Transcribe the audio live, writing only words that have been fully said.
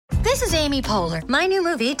This is Amy Poehler. My new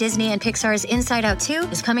movie, Disney and Pixar's Inside Out 2,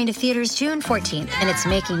 is coming to theaters June 14th, and it's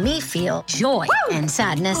making me feel joy and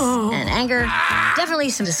sadness and anger, definitely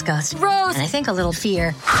some disgust, and I think a little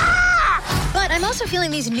fear. But I'm also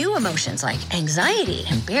feeling these new emotions like anxiety,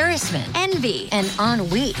 embarrassment, envy, and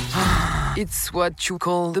ennui. It's what you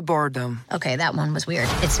call the boredom. Okay, that one was weird.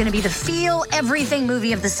 It's going to be the feel everything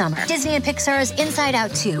movie of the summer. Disney and Pixar's Inside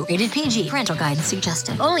Out 2, rated PG. Parental guidance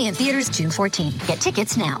suggested. Only in theaters June 14th. Get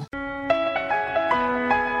tickets now.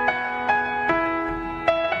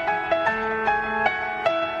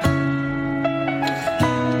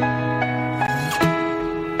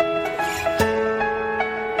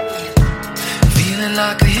 Feeling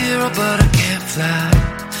like a hero, but I can't fly.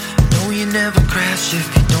 No, you never crash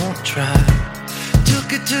if you don't try.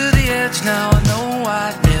 Took it to the edge, now I know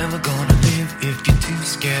I'm never gonna live if you're too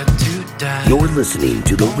scared to die. You're listening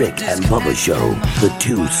to The Rick and Bubba Show, the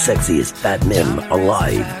two sexiest fat men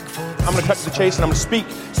alive. I'm going to cut to the chase and I'm going to speak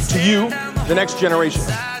to you, the next generation.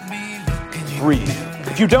 Breathe.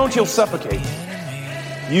 If you don't, you'll suffocate.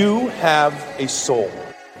 You have a soul.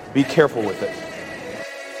 Be careful with it.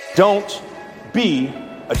 Don't be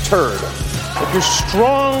a turd. If you're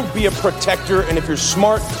strong, be a protector, and if you're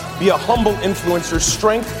smart, be a humble influencer.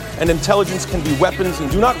 Strength and intelligence can be weapons, and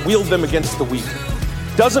do not wield them against the weak.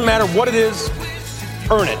 Doesn't matter what it is,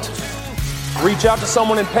 earn it. Reach out to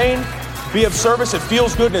someone in pain, be of service. It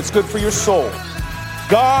feels good and it's good for your soul.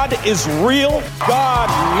 God is real. God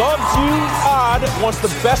loves you. God wants the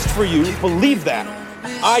best for you. Believe that.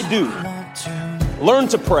 I do. Learn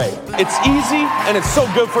to pray. It's easy and it's so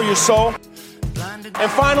good for your soul. And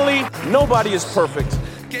finally, nobody is perfect.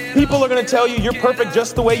 People are going to tell you you're perfect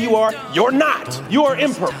just the way you are. You're not. You are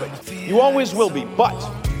imperfect. You always will be. But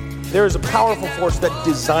there is a powerful force that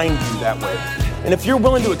designed you that way. And if you're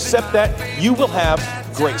willing to accept that, you will have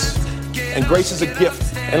grace. And grace is a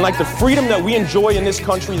gift. And like the freedom that we enjoy in this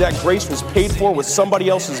country, that grace was paid for with somebody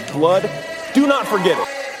else's blood. Do not forget it.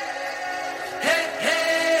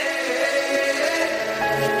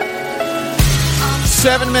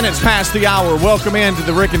 7 minutes past the hour. Welcome into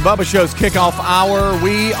the Rick and Bubba Show's kickoff hour.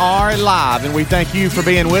 We are live, and we thank you for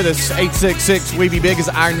being with us. 866-WE-BE-BIG is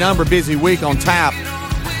our number. Busy week on tap.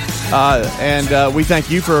 And we thank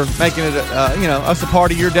you for making it, us a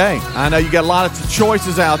part of your day. I know you got a lot of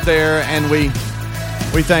choices out there, and we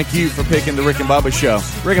thank you for picking the Rick and Bubba Show.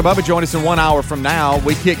 Rick and Bubba join us in 1 hour from now.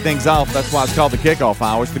 We kick things off. That's why it's called the kickoff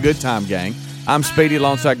hour. It's the good time gang. I'm Speedy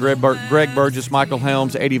alongside Greg Burgess, Michael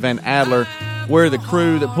Helms, Eddie Van Adler. We're the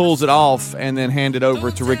crew that pulls it off and then hand it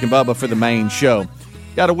over to Rick and Bubba for the main show.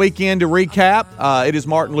 Got a weekend to recap. It is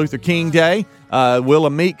Martin Luther King Day. Will a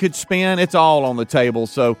meat could spin? It's all on the table.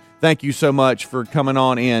 So thank you so much for coming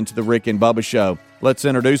on in to the Rick and Bubba Show. Let's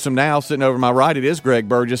introduce them now. Sitting over my right, it is Greg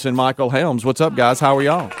Burgess and Michael Helms. What's up, guys? How are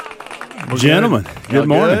y'all? Well, gentlemen, good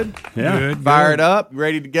morning. Good? Yeah. Good. Fired up,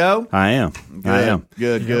 ready to go? I am.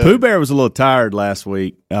 Good. Pooh Bear was a little tired last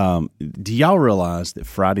week. Do y'all realize that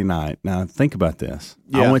Friday night, now think about this.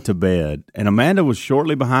 Yeah. I went to bed, and Amanda was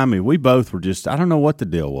shortly behind me. We both were just, I don't know what the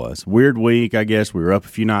deal was. Weird week, I guess. We were up a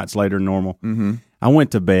few nights later than normal. Mm-hmm. I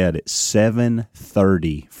went to bed at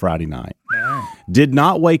 7:30 Friday night. Did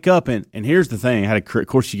not wake up, and here's the thing. I had of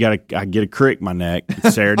course, I get a crick in my neck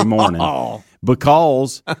Saturday morning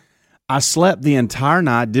because I slept the entire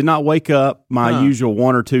night, did not wake up my usual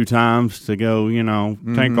one or two times to go,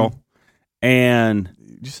 tinkle. And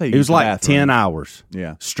it was like 10 hours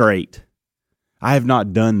straight. I have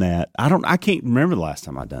not done that. I can't remember the last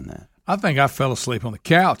time I've done that. I think I fell asleep on the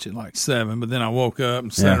couch at like 7, but then I woke up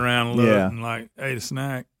and sat around and looked and like ate a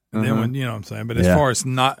snack. And then when, you know what I'm saying? But as far as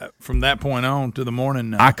not from that point on to the morning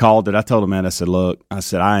now. I called it. I told him, man, I said, look, I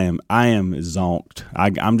am zonked.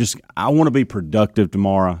 I want to be productive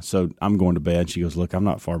tomorrow, so I'm going to bed. She goes, look, I'm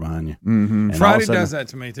not far behind you. Mm-hmm. Friday does that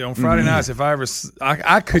to me too. On Friday nights, if I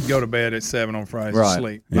could go to bed at 7 on Fridays and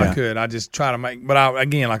sleep. Yeah. I could. I just try to make,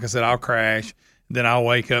 again, like I said, I'll crash. Then I'll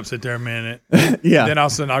wake up, sit there a minute. Then all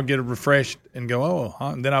of a sudden I'll get refreshed and go,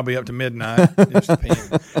 and then I'll be up to midnight.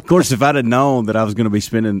 Of course, if I'd have known that I was going to be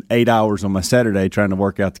spending 8 hours on my Saturday trying to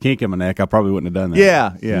work out the kink in my neck, I probably wouldn't have done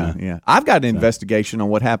that. Yeah. I've got an investigation on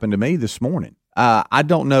what happened to me this morning. I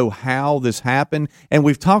don't know how this happened, and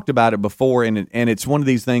we've talked about it before, and it's one of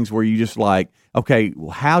these things where you just like, okay,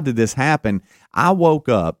 well, how did this happen? I woke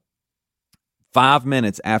up 5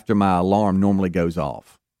 minutes after my alarm normally goes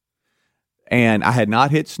off. And I had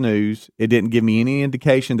not hit snooze. It didn't give me any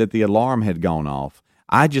indication that the alarm had gone off.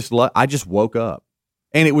 I just woke up.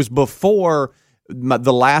 And it was before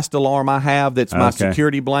the last alarm I have that's my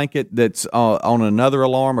security blanket that's on another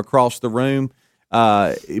alarm across the room.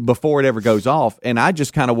 before it ever goes off. And I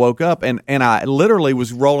just kind of woke up and I literally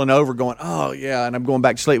was rolling over going, oh, yeah, and I'm going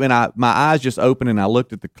back to sleep. And my eyes just opened and I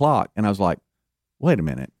looked at the clock and I was like, wait a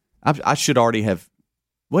minute. I should already have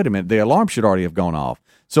 – wait a minute. The alarm should already have gone off.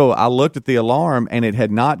 So I looked at the alarm and it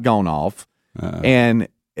had not gone off. And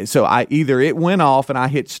so it went off and I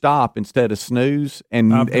hit stop instead of snooze and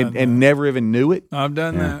never even knew it. I've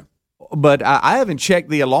done that. But I haven't checked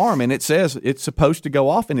the alarm, and it says it's supposed to go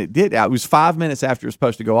off, and it did. It was 5 minutes after it was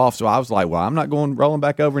supposed to go off, so I was like, well, I'm not rolling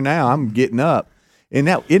back over now. I'm getting up. Isn't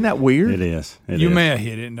that weird? It is. You may have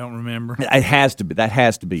hit it and don't remember. It has to be. That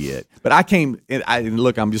has to be it. But I came.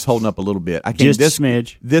 Look, I'm just holding up a little bit. I came just a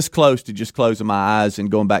smidge. This close to just closing my eyes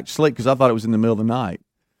and going back to sleep because I thought it was in the middle of the night,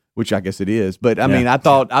 which I guess it is. But I mean, I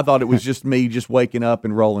thought it was just me just waking up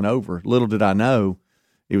and rolling over. Little did I know,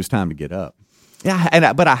 it was time to get up.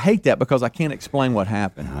 Yeah, but I hate that because I can't explain what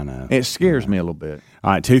happened. I know. It scares me a little bit. All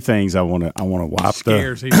right, two things I want to wipe. He's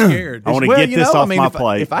scared. I want to get this off my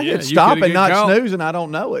plate. If I could stop and not snooze and I don't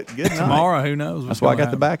know it, good night. Tomorrow, who knows? That's why I got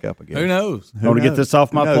the backup again. Who knows? I want to get this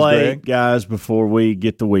off my plate, Guys, before we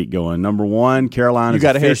get the week going. Number one, Caroline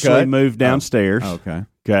has officially moved downstairs.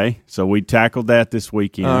 Okay, so we tackled that this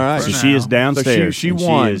weekend. All right. So she is downstairs. So she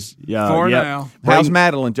won. For now. How's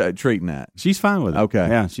Madeline treating that? She's fine with it. Okay.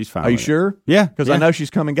 Yeah, she's fine. Are you sure? Yeah. Because I know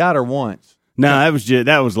she's come and got her once. No,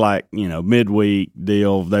 that was like, midweek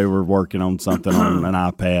deal. They were working on something on an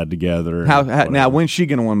iPad together. Now, when's she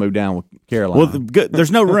going to want to move down with Caroline? Well,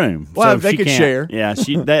 there's no room. Well, so they could share. Yeah,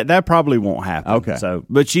 that probably won't happen. Okay. So,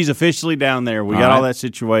 but she's officially down there. We got all that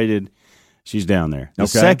situated. She's down there. The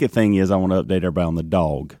second thing is I want to update everybody on the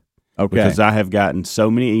dog. Okay. Because I have gotten so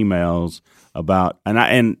many emails about,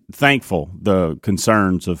 and thankful, the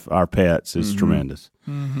concerns of our pets is tremendous.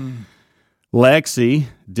 Mm-hmm. Lexi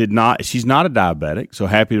she's not a diabetic, so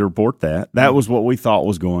happy to report that. That was what we thought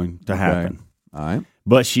was going to happen. All right.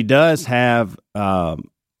 But she does have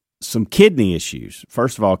some kidney issues.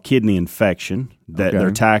 First of all, kidney infection that they're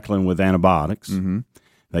tackling with antibiotics. Mm-hmm.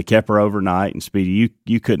 They kept her overnight, and Speedy,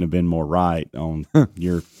 you couldn't have been more right on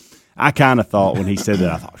your. I kind of thought when he said that,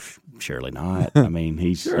 I thought surely not. I mean,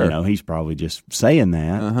 he's he's probably just saying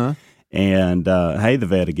that. Uh-huh. And hey, the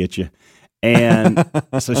vet will get you. And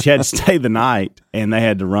so she had to stay the night, and they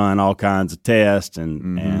had to run all kinds of tests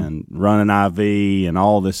and run an IV and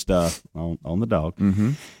all this stuff on the dog.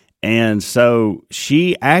 Mm-hmm. And so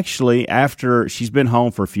she actually, after she's been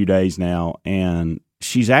home for a few days now, and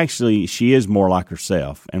she is more like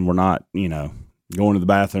herself, and we're not, going to the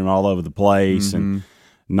bathroom all over the place and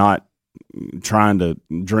not trying to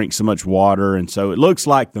drink so much water. And so it looks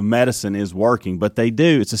like the medicine is working, but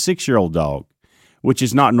it's a 6-year-old dog, which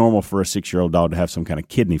is not normal for a 6-year-old dog to have some kind of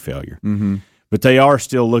kidney failure. Mm-hmm. But they are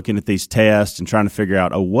still looking at these tests and trying to figure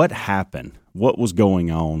out, what happened? What was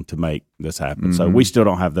going on to make this happen? Mm-hmm. So we still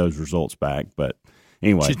don't have those results back. But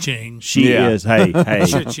anyway, Cha-ching. She is, hey.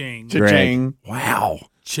 Cha-ching. Cha-ching. Wow.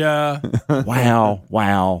 Cha. Wow.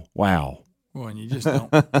 Well, and you just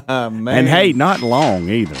don't. Man. And hey, not long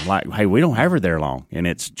either. Like, hey, we don't have her there long, and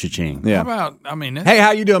it's cha-ching. Yeah. How about, hey,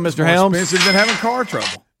 how you doing, Mr. Helms? Expensive than having car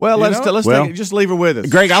trouble. Well, let's take it. Just leave her with us.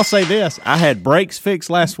 Greg, I'll say this. I had brakes fixed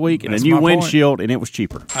last week and a new windshield, and it was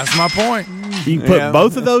cheaper. That's my point. You put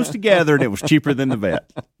both of those together, and it was cheaper than the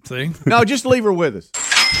vet. See? No, just leave her with us.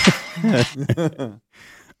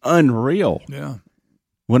 Unreal. Yeah.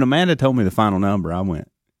 When Amanda told me the final number, I went,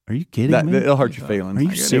 are you kidding me? It'll hurt your feelings. Are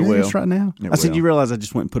you serious right now? I said, you realize I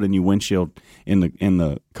just went and put a new windshield in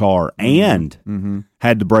the car and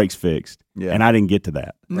had the brakes fixed, and I didn't get to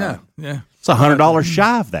that. No, yeah. It's $100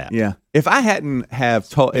 shy of that. Yeah. If I hadn't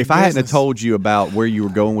told you about where you were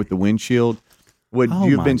going with the windshield, would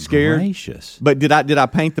you have been scared? Gracious. But did I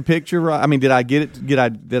paint the picture right? I mean, did I get it? Did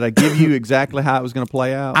I give you exactly how it was going to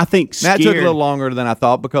play out? I think that took a little longer than I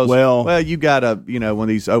thought because you got one of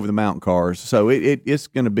these over the mountain cars, so it's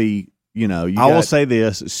going to be will say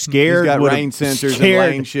this: scared. Got rain sensors and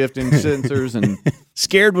lane shifting sensors, and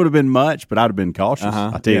scared would have been much, but I'd have been cautious.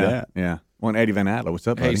 I'll tell you that. Yeah. Well, Eddie Van Atla, what's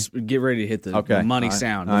up, buddy? Hey, get ready to hit the money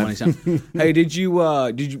sound. The money sound. Hey, did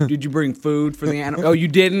you bring food for the animal? Oh, you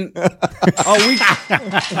didn't?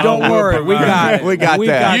 Don't worry, we got it. We got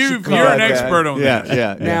that. You're an expert on that.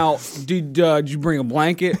 Yeah. Now, did you bring a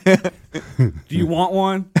blanket? Do you want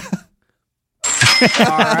one? All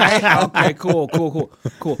right. Okay. Cool.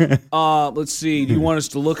 Let's see. Do you want us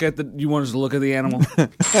to look at the animal?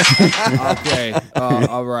 Okay.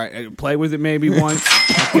 All right. Play with it maybe once.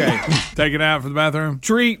 Okay. Take it out for the bathroom.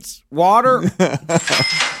 Treats. Water.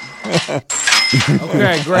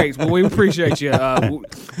 Okay. Great. Well, we appreciate you.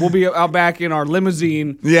 We'll be out back in our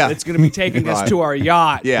limousine. Yeah. It's going to be taking us to our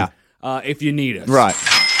yacht. Yeah. If you need us. Right.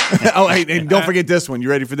 Oh, hey, and don't forget this one. You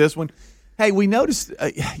ready for this one? Hey, we noticed,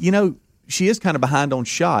 she is kind of behind on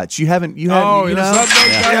shots. You haven't. Oh, we got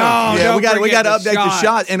to update the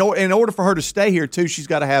shot. And in order for her to stay here too, she's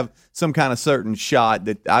got to have some kind of certain shot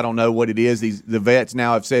that I don't know what it is. The vets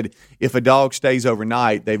now have said if a dog stays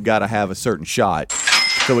overnight, they've got to have a certain shot.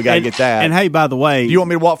 So we got to get that. And hey, by the way, do you want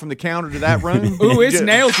me to walk from the counter to that room? Ooh, its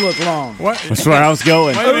nails look long. What? That's where I was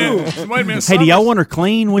going. Wait a minute. Hey, do y'all want her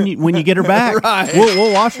clean when you get her back? Right.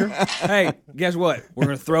 We'll wash her. Hey, guess what? We're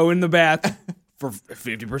gonna throw in the bath for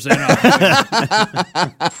 50%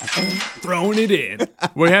 off. Throwing it in.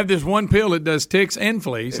 We have this one pill that does ticks and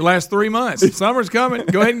fleas. The last 3 months. Summer's coming.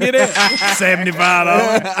 Go ahead and get it.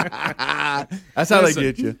 $75. That's how they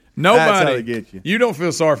get you. Nobody. That's how they get you. You don't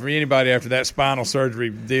feel sorry for anybody after that spinal surgery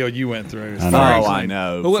deal you went through. I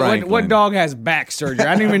know. What dog has back surgery?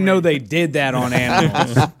 I didn't even know they did that on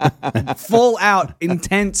animals. Full out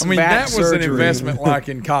intense. Back that was surgery. an investment like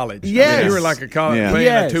in college. Yes. You were like a college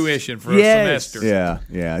paying a tuition for a semester.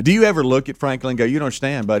 Yeah. Do you ever look at Franklin and go, you don't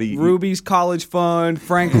understand, buddy? Ruby's college fund,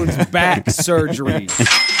 Franklin's back surgery,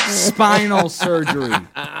 spinal surgery.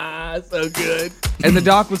 So good. And the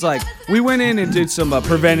doc was like, we went in and did some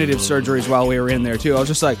preventative surgeries while we were in there, too. I was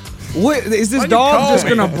just like, what? Is this dog just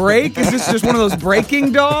going to break? Is this just one of those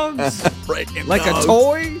breaking dogs? Breaking like dogs. A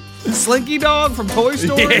toy? Slinky dog from Toy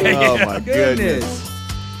Story? Yeah. Oh, my goodness.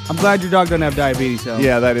 I'm glad your dog doesn't have diabetes, though.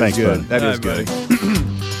 Yeah, that is Thanks, good. buddy. That is good.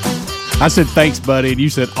 I said, thanks, buddy, and you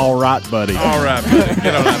said, all right, buddy. All right, buddy.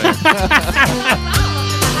 Get on out of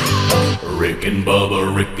here. Rick and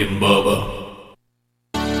Bubba, Rick and Bubba.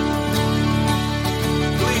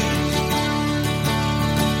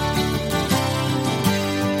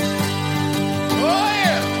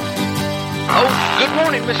 Oh, good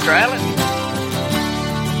morning, Mr. Allen.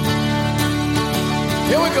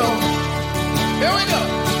 Here we go.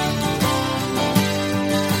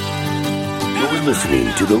 You're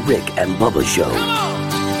listening to The Rick and Bubba Show.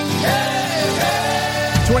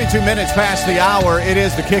 22 minutes past the hour. It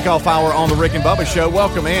is the kickoff hour on the Rick and Bubba Show.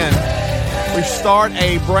 Welcome in. We start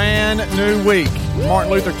a brand new week.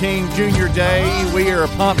 Martin Luther King Jr. Day. We are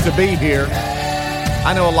pumped to be here.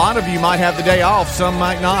 I know a lot of you might have the day off. Some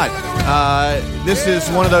might not. This is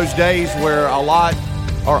one of those days where a lot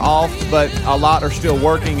are off, but a lot are still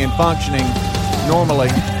working and functioning normally.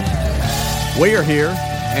 We are here,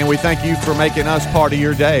 and we thank you for making us part of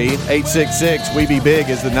your day. 866-WE-BE-BIG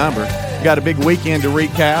is the number. We got a big weekend to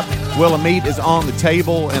recap. Willamette is on the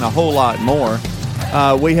table and a whole lot more.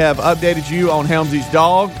 We have updated you on Helmsy's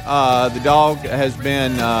dog. The dog has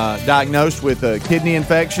been diagnosed with a kidney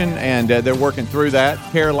infection, and they're working through that.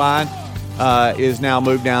 Caroline is now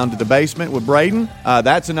moved down to the basement with Braden.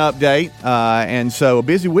 That's an update. And so a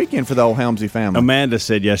busy weekend for the old Helmsy family. Amanda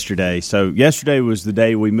said yesterday. So yesterday was the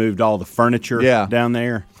day we moved all the furniture down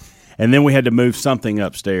there. And then we had to move something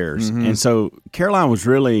upstairs. Mm-hmm. And so Caroline was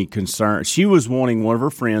really concerned. She was wanting one of her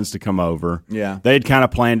friends to come over. Yeah. They had kind of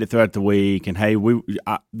planned it throughout the week. And, hey,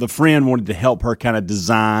 the friend wanted to help her kind of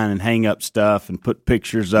design and hang up stuff and put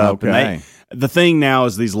pictures up. Okay. And the thing now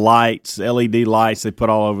is these lights, LED lights they put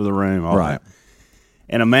all over the room. Right.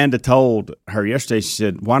 And Amanda told her yesterday, she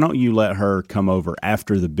said, why don't you let her come over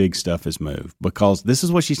after the big stuff is moved? Because this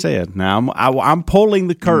is what she said. Now, I'm pulling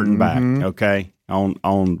the curtain back, okay?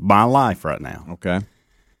 On my life right now. Okay.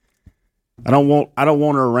 I don't want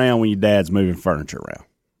her around when your dad's moving furniture around.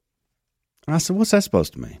 And I said, what's that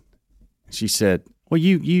supposed to mean? She said, well,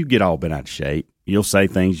 you get all bent out of shape. You'll say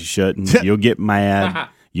things you shouldn't. You'll get mad.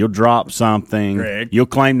 You'll drop something. Greg. You'll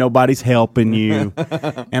claim nobody's helping you.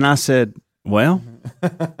 And I said, well,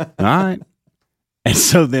 all right. And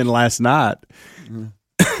so then last night,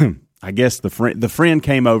 I guess the friend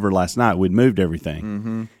came over last night. We'd moved everything.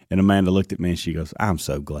 Mm-hmm. And Amanda looked at me and she goes, I'm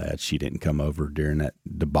so glad she didn't come over during that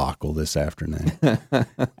debacle this afternoon.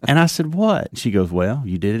 And I said, what? She goes, well,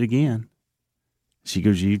 you did it again. She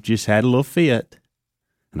goes, you just had a little fit.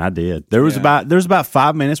 And I did. There was about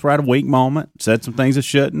 5 minutes where I had a weak moment, said some things I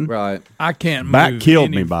shouldn't. Right. I can't Back move killed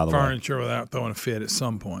any me, by the way. furniture without throwing a fit at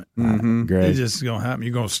some point. Mm-hmm. Great. It's just going to happen.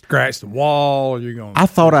 You're going to scratch the wall. Or you're going. I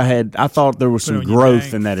thought there was some on your growth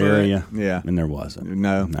dang in that foot. area. Yeah. And there wasn't.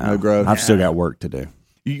 No growth. I've still got work to do.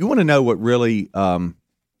 You want to know what really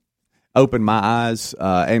opened my eyes?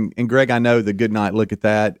 And Greg, I know the good night look at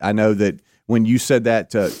that. I know that when you said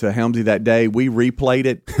that to Helmsy that day, we replayed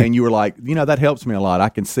it, and you were like, that helps me a lot. I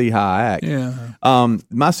can see how I act. Yeah.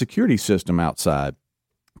 My security system outside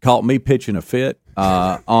caught me pitching a fit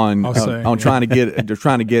on trying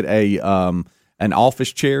to get a an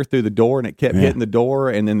office chair through the door, and it kept hitting the door,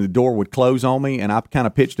 and then the door would close on me, and I kind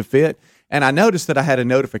of pitched a fit. And I noticed that I had a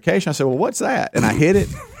notification. I said, well, what's that? And I hit it,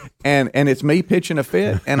 and it's me pitching a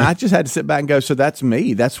fit, and I just had to sit back and go, so that's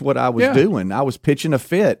me. That's what I was doing. I was pitching a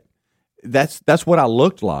fit. That's what I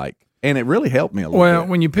looked like. And it really helped me a little bit. Well,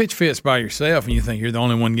 when you pitch fits by yourself and you think you're the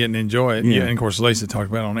only one getting to enjoy it, and of course Lisa talked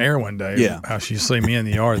about it on air one day, how she see me in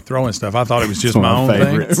the yard throwing stuff. I thought it was just my own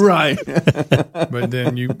thing. Right. But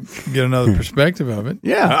then you get another perspective of it.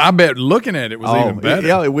 Yeah. I bet looking at it was even better.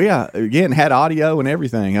 Yeah, we again had audio and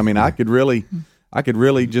everything. I mean, I could really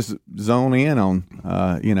just zone in on,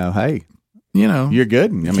 hey, you're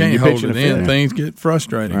good. I mean, can't you're hold pitching it a fit. in. Things get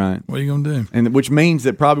frustrating. Right. What are you going to do? And which means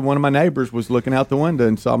that probably one of my neighbors was looking out the window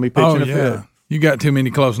and saw me pitching a fit. You got too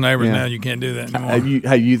many close neighbors now. You can't do that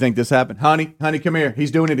anymore. You think this happened? Honey, come here.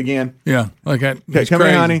 He's doing it again. Yeah. Look at come crazy.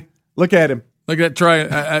 here, honey. Look at him. Look at that tray.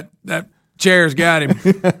 That chair's got him.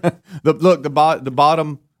 the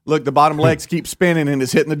bottom legs keep spinning and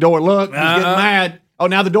it's hitting the door. Look, he's getting mad. Oh,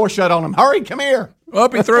 now the door shut on him. Hurry, come here.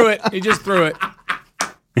 Up, he threw it. He just threw it.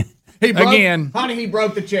 Again. Honey, he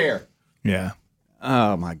broke the chair. Yeah.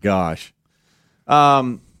 Oh, my gosh.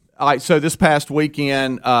 All right, so this past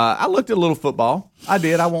weekend, I looked at a little football. I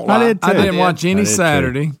did. I won't lie. I did, too. I didn't watch any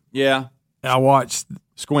Saturday. Too. Yeah. I watched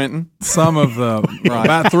squinting some of the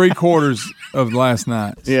about 3/4 of last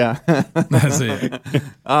night. Yeah. That's it.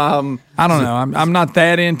 I don't know. I'm not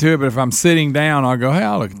that into it, but if I'm sitting down, I'll go, hey,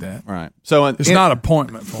 I'll look at that. Right. So it's not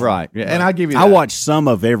appointment for me. Right. Yeah. And I give you that. I watched some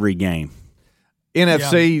of every game.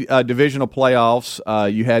 NFC divisional playoffs,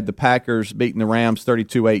 you had the Packers beating the Rams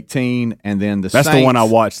 32-18, and then That's the one I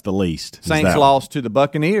watched the least. Saints lost to the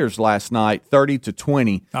Buccaneers last night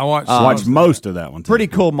 30-20. I watched most of that one, too. Pretty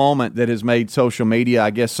cool moment that has made social media. I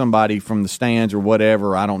guess somebody from the stands or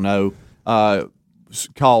whatever, I don't know,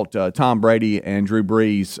 called Tom Brady and Drew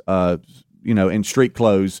Brees, in street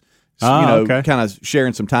clothes, kind of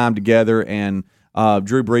sharing some time together, and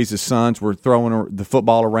Drew Brees' sons were throwing the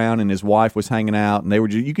football around, and his wife was hanging out,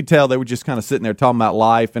 and you could tell they were just kind of sitting there talking about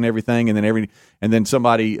life and everything, and then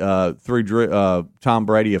somebody threw Tom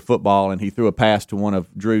Brady a football, and he threw a pass to one of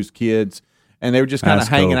Drew's kids, and they were just kind of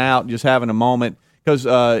hanging out, just having a moment, because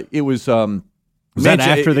it was. Was that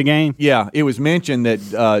after the game? Yeah, it was mentioned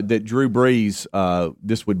that Drew Brees,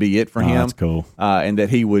 this would be it for him. That's cool, and that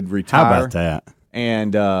he would retire. How about that?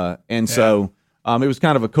 And so. It was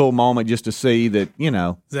kind of a cool moment just to see that,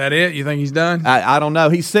 Is that it? You think he's done? I don't know.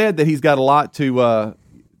 He said that he's got a lot to,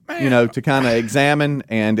 to kind of examine.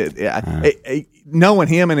 And knowing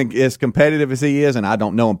him and as competitive as he is, and I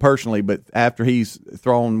don't know him personally, but after he's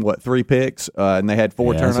thrown, 3 picks, and they had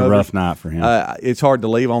 4 turnovers. It's a rough night for him. It's hard to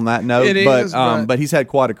leave on that note. But he's had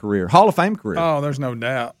quite a career. Hall of Fame career. Oh, there's no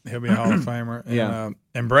doubt. He'll be a Hall of Famer. And,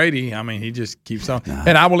 and Brady, I mean, he just keeps on.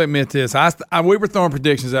 And I will admit this. We were throwing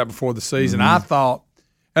predictions out before the season. I thought,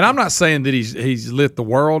 and I'm not saying that he's lit the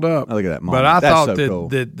world up. Look at that moment. But I That's thought so that, cool.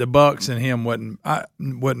 that the Bucks and him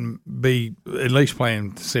wouldn't be at least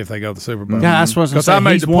playing to see if they go to the Super Bowl. Yeah, that's what I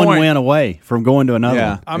made. He's one win away from going to another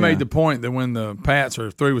one. I made the point that when the Pats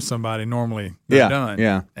are through with somebody, normally they're done.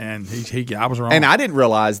 Yeah. And I was wrong. And I didn't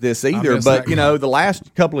realize this either, but, the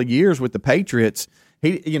last couple of years with the Patriots,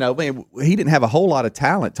 he didn't have a whole lot of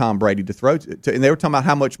talent, Tom Brady, to throw to, and they were talking about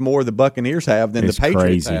how much more the Buccaneers have than the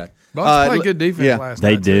Patriots had. Bucks play good defense last night.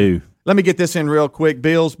 They do. Let me get this in real quick.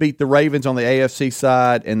 Bills beat the Ravens on the AFC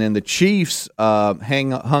side, and then the Chiefs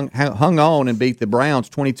hung on and beat the Browns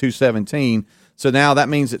 22-17. So now that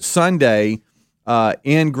means that Sunday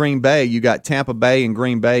in Green Bay, you got Tampa Bay and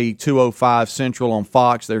Green Bay 2:05 Central on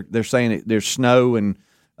Fox. They're saying there's snow and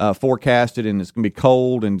forecasted, and it's going to be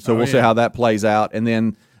cold, and so we'll see how that plays out. And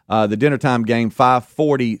then the dinner time game,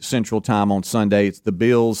 5:40 Central Time on Sunday. It's the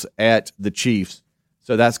Bills at the Chiefs.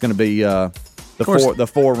 So that's going to be the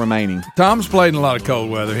four remaining. Tom's played in a lot of cold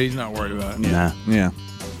weather. He's not worried about it. Yeah.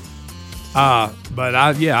 But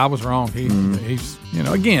I was wrong. He's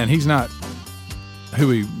again, he's not who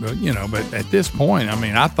he but at this point, I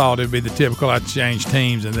mean, I thought it'd be the typical I'd change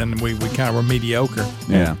teams and then we kind of were mediocre.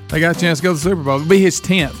 Yeah. They got a chance to go to the Super Bowl. It'll be his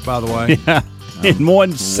 10th, by the way. Yeah. In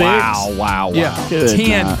 1-6. Wow. Yeah. Good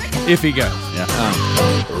 10 night. if he goes. Yeah.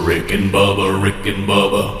 Rick and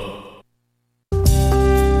Bubba.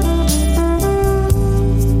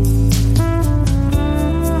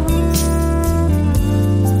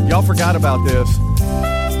 Y'all forgot about this.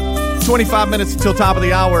 25 minutes until top of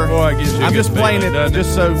the hour. Boy, it gives you a I'm good just playing feeling, it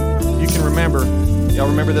just so you can remember. Y'all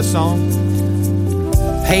remember this song?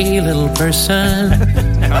 Hey, little person,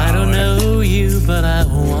 I don't know you, but I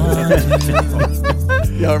want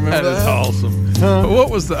to. Y'all remember that? That is awesome. What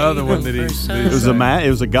was the other one that he It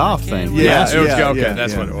was a golf thing. Yeah, it was yeah, okay. yeah,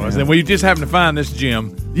 That's yeah, what it was. yeah. And we just happened to find this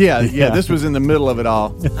gym. Yeah. This was in the middle of it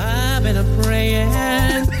all. I've been a praying.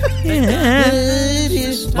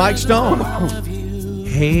 Mike Stone.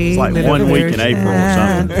 It's like 1 week in April or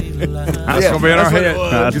something. That's going to be in our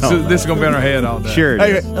head. This is going to be in our head all day. Sure it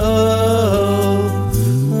is.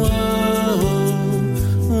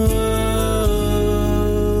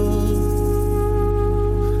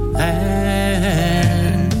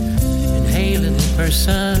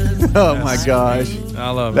 Oh my gosh, I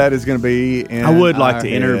love it. That is going to be. In I would like to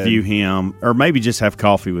head. interview him, or maybe just have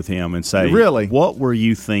coffee with him and say, Really? what were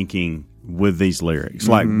you thinking with these lyrics?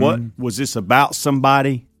 Like, what was this about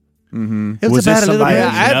somebody? Mm-hmm. Was this somebody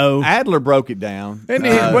you know? Adler broke it down.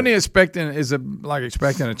 Wasn't he expecting? Is it like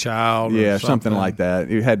expecting a child? Yeah, or something like that.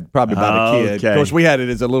 He had probably about a kid. Okay. Of course, we had it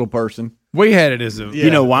as a little person. We had it as a. You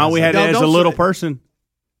know why we had it as a don't little say- person?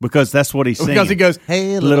 Because that's what he's saying. Because he goes,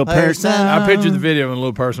 "Hey, little person." I pictured the video of a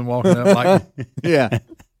little person walking up like, Yeah.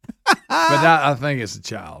 but I think it's a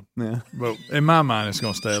child. Yeah. But in my mind, it's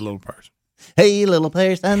going to stay a little person. Hey, little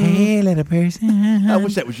person. Hey, little person. I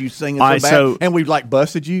wish that was you singing All so right, bad. so- And we've like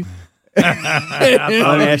busted you. Let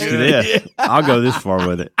me ask you this. I'll go this far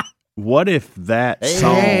with it. What if that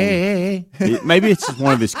song, maybe it's just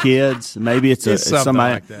one of his kids, maybe it's something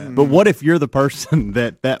somebody, like that. but what if you're the person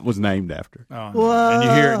that was named after? Oh, no. And you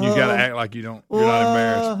hear it and you got to act like you're not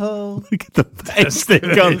embarrassed. Look at the face that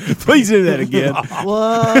comes. Please do that again.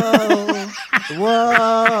 Whoa.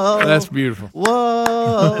 Whoa. That's beautiful.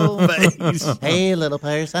 Whoa. Hey, little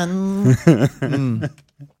person.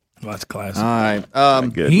 Well, that's classic. All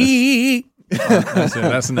right. That's it.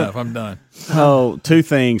 That's enough. I'm done. Oh, two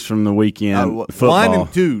things from the weekend football. 1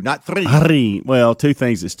 and 2, not 3. Well, two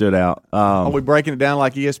things that stood out. Are we breaking it down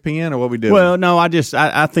like ESPN or what we do? Well, no, I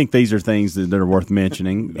think these are things that are worth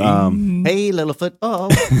mentioning. Hey, little football.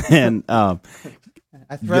 And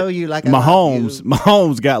I throw you like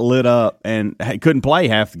Mahomes got lit up and couldn't play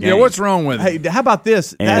half the game. Yeah, what's wrong with it? Hey, how about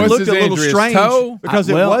this? And That what's looked his a little injury? His strange toe? because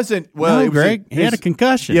it Well, wasn't. Well, no, it was Greg, he had a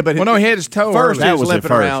concussion. Yeah, but Well, no, he had his toe first early. he That was was at limping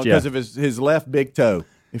first, around yeah. because of his left big toe.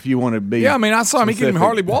 If you want to be, Yeah, I mean, I saw him. He couldn't even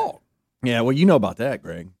hardly walk. Yeah, well, you know about that,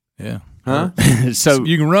 Greg. Yeah. Huh? So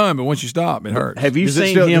You can run, but once you stop, it hurts. have you Does it seen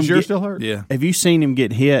still- him? does yours get- still hurt? Yeah. Have you seen him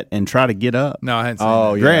get hit and try to get up? No, I hadn't seen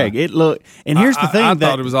Oh, that. yeah. Greg, it looked. And here's the thing: I that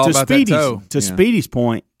thought it was all to about that Speedy's, toe. To Speedy's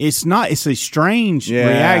point, it's not. It's a strange Yeah.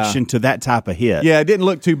 reaction to that type of hit. Yeah, it didn't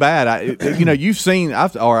look too bad. You've seen,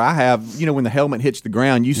 I have. When the helmet hits the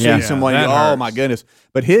ground, you see Yeah. someone. that Oh hurts. my goodness!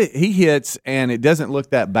 But he hits, and it doesn't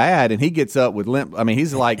look that bad, and he gets up with limp. I mean,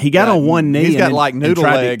 he's like He got on one knee. He's got and like and noodle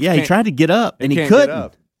tried to- legs. he Can't- tried to get up, and he can't get couldn't.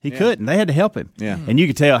 up. He couldn't. They had to help him. Yeah. And you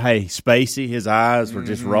could tell, hey, Spacey, his eyes were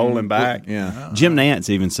just rolling back. Yeah. Jim Nantz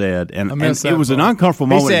even said, and missed it that was an part. uncomfortable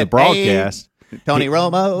He moment said, at the broadcast. Tony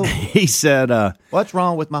Romo, He said, what's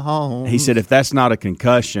wrong with my home? he said, if that's not a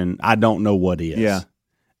concussion, I don't know what is. Yeah.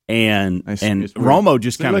 And It's weird. Romo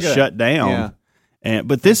just See, kind of look at shut down. Yeah.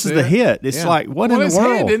 But this is the it. hit. It's Yeah. like, what Well, in his the head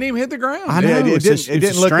world? didn't even hit the ground. I know. Yeah, it it's didn't- a, it it's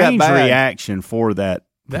didn't a look that strange bad. reaction for that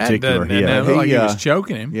That particular doesn't. hit. It looked like he He, was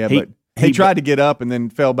choking him. Yeah, He- but he he- tried to get up and then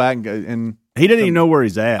fell back and He didn't even know where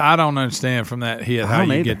he's at. I don't understand from that hit how don't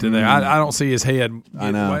you either. get to there. I don't see his head.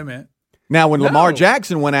 I know. Wait a minute. now when Lamar No.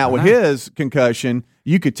 Jackson went out with his concussion,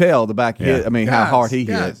 you could tell the back hit. I mean, how Guys, hard he hit.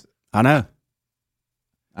 guys, I know.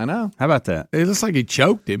 I know. How about that? It looks like he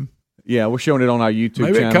choked him. Yeah, we're showing it on our YouTube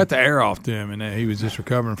Maybe channel. it cut the air off to him, and he was just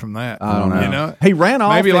recovering from that. I don't know. You know, He ran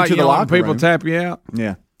off maybe like into the when locker people room. tap you out.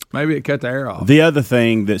 Yeah. Maybe it cut the air off. The other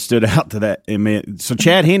thing that stood out to that, so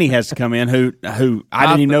Chad Henne has to come in, who I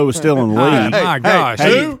didn't even know was still in the league. My gosh,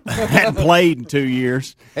 Hey, hadn't played in 2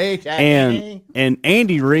 years. Hey, Chad. And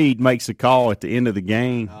Andy Reid makes a call at the end of the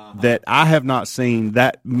game that I have not seen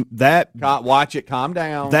that Watch it. Calm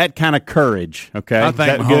down. that kind of courage. Okay, I think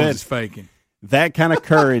that Mahomes good. is faking. That kind of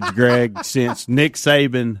courage, Greg, since Nick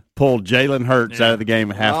Saban pulled Jalen Hurts out of the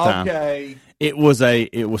game at halftime. Okay. It was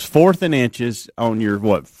 4th and inches on your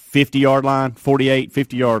 50-yard line, 48,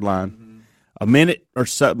 50-yard line. A minute or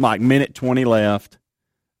something like minute 20 left.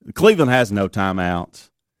 Cleveland has no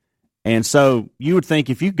timeouts. And so you would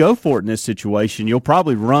think if you go for it in this situation, you'll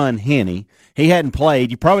probably run Henne. He hadn't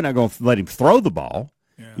played. You're probably not going to let him throw the ball.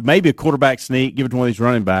 Yeah. Maybe a quarterback sneak, give it to one of these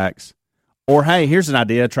running backs. Or, hey, here's an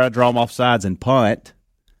idea, try to draw them off sides and punt.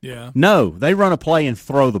 Yeah. No, they run a play and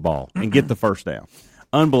throw the ball and get the first down.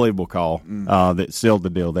 Unbelievable call that sealed the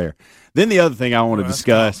deal there. Then the other thing I want to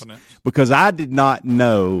discuss, because I did not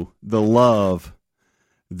know the love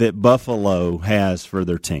that Buffalo has for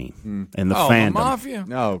their team and the fandom. The Mafia.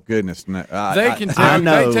 Oh, goodness. No, They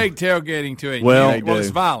take tailgating to a Well, it's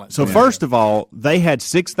violent. So first of all, they had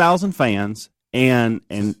 6,000 fans and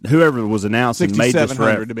whoever was announcing made this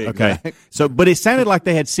rep. To be okay, exact. so but it sounded like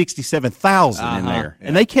they had 67,000 in there,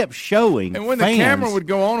 and they kept showing. And when fans, the camera would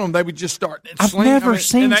go on them, they would just start. I've never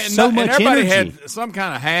seen so much everybody energy. had some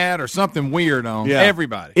kind of hat or something weird on. Yeah.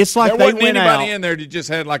 Everybody. It's like there they wasn't went anybody out. in there that just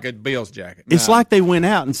had like a Bills jacket. It's like they went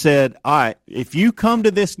out and said, "All right, if you come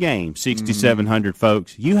to this game, 6,700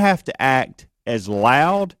 folks, you have to act as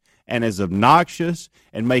loud and as obnoxious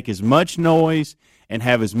and make as much noise and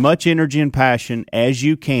have as much energy and passion as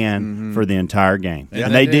you can for the entire game."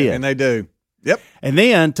 And they did. And they do. Yep. And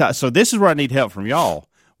then, so this is where I need help from y'all.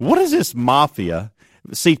 What is this mafia?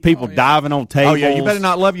 See people diving on tables. Oh, yeah, you better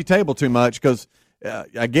not love your table too much because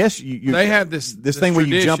I guess they have this thing where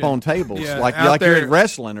you jump on tables, like you're at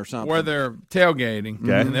wrestling or something. Where they're tailgating,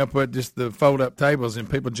 and they'll put just the fold-up tables, and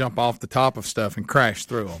people jump off the top of stuff and crash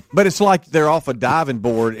through them. But it's like they're off a diving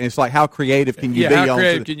board, and it's like, how creative can you be? How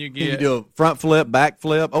creative can you get? Can you do a front flip, back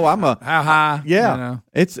flip? Oh, how high? Yeah, you know?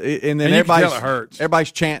 And then you can tell it hurts.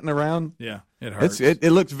 Everybody's chanting around. Yeah, it hurts. It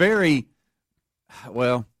looks very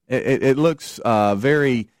well. It looks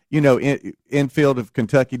very. Infield of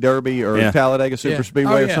Kentucky Derby or Talladega Super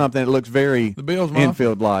Speedway or something. It looks very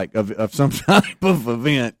infield-like of some type of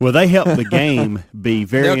event. Well, they help the game be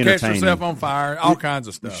very They'll entertaining. catch yourself on fire, all kinds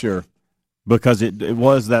of stuff. Sure. Because it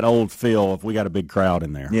was that old feel of we got a big crowd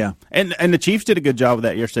in there. Yeah. And the Chiefs did a good job of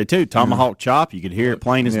that yesterday, too. Tomahawk chop, you could hear it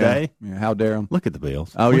plain as day. Yeah, how dare them. Look at the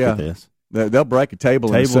Bills. Oh, Look at this. They'll break a table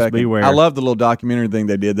Tables in a second. beware. I love the little documentary thing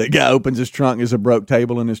they did. That guy opens his trunk, there's a broke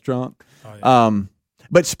table in his trunk. Oh, yeah.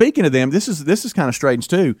 But speaking of them, this is kind of strange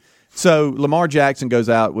too. So Lamar Jackson goes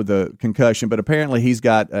out with a concussion, but apparently he's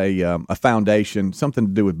got a foundation, something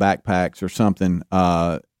to do with backpacks or something.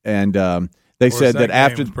 They said that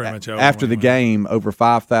after the game, over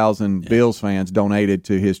 5,000 Bills fans donated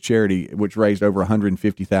to his charity, which raised over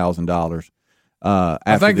 $150,000.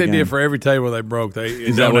 I think they did for every table they broke.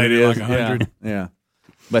 They donated like 100. Yeah.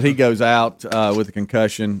 But he goes out with a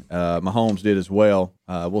concussion. Mahomes did as well.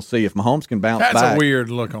 We'll see if Mahomes can bounce back. That's a weird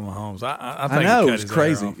look on Mahomes. I think I know, it's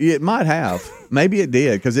crazy. It might have. Maybe it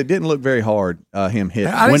did because it didn't look very hard, him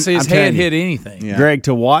hitting. I didn't see his head hit anything. Yeah. Greg,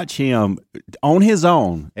 to watch him on his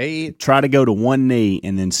own try to go to one knee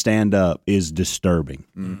and then stand up is disturbing.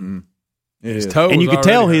 Mm-hmm. His toes, and you could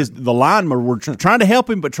tell the linemen were trying to help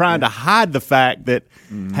him, but trying to hide the fact that,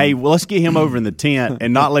 hey, well, let's get him over in the tent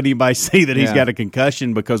and not let anybody see that he's got a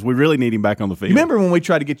concussion because we really need him back on the field. You remember when we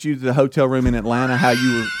tried to get you to the hotel room in Atlanta, how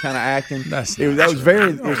you were kind of acting? It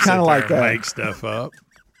was kind of like that. Make stuff up.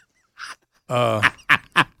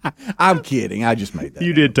 I'm kidding. I just made that.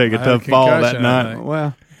 You did take a tough fall that night.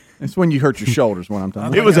 Well, it's when you hurt your shoulders when I'm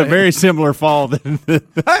talking. It was a very similar fall.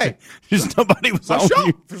 Hey, just nobody was on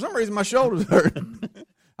you. For some reason, my shoulders hurt.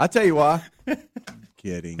 I'll tell you why.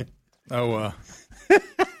 Kidding. Oh,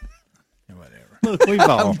 whatever. Look, we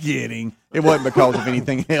fall. I'm kidding. It wasn't because of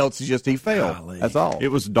anything else. It's just he fell. Golly. That's all. It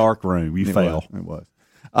was a dark room. You fell. It was.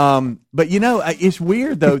 But it's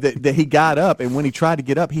weird though that he got up, and when he tried to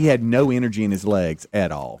get up, he had no energy in his legs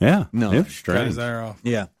at all. Yeah, no, it was strange. Cut his hair off.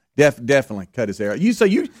 Yeah. Definitely cut his hair. You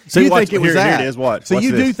think it was here that? Here it is. What? So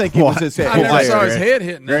you do think it was his head? I never saw his head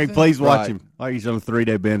hitting. Greg, please watch him. Like he's on a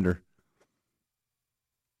 3-day bender.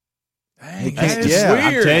 Dang, that's weird.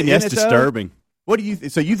 I'm telling you, that's disturbing. What do you?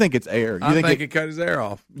 So you think it's air? I think it cut his hair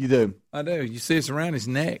off. You do? I do. You see it's around his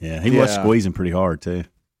neck. Yeah, he was squeezing pretty hard too.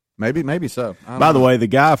 Maybe so. By the way, the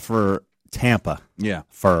guy for Tampa, the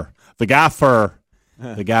guy for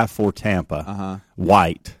Tampa,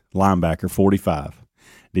 White linebacker, 45.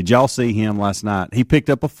 Did y'all see him last night? He picked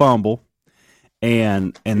up a fumble,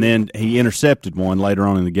 and then he intercepted one later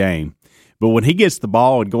on in the game. But when he gets the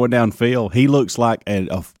ball and going downfield, he looks like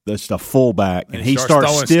just a fullback, and he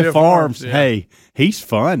starts stiff arms. Yeah. Hey, he's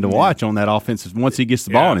fun to watch on that offensive once he gets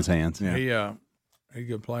the ball in his hands. Yeah. He's a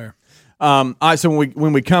good player. All right, so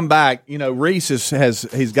when we come back, Reese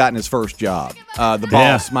he's gotten his first job. The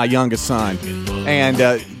boss, my youngest son,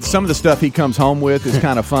 and some of the stuff he comes home with is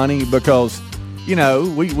kind of funny because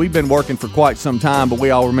we've been working for quite some time, but we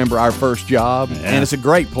all remember our first job, and it's a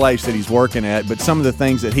great place that he's working at. But some of the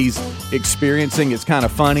things that he's experiencing is kind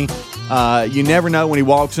of funny. You never know when he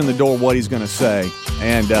walks in the door what he's going to say,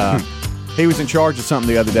 and he was in charge of something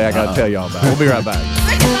the other day. I got to tell y'all about. We'll be right back.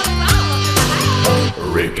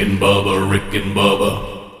 Rick and Bubba, Rick and Bubba.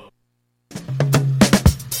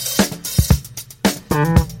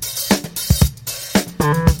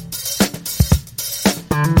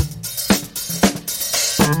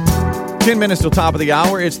 10 minutes till top of the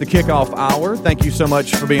hour. It's the kickoff hour. Thank you so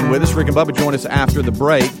much for being with us. Rick and Bubba join us after the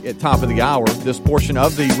break at top of the hour. This portion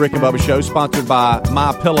of the Rick and Bubba show sponsored by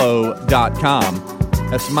MyPillow.com.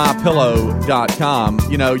 That's mypillow.com.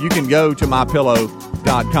 You know, you can go to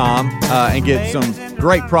mypillow.com and get some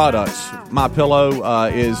great products.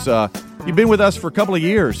 MyPillow is you've been with us for a couple of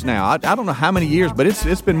years now. I don't know how many years, but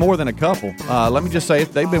it's been more than a couple. Let me just say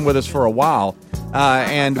they've been with us for a while.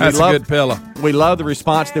 And that's a good pillow. We love the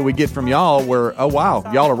response that we get from y'all where, oh, wow,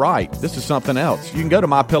 y'all are right. This is something else. You can go to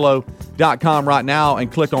mypillow.com right now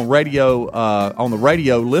and click on radio on the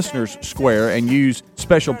radio listeners square and use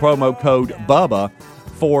special promo code Bubba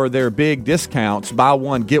for their big discounts, buy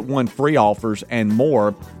one, get one free offers, and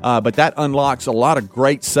more. But that unlocks a lot of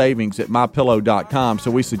great savings at mypillow.com,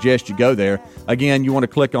 so we suggest you go there. Again, you want to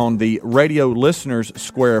click on the radio listeners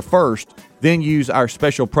square first, then use our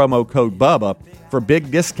special promo code Bubba for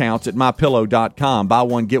big discounts at mypillow.com. Buy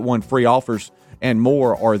one, get one free offers, and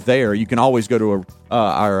more are there. You can always go to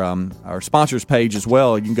our sponsors page as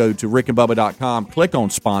well. You can go to rickandbubba.com, click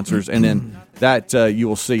on sponsors, and then that you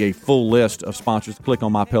will see a full list of sponsors. Click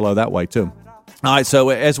on MyPillow that way too. All right, so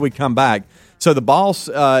as we come back, so the boss,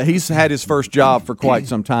 he's had his first job for quite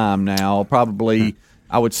some time now, probably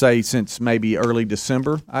I would say since maybe early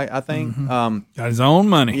December, I think. Got his own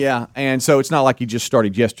money. Yeah, and so it's not like he just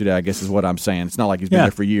started yesterday, I guess is what I'm saying. It's not like he's been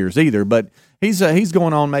there for years either, but he's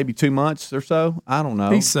going on maybe 2 months or so. I don't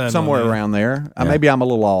know. He's somewhere around there. Maybe I'm a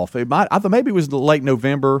little off. I thought maybe it was late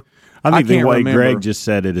November. I think the way remember. Greg just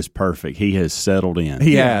said it is perfect. He has settled in.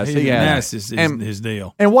 He has. That's his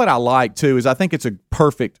deal. And what I like, too, is I think it's a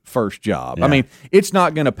perfect first job. Yeah. I mean, it's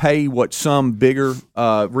not going to pay what some bigger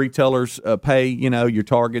retailers pay, you know, your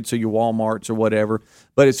Targets or your Walmarts or whatever,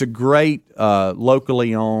 but it's a great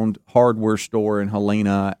locally owned hardware store in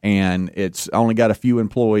Helena, and it's only got a few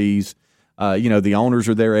employees. You know, the owners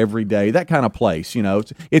are there every day, that kind of place. You know,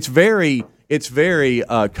 it's very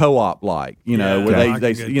co-op like, you know, where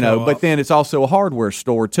they you know, but then it's also a hardware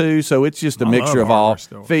store too, so it's just a mixture of all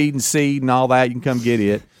feed and seed and all that. You can come get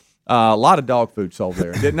it. A lot of dog food sold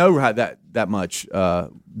there. Didn't know how that much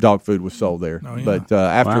dog food was sold there. Oh, yeah. But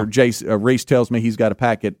after Reese tells me he's got to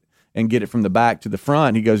pack it and get it from the back to the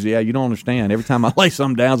front, he goes, "Yeah, you don't understand. Every time I lay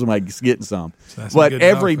something down, somebody's getting some." So but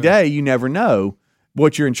every day, you never know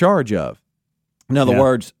what you're in charge of. In other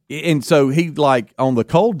words, and so he, like on the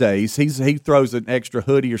cold days, he throws an extra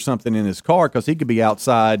hoodie or something in his car because he could be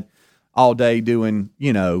outside all day doing,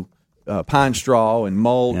 you know, pine straw and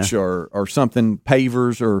mulch or something,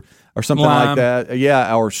 pavers or something like that.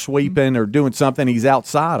 Yeah, or sweeping or doing something. He's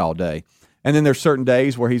outside all day. And then there's certain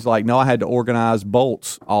days where he's like, no, I had to organize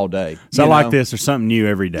bolts all day. So I like this. There's something new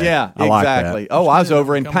every day. Yeah, I exactly. Like that. Oh, I was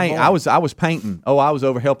over in paint. I was painting. Oh, I was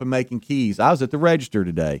over helping making keys. I was at the register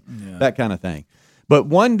today. Yeah. That kind of thing. But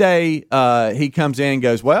one day he comes in and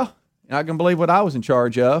goes, well, you're not going to believe what I was in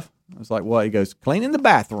charge of. I was like, what? He goes, cleaning the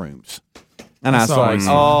bathrooms. And I was like,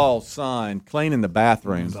 oh, son, cleaning the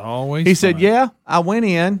bathrooms. He said, yeah, I went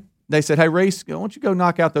in. They said, hey, Reese, why don't you go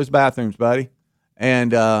knock out those bathrooms, buddy?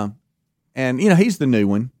 And you know, he's the new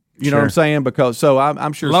one. You know what I'm saying? Because so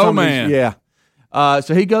I'm sure low man. Yeah.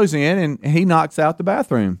 So he goes in and he knocks out the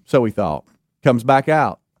bathroom. So he thought. Comes back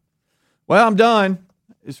out. Well, I'm done.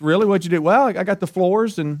 It's really what you did. Well, I got the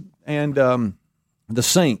floors and the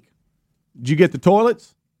sink. Did you get the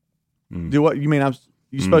toilets? Do what you mean?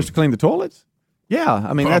 You supposed to clean the toilets? Yeah.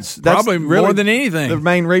 I mean that's probably really more than anything. The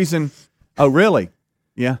main reason. Oh, really?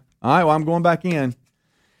 Yeah. All right. Well, I'm going back in.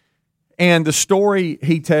 And the story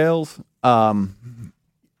he tells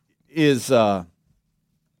is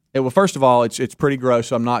well, first of all, it's pretty gross.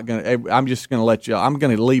 So I'm just gonna let you. I'm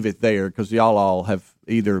gonna leave it there because y'all all have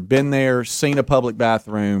either been there, seen a public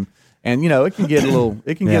bathroom, and you know it can get a little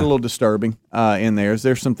get a little disturbing in there.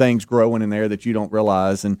 There's some things growing in there that you don't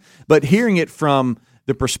realize, but hearing it from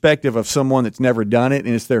the perspective of someone that's never done it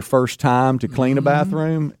and it's their first time to clean a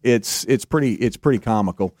bathroom, it's pretty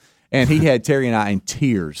comical. And he had Terry and I in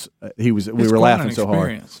tears. We were laughing so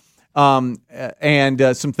hard.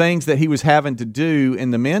 And some things that he was having to do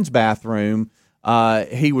in the men's bathroom,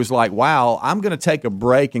 he was like, wow, I'm going to take a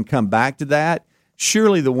break and come back to that.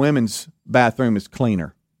 Surely the women's bathroom is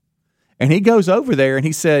cleaner. And he goes over there and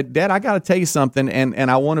he said, Dad, I got to tell you something, and I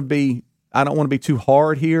don't want to be too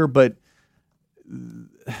hard here, but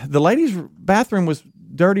the ladies' bathroom was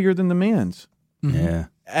dirtier than the men's. Yeah.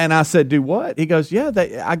 And I said, do what? He goes, yeah,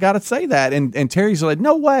 I got to say that. And Terry's like,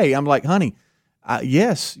 no way. I'm like, honey,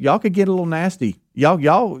 yes, y'all could get a little nasty.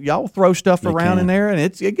 Y'all throw stuff around in there, and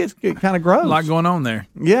it gets kind of gross. A lot going on there.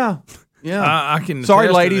 Yeah. Yeah. I can. Sorry,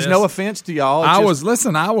 ladies. No offense to y'all. I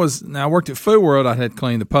worked at Food World. I had to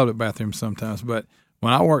clean the public bathrooms sometimes, but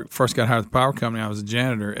when I first got hired at the power company, I was a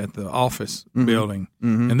janitor at the office building.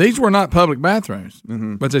 Mm-hmm. And these were not public bathrooms,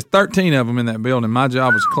 but there's 13 of them in that building. My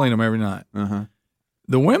job was to clean them every night.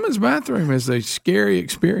 The women's bathroom is a scary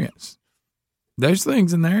experience. There's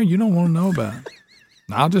things in there you don't want to know about.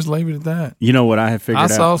 I'll just leave it at that. You know what I have figured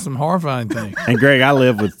out? I saw some horrifying things. And Greg, I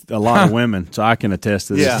live with a lot of women, so I can attest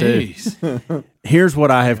to this too. Here's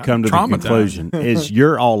what I have come to the conclusion is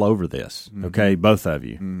you're all over this, okay? Both of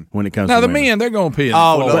you, when it comes to the women. men, they're going to pee in the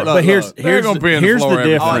floor. But here's the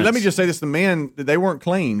difference. Let me just say this. The men, they weren't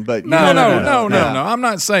clean, but No. I'm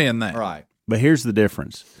not saying that. Right. But here's the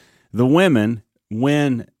difference. The women,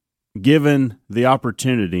 when given the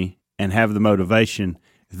opportunity and have the motivation,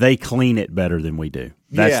 they clean it better than we do.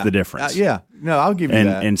 That's the difference. No, I'll give you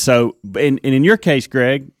that. And so, and in your case,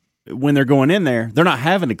 Greg, when they're going in there, they're not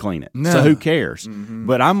having to clean it. No. So who cares? Mm-hmm.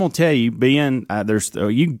 But I'm going to tell you, being there's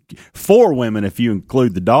 4 women if you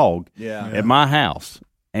include the dog at my house,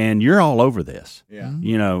 and you're all over this. Yeah.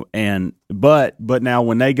 You know, and but now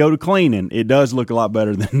when they go to cleaning, it does look a lot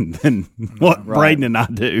better than what Braden and I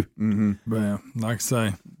do. Mm-hmm. Well, like I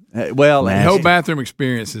say. Well, no bathroom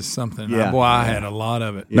experience is something. Yeah. I had a lot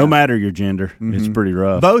of it. No matter your gender, it's pretty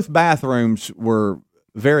rough. Both bathrooms were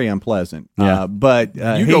very unpleasant. Yeah. But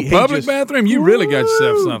you go public bathroom, you really got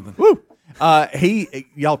yourself something. Woo!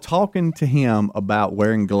 Y'all talking to him about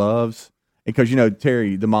wearing gloves because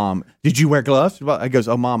Terry, the mom, did you wear gloves? He goes,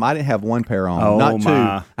 "Oh, Mom, I didn't have 1 pair on, not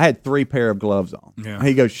 2. I had 3 pair of gloves on."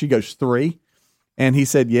 Yeah. She goes 3, and he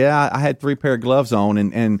said, "Yeah, I had 3 pair of gloves on,"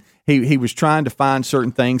 and he was trying to find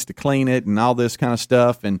certain things to clean it and all this kind of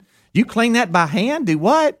stuff. And you clean that by hand? Do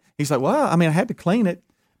what? He's like, "Well, I mean, I had to clean it."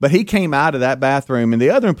 But he came out of that bathroom, and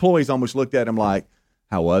the other employees almost looked at him like,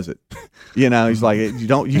 "How was it?" He's like, "You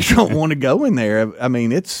don't want to go in there." I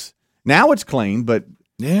mean, it's clean, but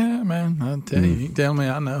yeah, man, I'll tell you. You can tell me,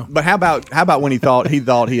 I know. But how about when he thought he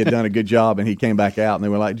had done a good job, and he came back out, and they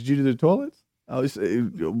were like, "Did you do the toilets?" Oh,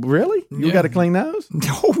 really? You got to clean those?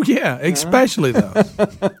 Oh, yeah, especially those.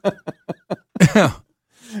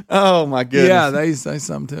 Oh, my goodness. Yeah, they say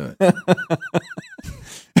something to it.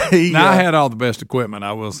 Now, I had all the best equipment,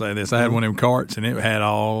 I will say this. I had one of them carts, and it had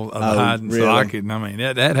all of the hiding, really? So I could,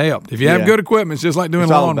 that helped. If you have good equipment, it's just like doing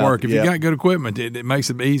lawn work. If you got good equipment, it makes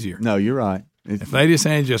it easier. No, you're right. If they just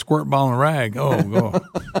hand you a squirt ball and a rag, God.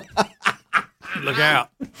 Look out.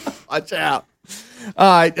 Watch out. All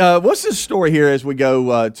right, what's this story here as we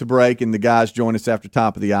go to break and the guys join us after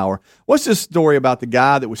top of the hour? What's this story about the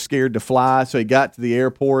guy that was scared to fly, so he got to the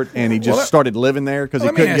airport and he just started living there because he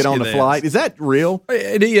couldn't get on the flight? Is that real?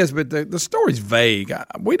 It is, but the story's vague.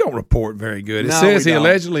 We don't report very good. It says he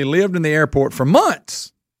allegedly lived in the airport for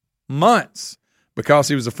months, because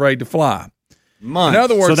he was afraid to fly. Months. In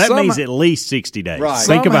other words, so that means at least 60 days. Right.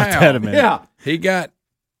 Think about that a minute. Yeah.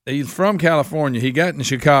 He's from California. He got in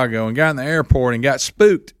Chicago and got in the airport and got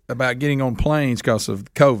spooked about getting on planes because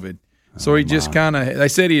of COVID. So he just they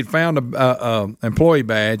said he had found a employee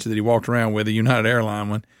badge that he walked around with, a United Airline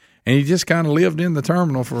one, and he just kind of lived in the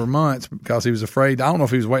terminal for months because he was afraid. I don't know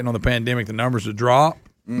if he was waiting on the pandemic, the numbers to drop,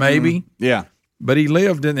 maybe. Yeah. But he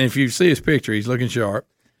lived in, if you see his picture, he's looking sharp.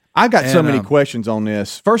 I got so many questions on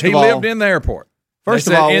this. First of all, he lived in the airport. First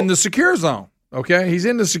of all, in the secure zone. Okay, he's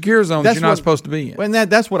in the secure zone that you're not supposed to be in. Well, and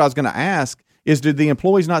that's what I was going to ask: is did the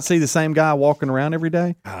employees not see the same guy walking around every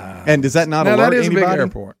day? And does that not alert anybody? That is a big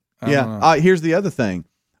airport. Here's the other thing: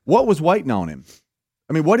 what was waiting on him?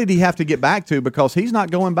 I mean, what did he have to get back to? Because he's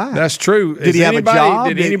not going back. That's true. Did he have a job?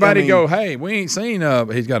 Did anybody go, hey, we ain't seen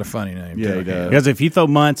he's got a funny name. Yeah, he does. Because if you throw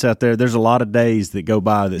months out there's a lot of days that go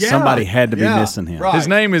by that somebody had to be missing him. Right. His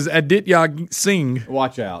name is Aditya Singh.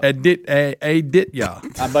 Watch out. Aditya.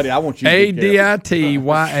 Buddy, I want you to Aditya.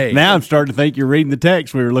 Now I'm starting to think you're reading the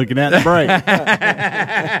text we were looking at in the break.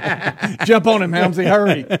 Jump on him, Helmsy.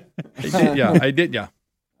 Hurry. Aditya.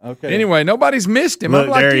 Okay. Anyway, nobody's missed him.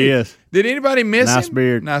 Look, there he is. Did anybody miss him? Nice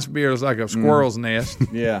beard. Nice beard. It's like a squirrel's nest.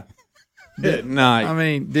 Yeah. Nice. I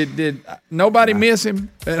mean, did nobody miss him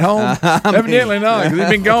at home? Evidently not, because he's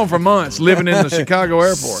been gone for months, living in the Chicago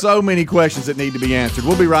airport. So many questions that need to be answered.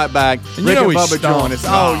 We'll be right back. And Rick and Bubba join us.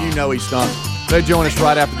 Oh, you know he's stunk. They join us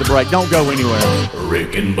right after the break. Don't go anywhere.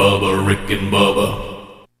 Rick and Bubba, Rick and Bubba.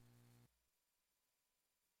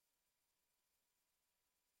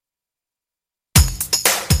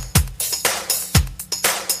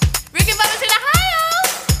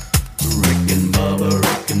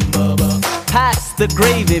 Pass the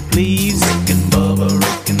gravy, please. Rick and Bubba,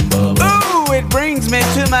 Rick and Bubba. Ooh, it brings me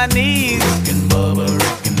to my knees. Rick and Bubba,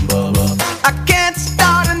 Rick and Bubba. I can't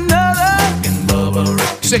start another. Rick and Bubba,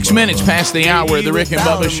 Rick and 6 minutes past the hour of the Rick and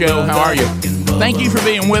Bubba Show. How are you? Thank you for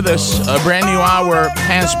being with us. A brand new hour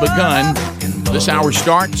has begun. This hour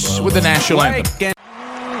starts with the national anthem.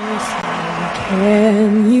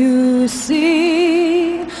 Can you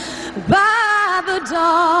see by the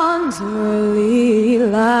dawn's early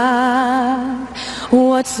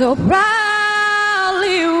what so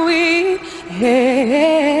proudly we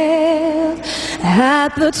hailed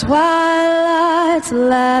at the twilight's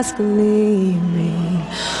last gleaming,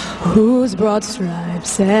 whose broad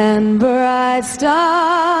stripes and bright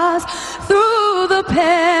stars through the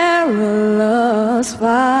perilous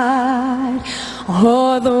fight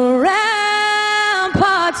o'er the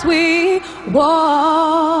ramparts we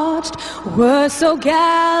watched were so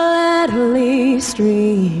gallantly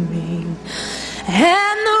streaming,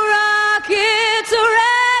 and the rockets regular,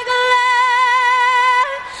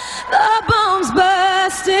 the bombs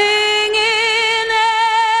bursting in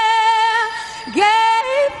air,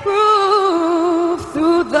 gave proof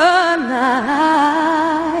through the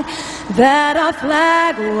night that our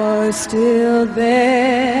flag was still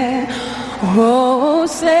there. Oh,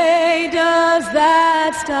 say does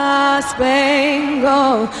that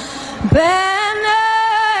star-spangled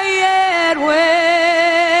banner yet wave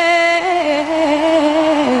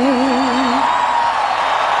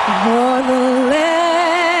o'er the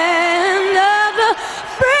land of the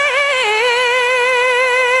free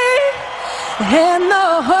and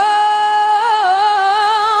the home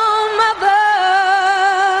of the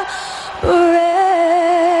brave.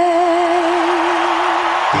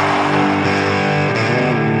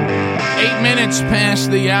 8 minutes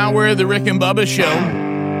past the hour of the Rick and Bubba Show.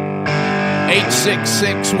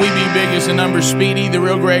 866 We Be Big is the number. Speedy, the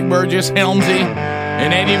real Greg Burgess, Helmsy,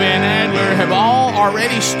 and Eddie Van Adler have all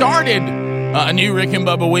already started a new Rick and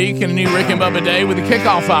Bubba week and a new Rick and Bubba day with the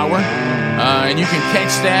kickoff hour. And you can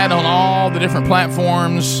catch that on all the different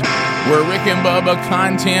platforms where Rick and Bubba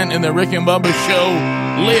content and the Rick and Bubba Show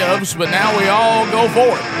lives. But now we all go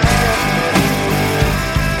for it.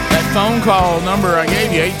 That phone call number I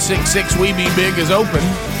gave you, 866 We Be Big, is open.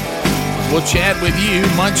 We'll chat with you.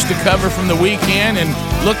 Much to cover from the weekend and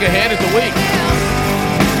look ahead at the week.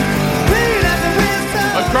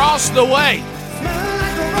 Across the way.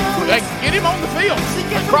 Get him on the field.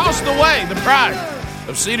 Across the way, the pride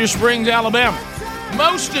of Cedar Springs, Alabama.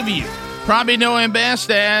 Most of you probably know him best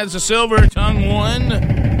as the Silver-Tongued One,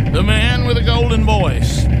 the man with a golden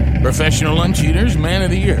voice, professional lunch eaters, man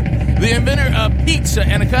of the year, the inventor of pizza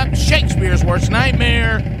and a cup, Shakespeare's worst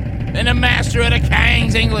nightmare, and the master of the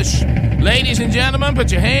King's English. Ladies and gentlemen,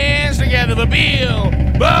 put your hands together for Bill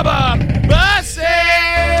Bubba Bussey!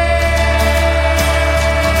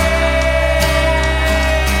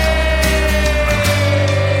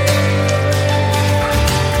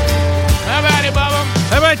 How about it, Bubba?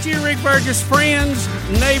 How about you, Rick Burgess? Friends,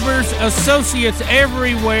 neighbors, associates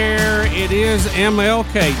everywhere, it is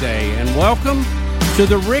MLK Day, and welcome to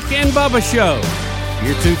the Rick and Bubba Show.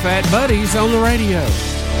 Your two fat buddies on the radio.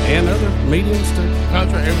 And other mediums, too.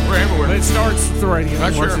 That's right. We're everywhere. But it starts with the radio.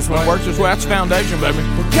 That's works sure. its way. Works its way. That's the foundation, baby.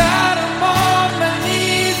 God, I'm on my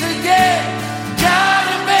knees again. God,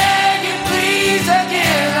 I'm begging, please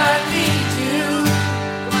again. I need you.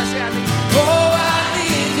 Come on, say I need you. Oh, I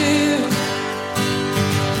need you.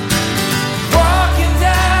 Walking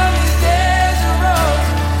down this desert road,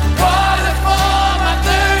 water for my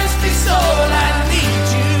thirsty soul. I need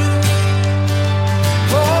you.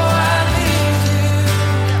 Oh, I need you.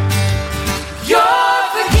 Your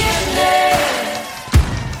forgiveness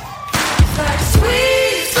is like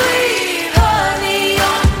sweet, sweet honey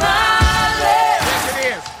on my lips. Yes,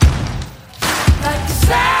 it is. Like the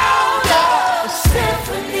sound of a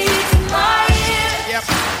symphony to my ears. Yep.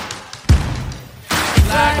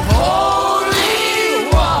 Like holy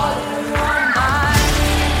water on my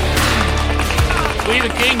We the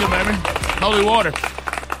kingdom, baby. Holy water.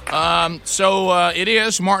 So it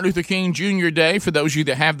is Martin Luther King Jr. Day. For those of you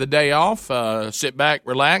that have the day off, sit back,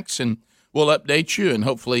 relax, and we'll update you and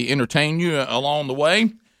hopefully entertain you along the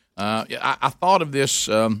way. I thought of this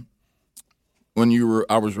when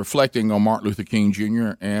I was reflecting on Martin Luther King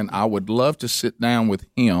Jr., and I would love to sit down with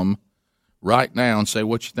him right now and say,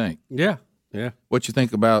 what you think? Yeah. What you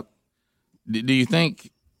think about? Do you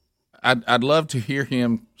think? I'd love to hear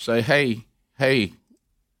him say, "Hey,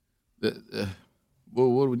 what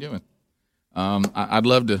are we doing?" I'd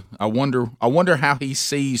love to. I wonder how he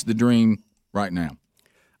sees the dream right now.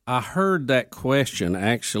 I heard that question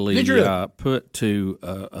actually put to,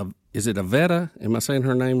 is it Avetta? Am I saying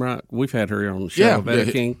her name right? We've had her on the show,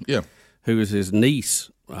 Avetta King, who is his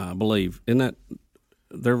niece, I believe. Isn't that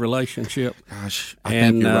their relationship? Gosh, I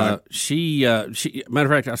think you're right. She,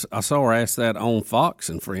 matter of fact, I saw her ask that on Fox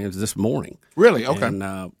and Friends this morning. Really? Okay.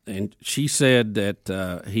 And she said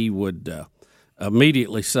that he would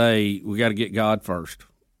immediately say, we got to get God first,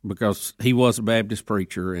 because he was a Baptist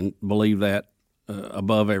preacher and believed that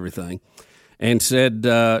above everything. And said,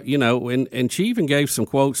 and she even gave some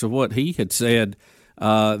quotes of what he had said,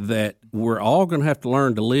 that we're all going to have to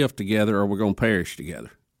learn to live together, or we're going to perish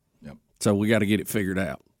together. Yep. So we got to get it figured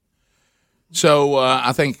out. So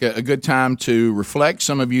I think a good time to reflect.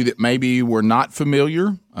 Some of you that maybe were not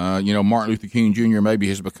familiar, Martin Luther King Jr. maybe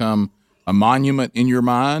has become a monument in your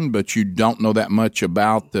mind, but you don't know that much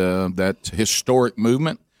about that historic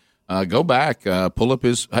movement. Go back,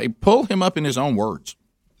 pull him up in his own words.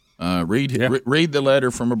 Read the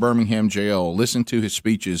letter from a Birmingham jail. Listen to his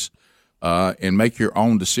speeches, and make your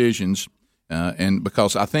own decisions. And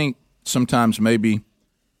because I think sometimes maybe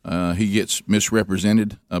he gets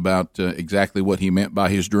misrepresented about exactly what he meant by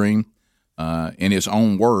his dream. In his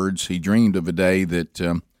own words, he dreamed of a day that,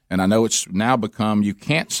 and I know it's now become, you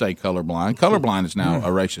can't say colorblind. Colorblind is now a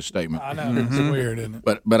racist statement. I know, it's weird, isn't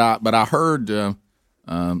it? But I heard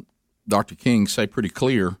Dr. King say pretty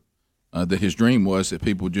clear that his dream was that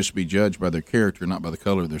people would just be judged by their character, not by the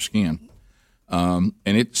color of their skin.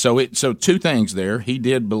 So two things there. He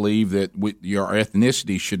did believe that your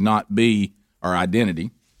ethnicity should not be our identity.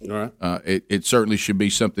 All right. It certainly should be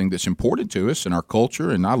something that's important to us in our culture,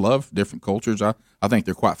 and I love different cultures. I think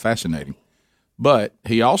they're quite fascinating. But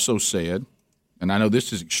he also said, and I know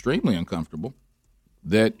this is extremely uncomfortable,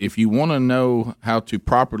 that if you want to know how to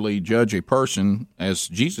properly judge a person, as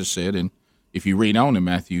Jesus said, and if you read on in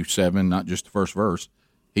Matthew 7, not just the first verse,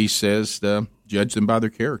 he says, judge them by their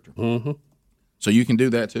character. Mm-hmm. So you can do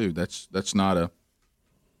that too. That's not a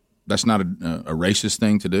racist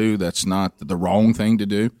thing to do. That's not the wrong thing to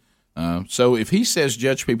do. So if he says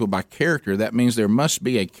judge people by character, that means there must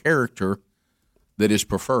be a character that is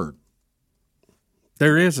preferred.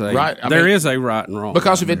 There is a right. There is a right and wrong.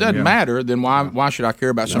 Because if it doesn't matter, then why should I care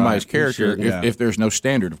about somebody's character if there's no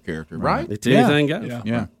standard of character, right? It's anything goes.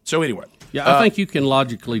 Yeah. So anyway. Yeah, I think you can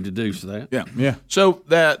logically deduce that. Yeah. So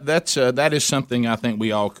that is something I think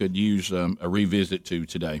we all could use a revisit to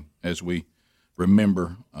today as we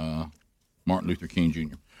remember Martin Luther King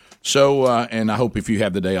Jr. So, and I hope if you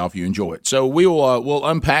have the day off, you enjoy it. So we'll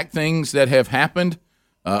unpack things that have happened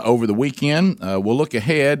over the weekend. We'll look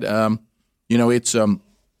ahead. It's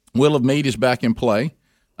Will of Meat is back in play.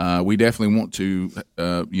 We definitely want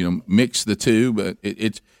to mix the two, but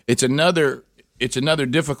it's another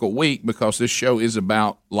difficult week because this show is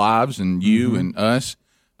about lives and you and us.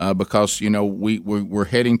 Because we're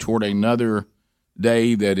heading toward another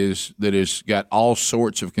day that is got all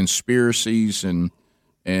sorts of conspiracies and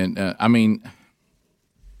I mean,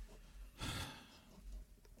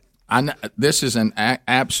 this is an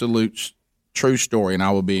absolute true story, and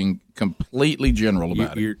I will be completely general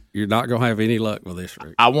about it. You're not going to have any luck with this,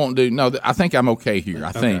 Rick. I won't do. No, I think I'm okay here.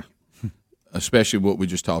 I think, especially what we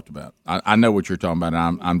just talked about. I know what you're talking about.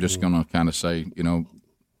 And I'm just going to kind of say,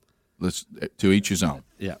 let's to each his own.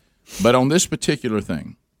 Yeah. But on this particular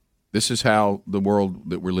thing, this is how the world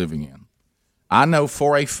that we're living in. I know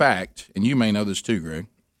for a fact, and you may know this too, Greg.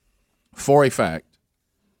 For a fact,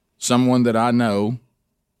 someone that I know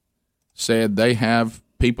said they have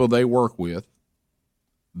people they work with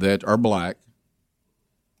that are black,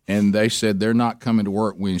 and they said they're not coming to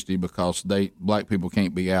work Wednesday because black people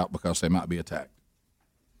can't be out because they might be attacked.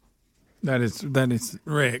 That is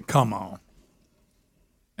Rick, come on.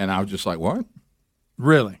 And I was just like, what?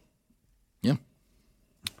 Really? Yeah.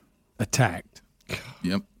 Attacked.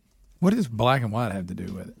 Yep. What does black and white have to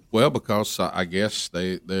do with it? Well, because I guess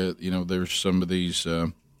there's some of these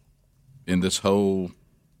in this whole.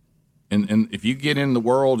 And if you get in the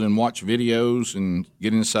world and watch videos and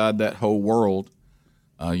get inside that whole world,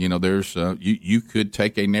 there's you could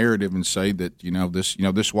take a narrative and say that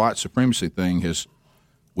this white supremacy thing has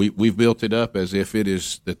we've built it up as if it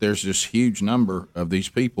is that there's this huge number of these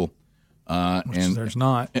people, and there's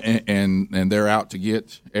not, and they're out to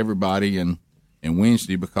get everybody and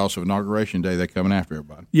Wednesday because of Inauguration Day they're coming after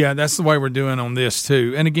everybody. Yeah, that's the way we're doing on this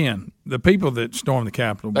too. And again, the people that stormed the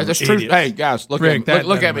Capitol. That's true. Hey guys, look at me.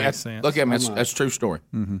 Look at me. Look at me. That's true story.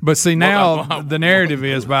 Mm-hmm. But see now the narrative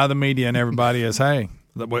is by the media and everybody is, hey,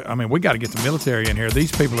 I mean, we got to get the military in here.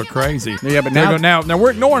 These people are crazy. Yeah, but now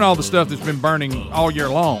we're ignoring all the stuff that's been burning all year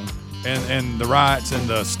long, and the riots and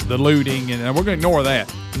the looting, and we're going to ignore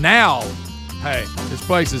that. Now, hey, this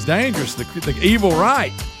place is dangerous. The evil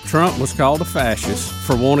right. Trump was called a fascist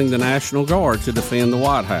for wanting the National Guard to defend the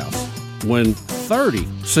White House when 30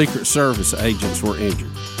 Secret Service agents were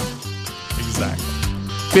injured. Exactly.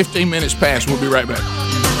 15 minutes past. We'll be right back.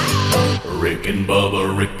 Rick and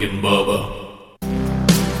Bubba, Rick and Bubba.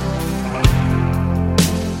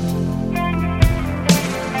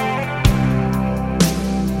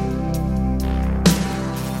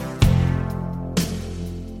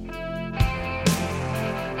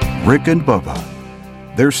 Rick and Bubba.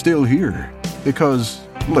 They're still here because,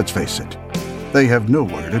 let's face it, they have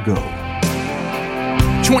nowhere to go.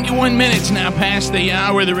 21 minutes now past the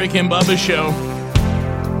hour of the Rick and Bubba Show.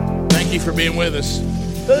 Thank you for being with us.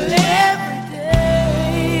 But every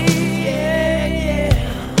day,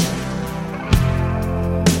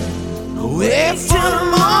 away from the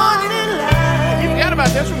morning light. You forgot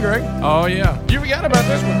about this one, Greg. Oh, yeah. You forgot about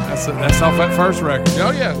this one. That's off that first record.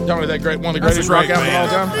 Oh, yeah. Tell me that one of the greatest rock albums of all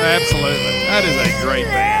time. Absolutely. That is a great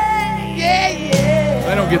band. Yeah.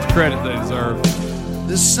 They don't get the credit they deserve.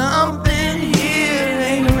 There's something here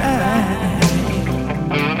ain't right.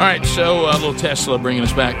 All right, so a little Tesla bringing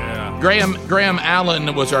us back. Yeah. Graham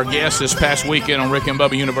Allen was our guest this past weekend on Rick and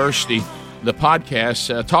Bubba University, the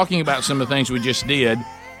podcast, talking about some of the things we just did.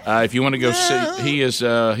 If you want to go see, he has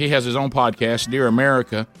his own podcast, Dear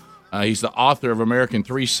America. He's the author of American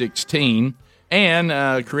 316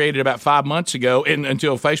 and created about 5 months ago,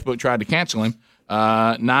 until Facebook tried to cancel him,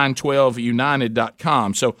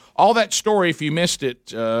 912united.com. So all that story, if you missed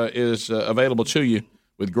it, is available to you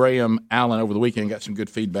with Graham Allen over the weekend. Got some good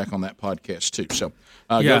feedback on that podcast, too. So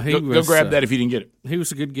go grab that if you didn't get it. He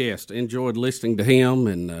was a good guest. Enjoyed listening to him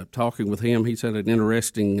and talking with him. He's had an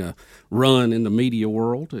interesting run in the media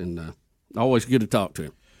world, and always good to talk to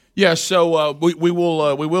him. Yeah, so we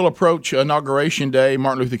will approach Inauguration Day,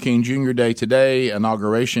 Martin Luther King Jr. Day today,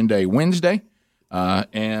 Inauguration Day Wednesday,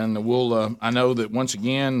 and we'll. I know that once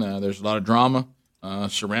again there's a lot of drama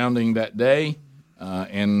surrounding that day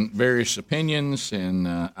and various opinions, and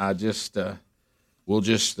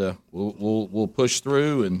we'll push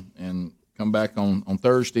through and come back on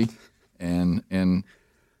Thursday, and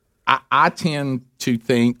I tend to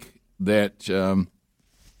think that, and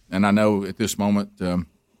I know at this moment.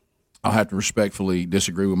 I'll have to respectfully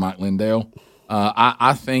disagree with Mike Lindell.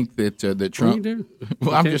 I think that Trump. What do you do?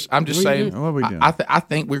 Well, I'm just saying. What are we doing? I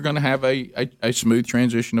think we're going to have a smooth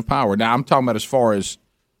transition of power. Now I'm talking about as far as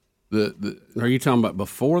the. Are you talking about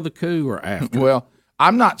before the coup or after? Well,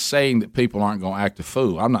 I'm not saying that people aren't going to act a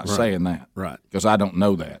fool. I'm not saying that. Right. Because I don't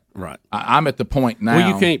know that. Right. I'm at the point now. Well,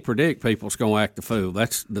 you can't predict people's going to act a fool.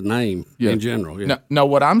 That's the name in general. Yeah. No,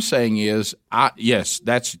 what I'm saying is, yes,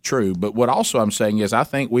 that's true. But what also I'm saying is I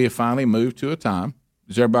think we have finally moved to a time,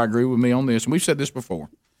 does everybody agree with me on this? And we've said this before,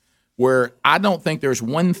 where I don't think there's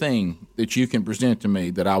one thing that you can present to me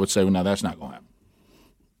that I would say, well, no, that's not going to happen.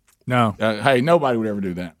 No. Hey, nobody would ever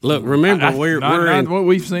do that. Look, remember, we're in what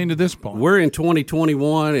we've seen to this point. We're in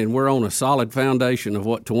 2021, and we're on a solid foundation of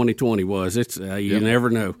what 2020 was. It's you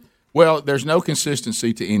never know. Well, there's no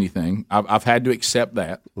consistency to anything. I've had to accept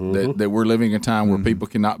that that we're living in a time where people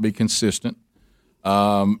cannot be consistent.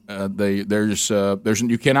 You're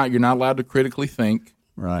not allowed to critically think.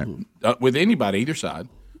 Right. With anybody, either side.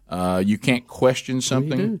 You can't question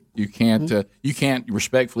something. You can't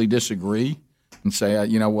respectfully disagree and say,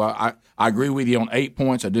 I agree with you on 8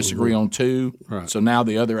 points. I disagree on 2. Right. So now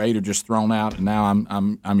the other 8 are just thrown out, and now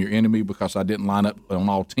I'm your enemy because I didn't line up on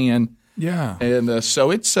all 10. Yeah. And so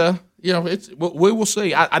it's we will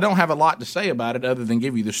see. I don't have a lot to say about it other than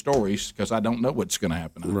give you the stories because I don't know what's going to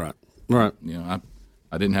happen. Right. Right.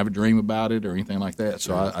 I didn't have a dream about it or anything like that.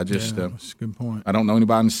 So I just that's a good point. I don't know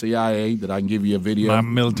anybody in the CIA that I can give you a video. My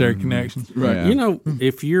military connections. Right. Yeah.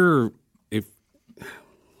 If you're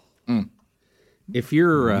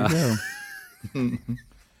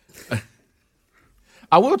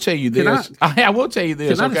I will tell you this. I will tell you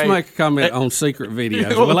this. Can I just make a comment on secret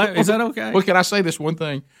videos? Is that okay? Well, can I say this one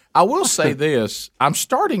thing? I will say this. I'm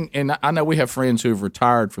starting, and I know we have friends who have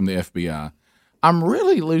retired from the FBI. I'm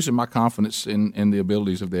really losing my confidence in the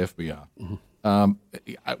abilities of the FBI.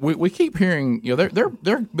 We keep hearing,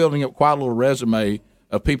 they're building up quite a little resume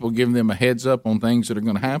of people giving them a heads up on things that are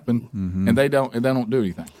going to happen, and they don't do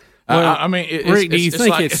anything. Well, I mean, Rick, do you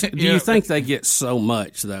think they get so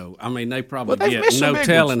much though? I mean, they probably get no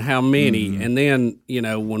telling how many, and then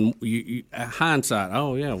when you hindsight,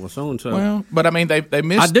 oh yeah, well so and so. Well, but I mean, they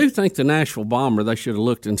missed. I do think the Nashville bomber, they should have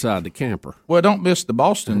looked inside the camper. Well, don't miss the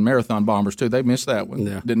Boston Marathon bombers too. They missed that one.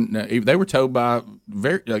 Yeah. They were told by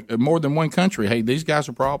more than one country, hey, these guys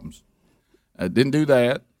are problems. Didn't do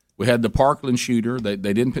that. We had the Parkland shooter. They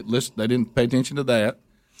didn't pay attention to that.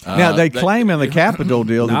 Now they claim in the Capitol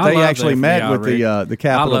deal that they actually met with the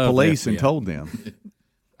Capitol Police and told them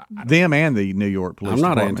and the New York Police. I'm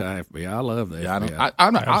not Department. anti-FBI. I love the FBI.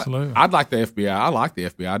 Absolutely. I'd like the FBI. I like the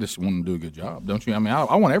FBI. I just want them to do a good job, don't you? I mean,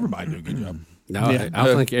 I want everybody to do a good job. No,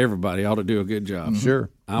 I think everybody ought to do a good job. Sure.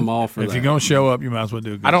 I'm all for that. If you're going to show up, you might as well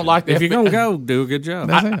do a good job. I don't like the If you're going to go, do a good job.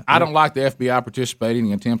 I don't like the FBI participating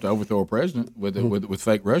in an attempt to overthrow a president with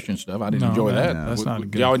fake Russian stuff. I didn't enjoy that. That's not a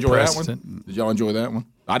good Did y'all enjoy precedent. that one? Did y'all enjoy that one?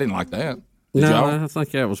 I didn't like that. No, I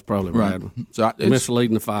think that was probably right. So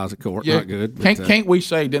misleading the FISA court, not good. But, can't we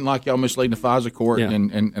say didn't like y'all misleading the FISA court? Yeah.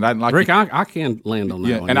 And I didn't like Rick. I can land on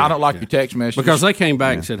that one. And I don't like your text message because they came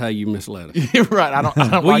back and said, "Hey, you misled us." Right. I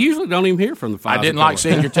don't. We usually don't even hear from the FISA. I didn't like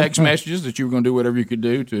seeing your text messages that you were going to do whatever you could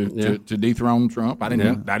do to dethrone Trump. I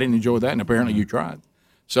didn't enjoy that, and apparently you tried.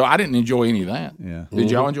 So I didn't enjoy any of that. Yeah.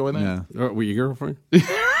 Did y'all enjoy that? Yeah. Were your girlfriend?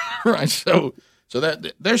 Right. So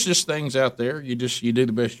that there's just things out there. You do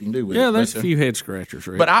the best you can do with it. Yeah, there's a few head scratchers,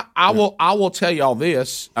 Rick. But I will tell y'all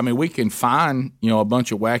this. I mean, we can find a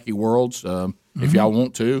bunch of wacky worlds if y'all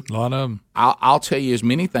want to. A lot of them. I'll tell you as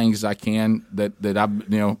many things as I can that I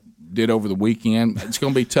did over the weekend. It's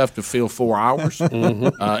going to be tough to fill 4 hours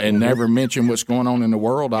and never mention what's going on in the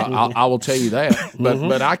world. I will tell you that.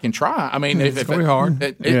 But I can try. I mean, it's going to be hard.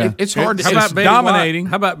 It's hard. How about dominating?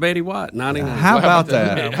 How about Betty White? 99. How about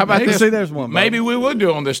that? How about this? See, there's one. Maybe we would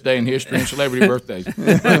do on this day in history and celebrity birthdays.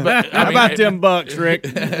 How about them bucks, Rick?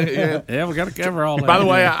 Yeah, we got to cover all that. By the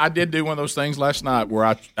way, I did do one of those things last night where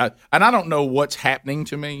I and I don't know what's happening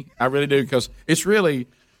to me. I really do, because it's really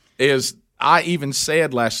is. I even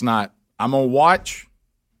said last night, I'm gonna watch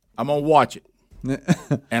it,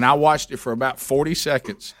 and I watched it for about 40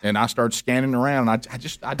 seconds, and I started scanning around. And I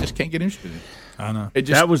just can't get interested in it. I know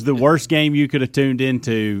that was the worst game you could have tuned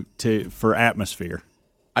into for atmosphere.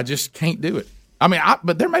 I just can't do it. I mean,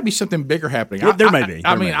 but there may be something bigger happening. There may be.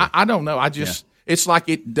 I don't know. I just it's like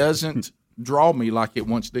it doesn't draw me like it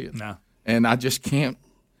once did. No, and I just can't.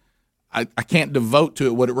 I can't devote to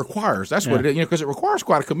it what it requires. That's what it is, because it requires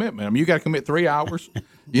quite a commitment. I mean, you got to commit 3 hours.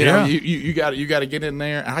 You know, you got to get in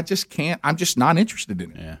there. And I just can't. I'm just not interested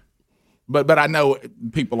in it. Yeah. But I know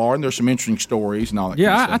people are, and there's some interesting stories and all that.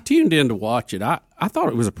 Yeah, kind of I tuned in to watch it. I thought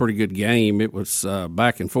it was a pretty good game. It was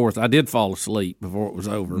back and forth. I did fall asleep before it was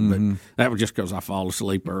over, but that was just because I fall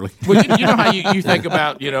asleep early. Well, you know how you think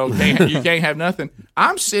about you can't have nothing.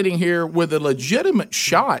 I'm sitting here with a legitimate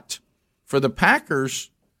shot for the Packers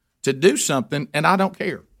to do something, and I don't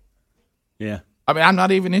care. Yeah. I mean, I'm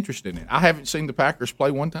not even interested in it. I haven't seen the Packers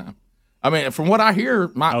play one time. I mean, from what I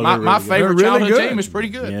hear, my favorite childhood team is pretty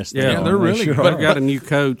good. Yes, they're really good. But got a new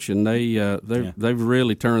coach, and they've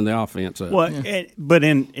really turned the offense up. Well, but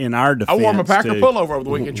in our defense, I wore my Packer pullover over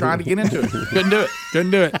the weekend trying to get into it. Couldn't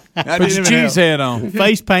do it. Put your cheese head on.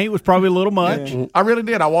 Face paint was probably a little much. Yeah. I really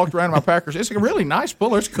did. I walked around in my Packers. It's a really nice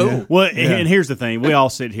puller. It's cool. Yeah. Well, and here's the thing: we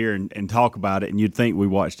all sit here and talk about it, and you'd think we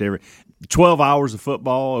watched 12 hours of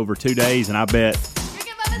football over 2 days, and I bet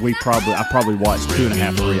I probably watched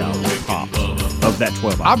 2.5 to 3 hours pop of that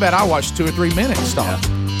 12 hours. I bet I watched 2 or 3 minutes. Stop. Yeah.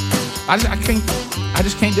 I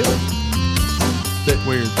just can't do it. That's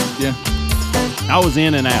weird. Yeah. I was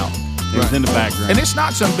in and out. It was in the background, and it's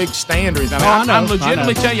not some big stand or anything. I'm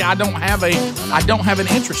legitimately telling you, I don't have an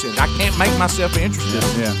interest in it. I can't make myself interested.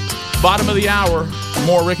 Yeah. Bottom of the hour,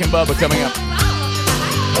 more Rick and Bubba coming up.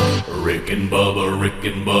 Rick and Bubba, Rick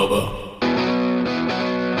and Bubba.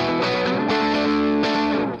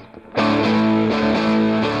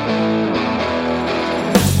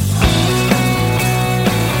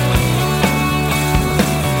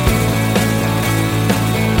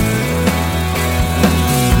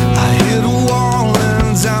 I hit a wall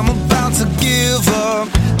and I'm about to give up.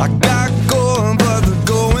 I got going, but the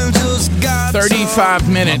going just got 35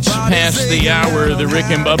 minutes past the hour of the Rick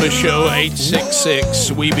and Bubba Show.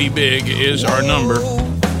 866 We Be Big is our number.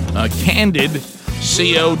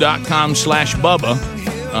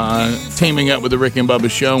 CandidCo.com/Bubba, teaming up with the Rick and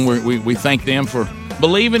Bubba Show. And we thank them for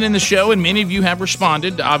believing in the show, and many of you have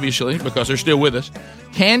responded, obviously, because they're still with us.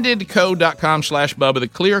 CandidCo.com/Bubba, the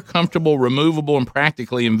clear, comfortable, removable, and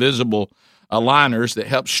practically invisible aligners that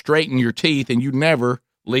help straighten your teeth, and you never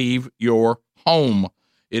leave your home.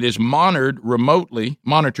 It is monitored remotely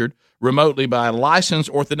by a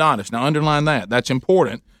licensed orthodontist. Now, underline that. That's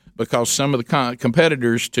important, because some of the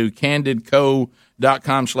competitors to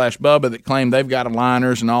CandidCo.com/Bubba that claim they've got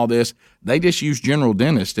aligners and all this, they just use general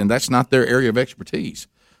dentists, and that's not their area of expertise.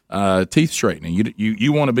 Teeth straightening.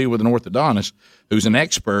 You want to be with an orthodontist who's an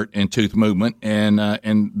expert in tooth movement, and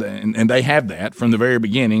they have that from the very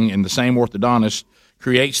beginning. And the same orthodontist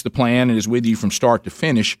creates the plan and is with you from start to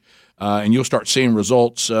finish. And you'll start seeing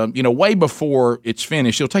results, way before it's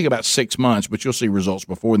finished. It'll take about 6 months, but you'll see results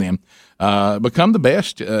before then. Become the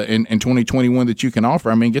best in 2021 that you can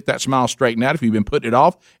offer. I mean, get that smile straightened out if you've been putting it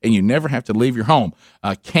off, and you never have to leave your home.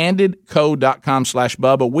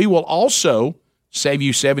 CandidCo.com/Bubba. We will also save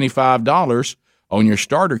you $75 on your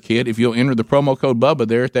starter kit if you'll enter the promo code Bubba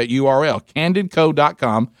there at that URL,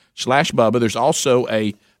 CandidCo.com/Bubba. There's also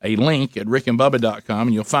a link at rickandbubba.com,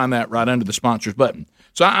 and you'll find that right under the sponsors button.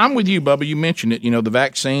 So I'm with you, Bubba. You mentioned it. The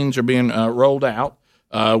vaccines are being rolled out.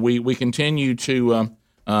 we continue to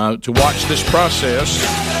watch this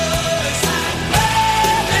process.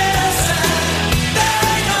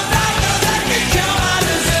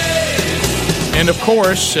 And of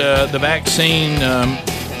course, the vaccine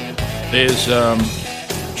is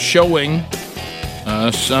showing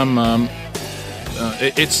some.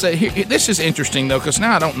 This is interesting though, because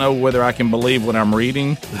now I don't know whether I can believe what I'm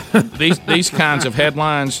reading. These kinds of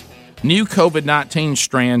headlines. New COVID-19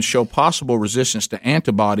 strands show possible resistance to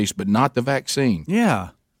antibodies, but not the vaccine. Yeah,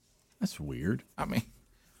 that's weird. I mean,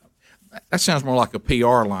 that sounds more like a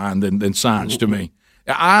PR line than science to me.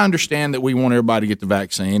 I understand that we want everybody to get the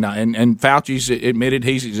vaccine, and Fauci's admitted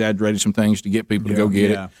he's exaggerated some things to get people to go get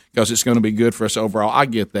it because it's going to be good for us overall. I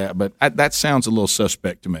get that, but that sounds a little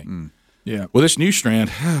suspect to me. Yeah. Well, this new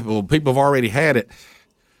strand, well, people have already had it.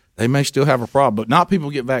 They may still have a problem, but not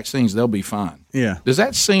people get vaccines. They'll be fine. Yeah. Does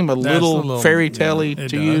that seem a little fairy tale-y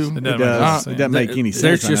to you? It does. It doesn't make any sense.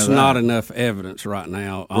 There's just not enough evidence right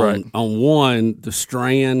now on one, the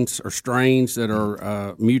strands or strains that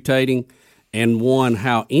are mutating, and one,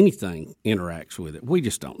 how anything interacts with it. We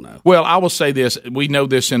just don't know. Well, I will say this. We know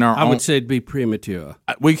this in our own. I would say it'd be premature.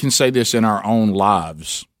 We can say this in our own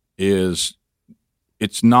lives is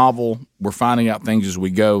it's novel. We're finding out things as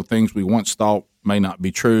we go. Things we once thought may not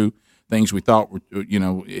be true. Things we thought were,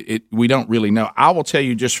 we don't really know. I will tell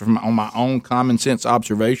you just from on my own common sense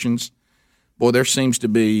observations, boy, there seems to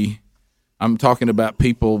be, I'm talking about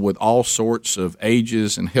people with all sorts of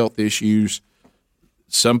ages and health issues.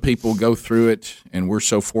 Some people go through it, and we're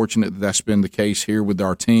so fortunate that that's been the case here with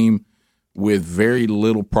our team with very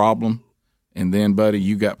little problem. And then, buddy,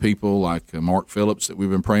 you got people like Mark Phillips that we've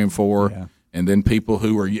been praying for. Yeah. And then people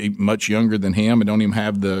who are much younger than him and don't even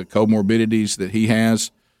have the comorbidities that he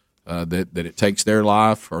has, that it takes their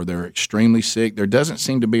life, or they're extremely sick. There doesn't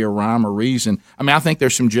seem to be a rhyme or reason. I mean, I think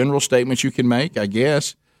there's some general statements you can make, I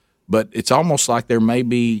guess, but it's almost like there may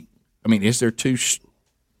be – I mean, is there two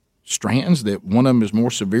strands that one of them is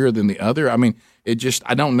more severe than the other? I mean, it just –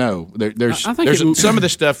 I don't know. There's some of the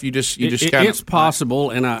stuff you just kind of – It's possible,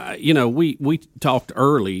 and we talked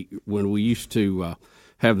early when we used to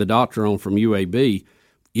have the doctor on from UAB,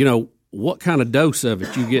 what kind of dose of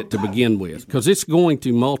it you get to begin with, because it's going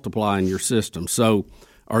to multiply in your system. So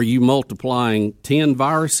are you multiplying 10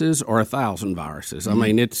 viruses or 1,000 viruses? I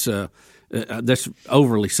mean, it's that's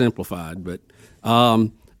overly simplified. But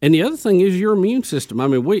and the other thing is your immune system. I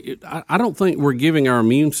mean, I don't think we're giving our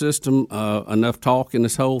immune system enough talk in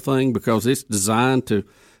this whole thing, because it's designed to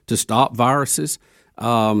stop viruses.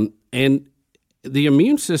 And the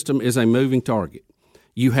immune system is a moving target.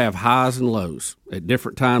 You have highs and lows at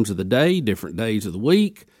different times of the day, different days of the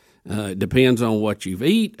week. It depends on what you've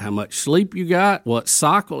eaten, how much sleep you got, what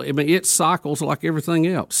cycle. I mean, it cycles like everything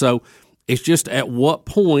else. So it's just at what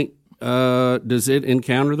point does it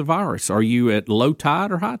encounter the virus? Are you at low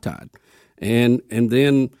tide or high tide? And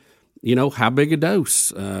then, how big a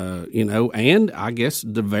dose, and I guess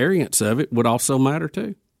the variance of it would also matter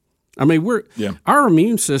too. I mean, our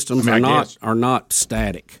immune systems are not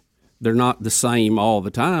static. They're not the same all the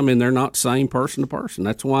time, and they're not the same person to person.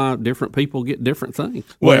 That's why different people get different things.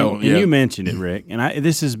 Well, and you mentioned it, Rick, and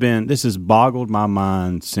this has boggled my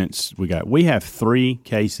mind since we have 3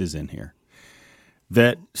 cases in here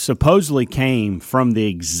that supposedly came from the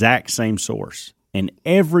exact same source, and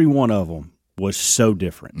every one of them was so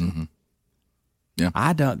different. Mm-hmm. Yeah,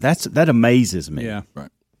 that amazes me. Yeah, right.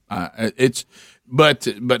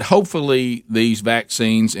 But hopefully these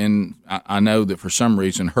vaccines, and I know that for some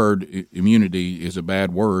reason herd immunity is a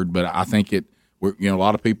bad word, but I think a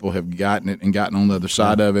lot of people have gotten it and gotten on the other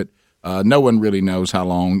side of it. No one really knows how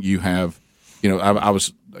long you have. I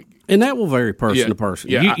was. And that will vary person to person.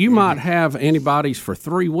 Yeah, you might have antibodies for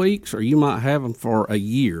 3 weeks, or you might have them for a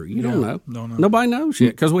year. You don't know. Nobody knows yet,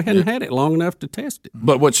 because we hadn't had it long enough to test it.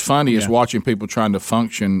 But what's funny is watching people trying to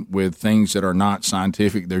function with things that are not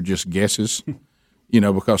scientific. They're just guesses.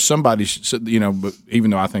 Because somebody's, but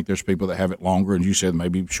even though I think there's people that have it longer, and you said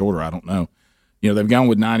maybe shorter, I don't know. They've gone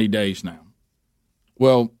with 90 days now.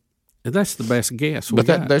 Well, that's the best guess.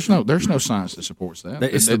 There's no science that supports that.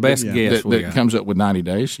 It's the best guess that comes up with 90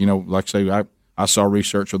 days. Like say I saw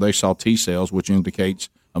research where they saw T cells, which indicates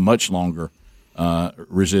a much longer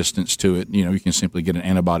resistance to it. You can simply get an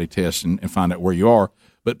antibody test and find out where you are.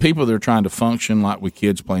 But people that are trying to function like with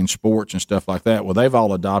kids playing sports and stuff like that, well, they've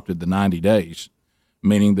all adopted the 90 days.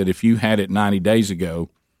 Meaning that if you had it 90 days ago,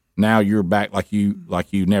 now you're back like you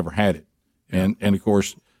never had it, and of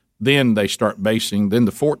course, then they start basing the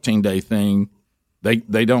 14-day thing. They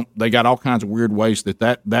got all kinds of weird ways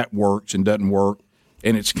that works and doesn't work,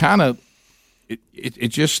 and it's kind of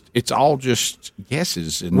it's all just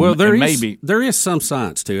guesses. And, well, there is some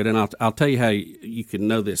science to it, and I'll tell you how you can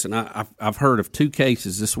know this. And I've heard of 2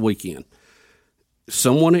 cases this weekend.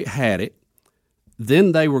 Someone had it,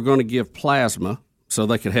 then they were going to give plasma so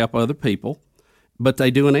they could help other people, but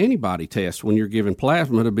they do an antibody test when you're giving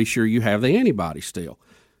plasma to be sure you have the antibody still.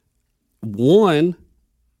 One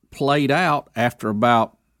played out after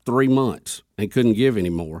about 3 months and couldn't give any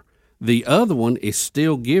more. The other one is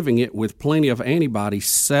still giving it with plenty of antibodies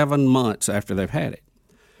 7 months after they've had it.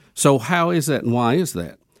 So how is that and why is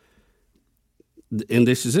that? And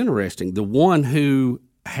this is interesting. The one who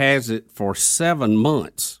has it for 7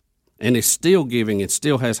 months and is still giving it,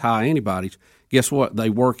 still has high antibodies, guess what? They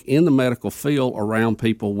work in the medical field around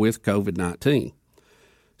people with COVID-19.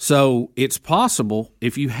 So it's possible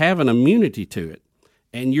if you have an immunity to it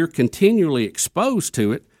and you're continually exposed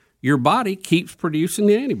to it, your body keeps producing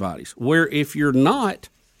the antibodies, where if you're not,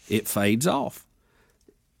 it fades off.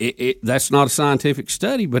 That's not a scientific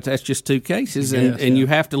study, but that's just 2 cases, and you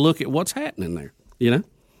have to look at what's happening there, you know?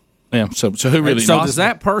 Yeah, so who really So does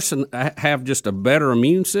that person have just a better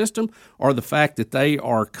immune system, or the fact that they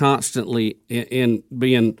are constantly in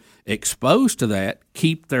being exposed to that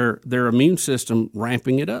keep their immune system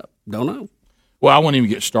ramping it up? Don't know. Well, I won't even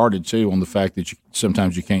get started, too, on the fact that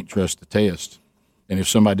sometimes you can't trust the test. And if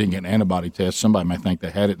somebody didn't get an antibody test, somebody may think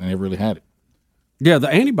they had it and they never really had it. Yeah, the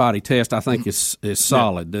antibody test, I think, is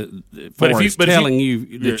solid. But if telling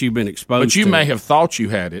you that you've been exposed but you to may it. have thought you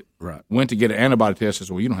had it, right? Went to get an antibody test, and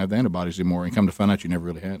said, well, you don't have the antibodies anymore, and come to find out you never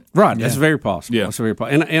really had it. Right, that's very possible. Yeah. That's very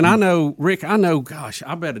possible. And I know, Rick, gosh,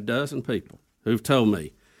 I bet a dozen people who've told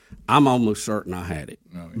me, I'm almost certain I had it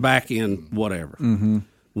back in whatever. Mm-hmm.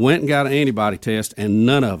 Went and got an antibody test, and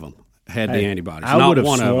none of them had the antibodies. I would have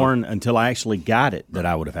sworn until I actually got it that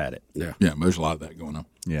I would have had it. Yeah, there's a lot of that going on.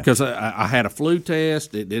 Yeah, because I had a flu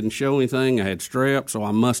test, it didn't show anything. I had strep, so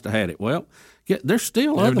I must have had it. Well, there's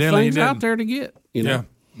still other things out there to get. You know,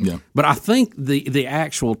 yeah. But I think the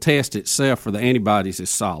actual test itself for the antibodies is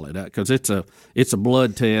solid because it's a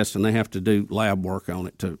blood test, and they have to do lab work on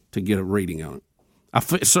it to get a reading on it.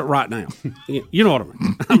 So right now, you know what I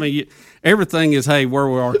mean. I mean, everything is where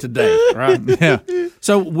we are today, right? Yeah.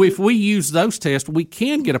 So if we use those tests, we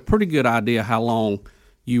can get a pretty good idea how long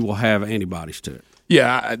you will have antibodies to it.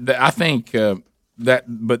 Yeah, I think that.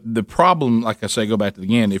 But the problem, like I say, go back to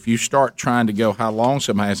the end. If you start trying to go how long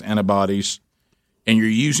somebody has antibodies, and you're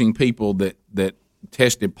using people that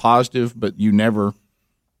tested positive, but you don't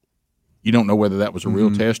know whether that was a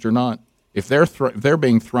real test or not. If they're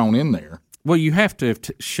being thrown in there. Well, you have to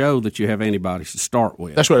show that you have antibodies to start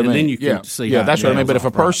with. That's what I mean. And then you can see. Yeah, that's what I mean. But if a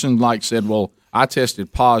person said, "Well, I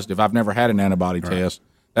tested positive. I've never had an antibody test.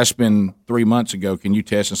 That's been 3 months ago. Can you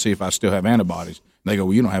test and see if I still have antibodies?" And they go,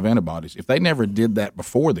 "Well, you don't have antibodies." If they never did that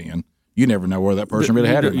before then, you never know whether that person really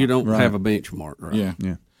had it. You don't have a benchmark, right?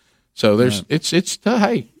 Yeah. So there's it's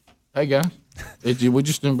hey guys, we're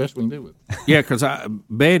just doing the best we can do with it. Yeah, because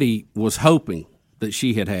Betty was hoping that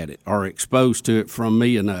she had it or exposed to it from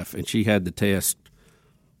me enough, and she had the test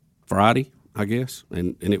Friday, I guess,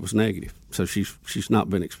 and it was negative. So she's not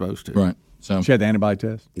been exposed to it. Right. So she had the antibody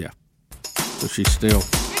test? Yeah. So she's still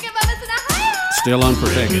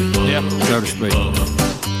unprotected, so to speak.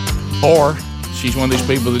 Or she's one of these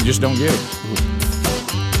people that just don't get it.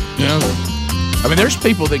 You know? I mean, there's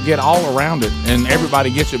people that get all around it, and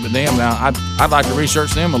everybody gets it but them. Now, I'd like to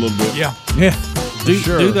research them a little bit. Yeah.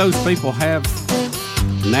 Do those people have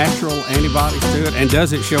natural antibodies to it, and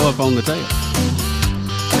does it show up on the test?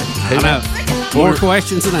 I know. More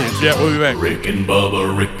questions than answers. Yeah, we'll be back. Rick and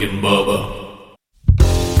Bubba.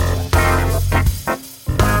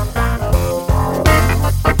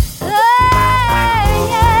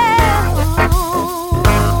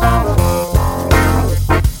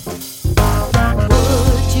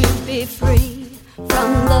 Would you be free from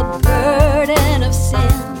the burden of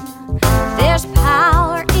sin? There's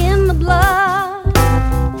power in the blood.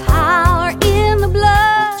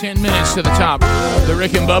 10 minutes to the top of the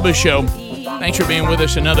Rick and Bubba Show. Thanks for being with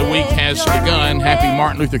us. Another week has begun. Happy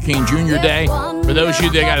Martin Luther King Jr. Day. For those of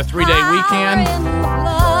you that got a 3-day weekend,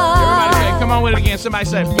 everybody say, come on with it again. Somebody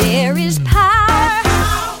say, there is power.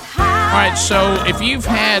 All right, so if you've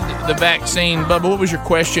had the vaccine, Bubba, what was your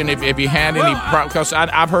question? If you had any problem? Because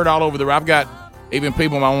I've heard all over I've got even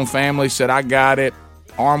people in my own family said, I got it.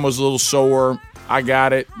 Arm was a little sore. I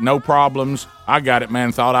got it. No problems. I got it,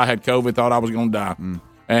 man. Thought I had COVID. Thought I was going to die.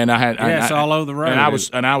 And I had it's all over the road.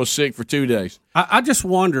 And I was sick for 2 days. I just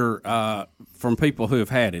wonder from people who have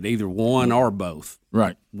had it, either one or both,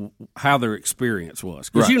 right, how their experience was.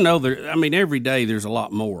 Because you know, every day there's a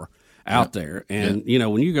lot more. out there. And,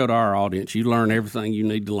 when you go to our audience, you learn everything you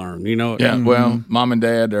need to learn. Yeah, well, Mom and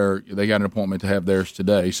Dad, they got an appointment to have theirs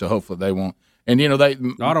today, so hopefully they won't. And, I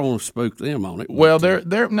don't want to spook them on it. Well, they're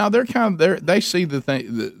they see the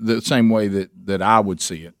thing the same way that I would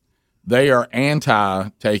see it. They are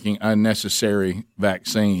anti-taking unnecessary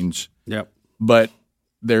vaccines. Yep. But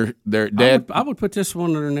their dad. I would put this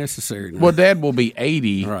one under necessary. Now. Well, Dad will be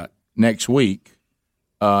 80 next week,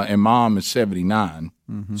 and Mom is 79.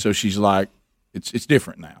 Mm-hmm. So she's like, it's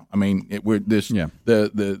different now. I mean,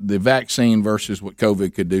 the vaccine versus what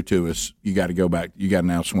COVID could do to us. You got to go back. You got to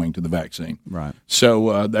now swing to the vaccine. Right.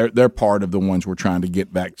 So they're part of the ones we're trying to get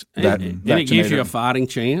and it gives you a fighting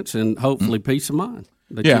chance and hopefully peace of mind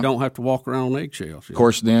that you don't have to walk around on eggshells. Of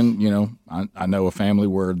course, then I know a family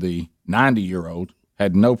where the 90-year-old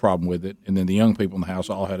had no problem with it, and then the young people in the house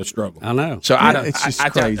all had a struggle. I know. So it's just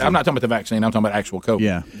crazy. I'm not talking about the vaccine. I'm talking about actual COVID.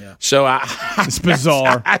 Yeah. So it's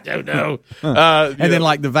bizarre. I don't know. And then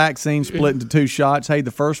like the vaccine split into 2 shots. Hey, the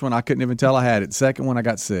first one I couldn't even tell I had it. The second one I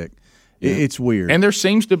got sick. It's weird. And there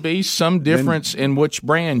seems to be some difference in which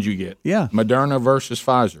brand you get. Yeah. Moderna versus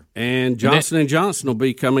Pfizer. And Johnson & Johnson will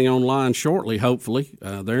be coming online shortly, hopefully.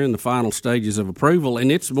 They're in the final stages of approval,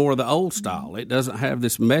 and it's more the old style. It doesn't have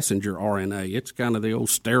this messenger RNA. It's kind of the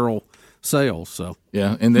old sterile cells. So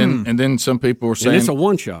yeah, and then some people were saying it's a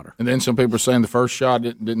one-shotter. And then some people were saying the first shot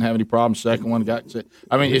didn't have any problems. Second one got sick.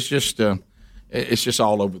 I mean, it's just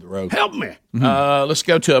all over the road. Help me. Let's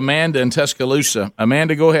go to Amanda in Tuscaloosa.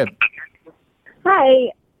 Amanda, go ahead.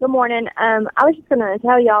 Hi, good morning. I was just going to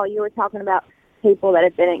tell y'all, you were talking about people that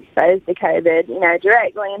have been exposed to COVID,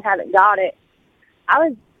 directly and haven't got it.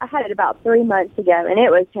 I had it about 3 months ago, and it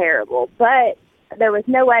was terrible. But there was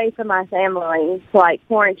no way for my family to,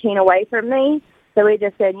 quarantine away from me. So we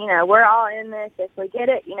just said, we're all in this. If we get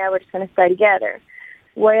it, we're just going to stay together.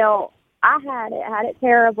 Well, I had it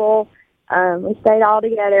terrible. We stayed all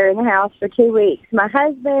together in the house for 2 weeks. My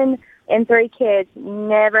husband and 3 kids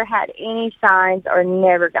never had any signs or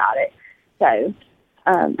never got it. So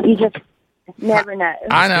you just never know.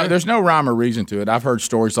 I know. There's no rhyme or reason to it. I've heard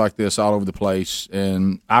stories like this all over the place.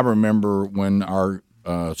 And I remember when our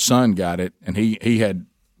son got it, and he had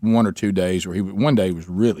 1 or 2 days where one day he was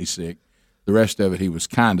really sick. The rest of it he was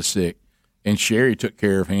kind of sick. And Sherry took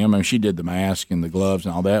care of him. I mean, she did the mask and the gloves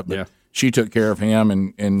and all that. But she took care of him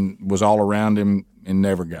and was all around him and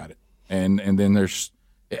never got it. And then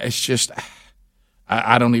it's just,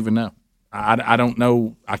 I don't even know. I don't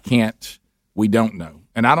know. I can't. We don't know,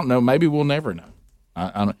 and I don't know. Maybe we'll never know.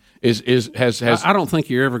 I don't. I don't think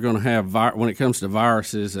you're ever going to have when it comes to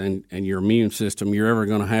viruses and your immune system. You're ever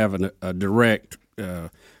going to have a direct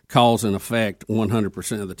cause and effect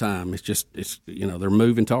 100% of the time. It's they're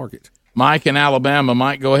moving targets. Mike in Alabama.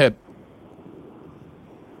 Mike, go ahead.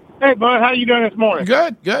 Hey, bud, how you doing this morning?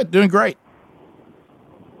 Good, doing great.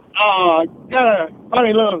 Got a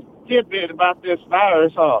funny little tidbit about this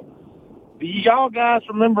virus. Do y'all guys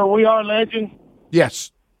remember We Are Legend?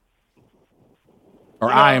 Yes.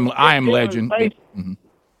 Or I am Legend.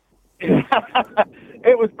 It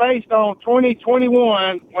was based on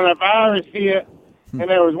 2021 when a virus hit, and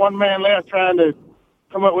there was one man left trying to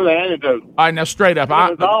come up with an antidote. All right, now straight up,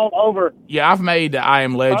 it was all over. Yeah, I've made I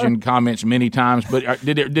am Legend comments many times, but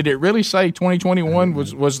did it really say 2021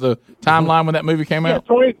 was the timeline when that movie came out?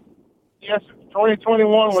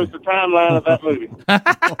 2021 was the timeline of that movie.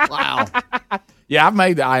 Wow. Yeah, I've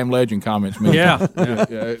made the I Am Legend comments many times.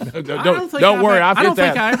 Don't worry, I don't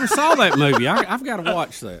think I ever saw that movie. I've got to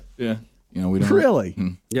watch that. Yeah. We don't really.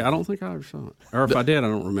 Yeah, I don't think I ever saw it, or if I did, I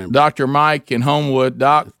don't remember. Dr. Mike in Homewood,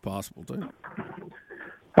 Doc. It's possible too.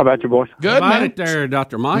 How about you, boys? Good, man. It there,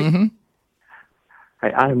 Dr. Mike. Mm-hmm.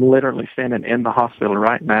 Hey, I'm literally standing in the hospital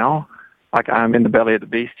right now, like I'm in the belly of the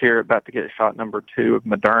beast here, about to get shot number 2 of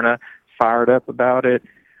Moderna. Fired up about it.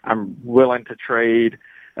 I'm willing to trade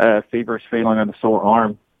feverish feeling and a sore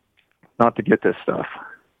arm not to get this stuff,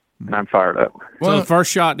 and I'm fired up. So the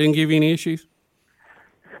first shot didn't give you any issues?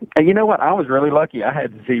 And you know what? I was really lucky. I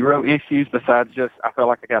had 0 issues besides just I felt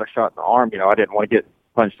like I got a shot in the arm. I didn't want to get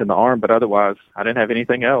punched in the arm, but otherwise I didn't have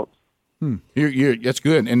anything else. That's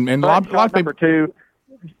good. And a lot of people.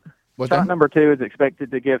 Shot number 2 is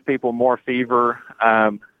expected to give people more fever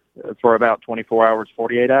for about 24 hours,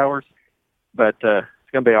 48 hours, but it's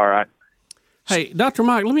going to be all right. Hey, Dr.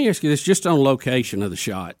 Mike, let me ask you this, just on location of the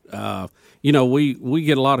shot. We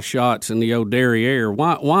get a lot of shots in the old derriere.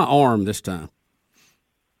 Why arm this time?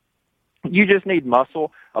 You just need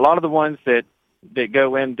muscle. A lot of the ones that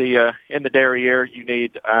go in the derriere, you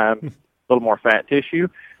need a little more fat tissue,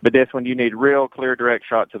 but this one you need real clear, direct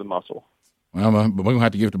shot to the muscle. Well, but we're going to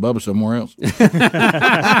have to give it to Bubba somewhere else.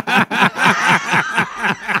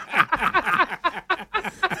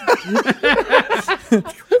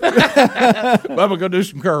 Bubba, go do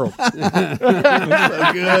some curls. So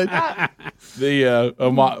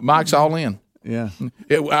good. Mike's all in. Yeah.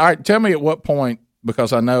 All right, tell me at what point,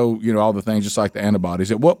 because I know, all the things, just like the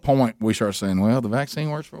antibodies, at what point we start saying, well, the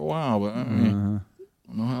vaccine works for a while, but I don't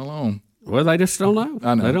know how long. Well, they just don't know.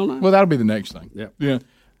 I know. They don't know. Well, that'll be the next thing. Yep. Yeah.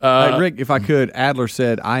 Hey, Rick, if I could, Adler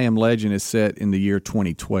said I Am Legend is set in the year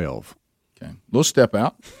 2012. Okay. We'll step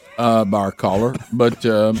out by our caller. But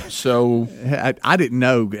so. I didn't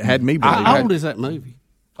know. It had me believe. How old is that movie?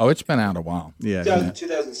 Oh, it's been out a while. Yeah.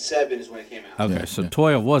 2007 is when it came out. Okay, so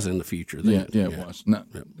 12 was in the future then. Yeah, it was. No,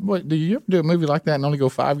 what, do you ever do a movie like that and only go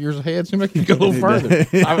 5 years ahead? Seems like you go a little further.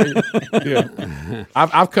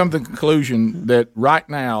 I've come to the conclusion that right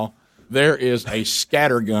now there is a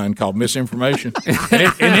scattergun called misinformation,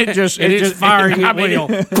 and it just firing at will.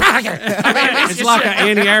 It's like an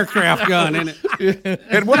anti-aircraft gun, isn't it?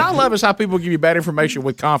 And what I love is how people give you bad information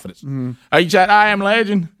with confidence. You said I Am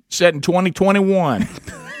Legend set in 2021.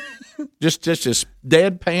 Just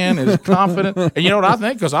deadpan as confident. And you know what I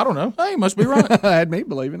think? Because I don't know. Hey, must be right. Had me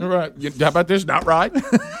believing it. Right. How about this? Not right.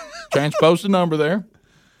 Transpose the number there.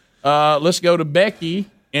 Let's go to Becky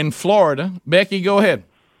in Florida. Becky, go ahead.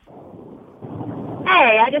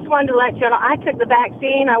 Hey, I just wanted to let you know, I took the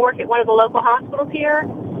vaccine. I work at one of the local hospitals here,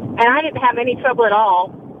 and I didn't have any trouble at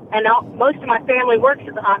all. And most of my family works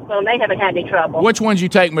at the hospital, and they haven't had any trouble. Which ones you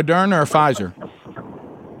take, Moderna or Pfizer?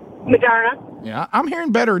 Moderna. Yeah, I'm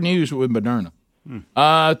hearing better news with Moderna.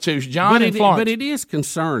 To John in Florence. But it is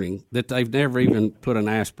concerning that they've never even put an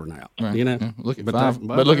aspirin out. Right. Yeah, look at five.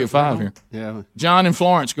 But look at five here. Yeah. John in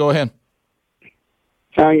Florence, go ahead.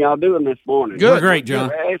 How y'all doing this morning? Good. Great,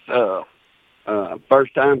 John.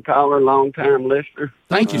 First-time caller, long-time listener.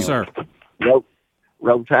 Thank you, sir.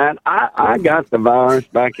 Roll Tide. I got the virus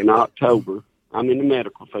back in October. I'm in the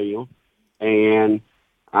medical field, and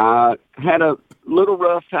I had a little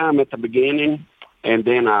rough time at the beginning, and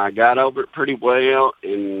then I got over it pretty well,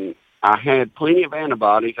 and I had plenty of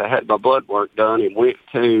antibodies. I had my blood work done and went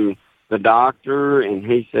to the doctor, and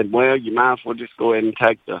he said, well, you might as well just go ahead and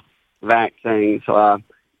take the vaccine. So I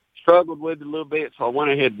struggled with it a little bit, so I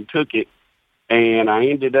went ahead and took it, and I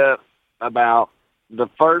ended up about the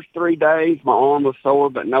first 3 days, my arm was sore,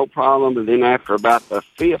 but no problem. And then after about the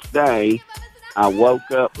 5th day, I woke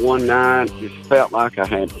up one night, just felt like I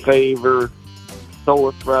had fever,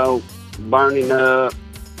 sore throat, burning up,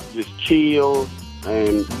 just chills,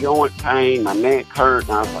 and joint pain. My neck hurt,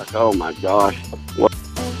 and I was like, oh, my gosh.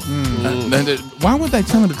 Why would they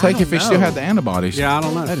tell him to take it if he still had the antibodies? Yeah, I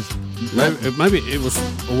don't know. Maybe it was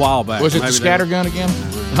a while back. Was it the scattergun again?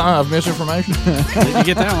 Of misinformation? Did you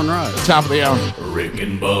get that one right? Top of the hour. Rick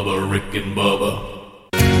and Bubba, Rick and Bubba.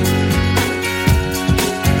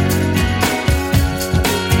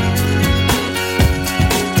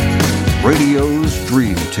 Radio's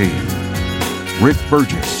Dream Team. Rick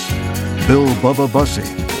Burgess, Bill Bubba Bussey,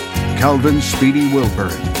 Calvin Speedy Wilburn,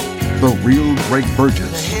 The Real Greg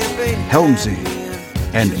Burgess, Helmsy,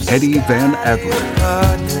 and Eddie Van Adler.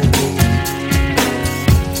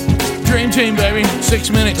 Dream Team, baby. 6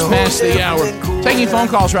 minutes past the hour. Taking phone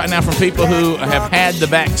calls right now from people who have had the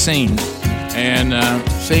vaccine and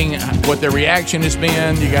seeing what their reaction has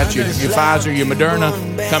been. You got your Pfizer, your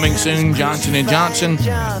Moderna coming soon, Johnson & Johnson,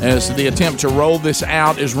 as the attempt to roll this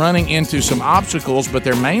out is running into some obstacles, but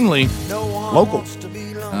they're mainly local.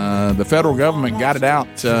 The federal government got it out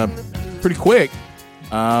pretty quick,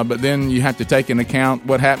 but then you have to take into account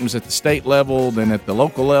what happens at the state level, then at the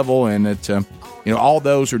local level, and at all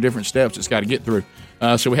those are different steps it's got to get through.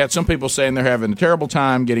 So we had some people saying they're having a terrible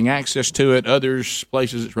time getting access to it. Others,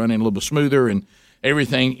 places it's running a little bit smoother, and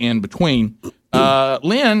everything in between.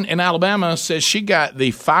 Lynn in Alabama says she got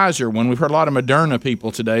the Pfizer one. We've heard a lot of Moderna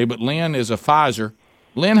people today, but Lynn is a Pfizer.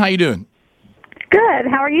 Lynn, how you doing? Good.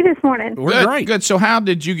 How are you this morning? We're great. Good. So how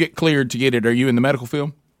did you get cleared to get it? Are you in the medical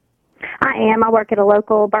field? I am. I work at a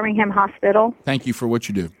local Birmingham hospital. Thank you for what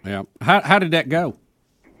you do. Yeah. How did that go?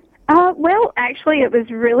 Well, actually, it was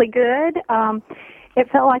really good. It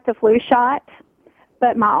felt like the flu shot,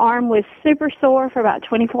 but my arm was super sore for about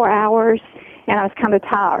 24 hours, and I was kind of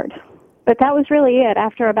tired. But that was really it.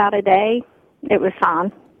 After about a day, it was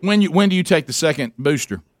fine. When do you take the second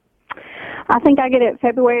booster? I think I get it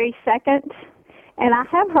February 2nd. And I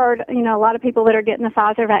have heard, a lot of people that are getting the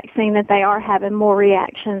Pfizer vaccine that they are having more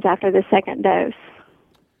reactions after the second dose.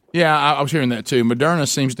 Yeah, I was hearing that too. Moderna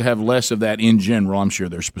seems to have less of that in general. I'm sure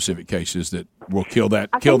there's specific cases that will kill that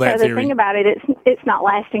theory. The thing about it, it's not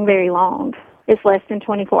lasting very long. It's less than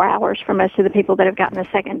 24 hours for most of the people that have gotten the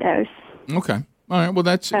second dose. Okay. All right. Well,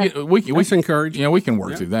 that's we encourage. We can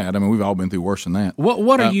work through that. I mean, we've all been through worse than that.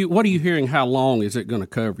 What are you hearing? How long is it going to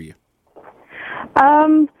cover you?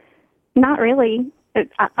 Not really.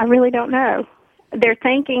 I really don't know. They're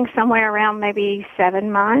thinking somewhere around maybe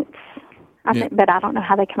 7 months. I think, but I don't know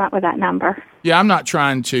how they come up with that number. Yeah, I'm not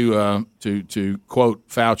trying to quote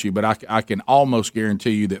Fauci, but I can almost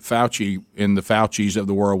guarantee you that Fauci and the Faucis of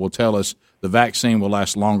the world will tell us the vaccine will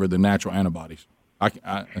last longer than natural antibodies.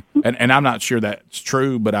 And I'm not sure that's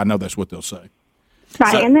true, but I know that's what they'll say.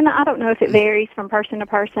 Right, and then I don't know if it varies from person to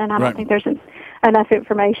person. I don't think there's enough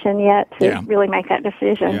information yet to really make that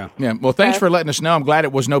decision. Yeah. Well, thanks for letting us know. I'm glad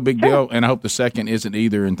it was no big deal, and I hope the second isn't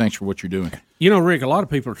either, and thanks for what you're doing. You know, Rick, a lot of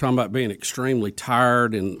people are talking about being extremely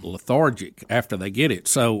tired and lethargic after they get it.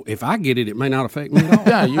 So if I get it, it may not affect me at all.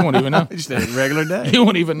 Yeah, you won't even know. Just a regular day. You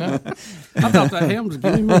won't even know. I thought that Helms was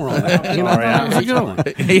giving me more on that. You know,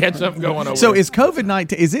 he had something going over. So is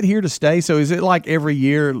COVID-19, is it here to stay? So is it like every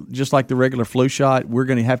year, just like the regular flu shot, we're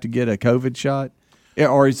going to have to get a COVID shot?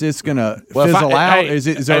 Or is this going to fizzle out? Hey, is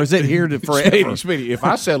it here to forever? Speedy, if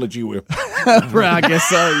I sell it, you will. I guess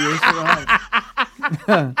so.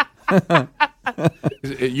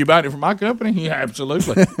 You buying it from my company? Yeah,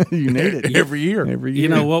 absolutely. You need it every year. You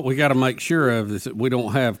know what we got to make sure of is that we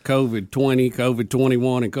don't have COVID-20,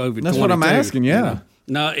 COVID-21, and COVID-22. That's what I'm asking. Yeah. You know?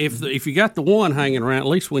 Now, if you got the one hanging around, at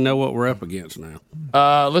least we know what we're up against now.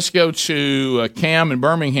 Let's go to Cam in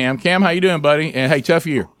Birmingham. Cam, how you doing, buddy? And hey, tough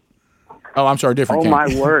year. Oh, I'm sorry, different. Oh, Cam.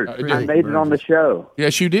 my word. I made it on the show.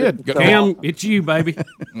 Yes, you did. Cam, it's you, baby.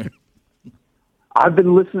 I've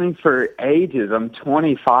been listening for ages. I'm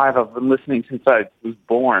 25. I've been listening since I was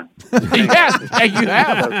born. Yeah, you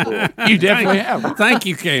have. You definitely have. Thank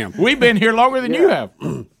you, Cam. We've been here longer than you have.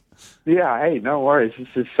 Yeah, hey, no worries. This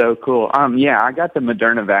is so cool. Yeah, I got the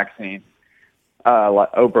Moderna vaccine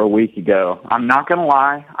over a week ago. I'm not going to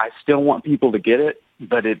lie. I still want people to get it,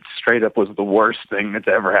 but it straight up was the worst thing that's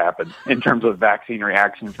ever happened in terms of vaccine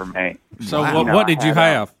reaction for me. So what did you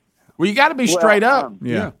have? Well, you got to be straight up.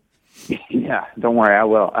 Yeah. Yeah, don't worry, I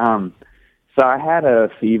will. So I had a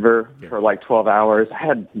fever for like 12 hours. I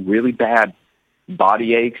had really bad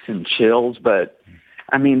body aches and chills, but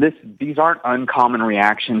I mean, these aren't uncommon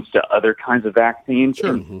reactions to other kinds of vaccines.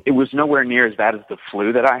 Sure. It was nowhere near as bad as the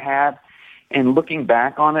flu that I had. And looking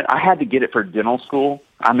back on it, I had to get it for dental school.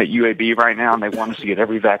 I'm at UAB right now, and they want us to get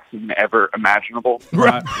every vaccine ever imaginable.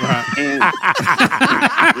 Right. And,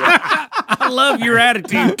 I love your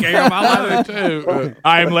attitude, Cam. I love it too.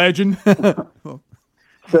 I am legend.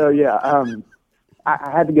 So yeah,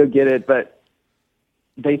 I had to go get it, but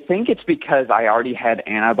they think it's because I already had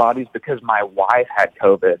antibodies because my wife had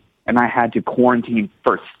COVID, and I had to quarantine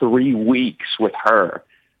for 3 weeks with her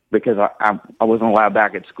because I wasn't allowed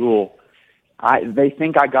back at school. They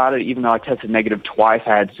think I got it even though I tested negative twice.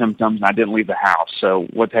 I had symptoms, and I didn't leave the house. So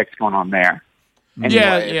what the heck's going on there?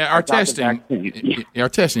 Anyway, our testing's got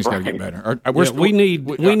to get better. We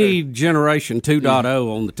need Generation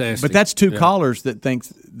 2.0 on the testing. But that's two callers that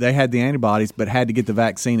thinks they had the antibodies but had to get the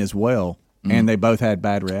vaccine as well, and they both had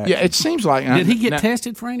bad reactions. Yeah, it seems like. Did he get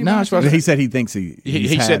tested for antibodies? No, he said he thinks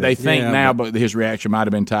he said they think now, but his reaction might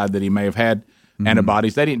have been tied that he may have had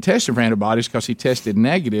antibodies. They didn't test him for antibodies because he tested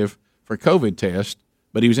negative for COVID test,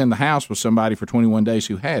 but he was in the house with somebody for 21 days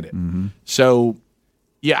who had it. So,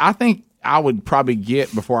 yeah, I think I would probably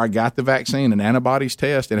get, before I got the vaccine, an antibodies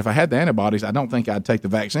test. And if I had the antibodies, I don't think I'd take the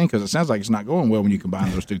vaccine because it sounds like it's not going well when you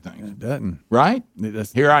combine those two things. It doesn't. Right?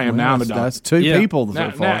 Here I am now. I'm a doctor. That's two people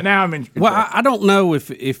so far. Now I'm in control. Well, I don't know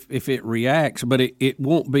if it reacts, but it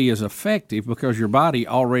won't be as effective because your body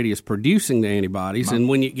already is producing the antibodies. And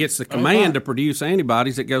when it gets the command to produce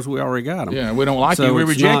antibodies, it goes, we already got them. Yeah, we don't like you. We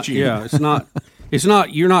reject you. Yeah, it's not. It's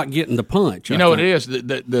not. You're not getting the punch. You know what it is? The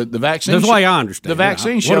vaccine. That's the way I understand. The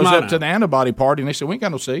vaccine shows up to the antibody party, and they say, "We ain't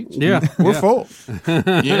got no seats. Yeah, we're full."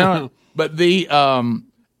 You know. But the and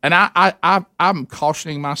I'm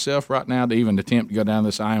cautioning myself right now to even attempt to go down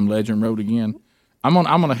this I Am Legend road again. I'm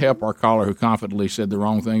gonna help our caller who confidently said the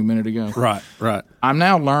wrong thing a minute ago. Right. I'm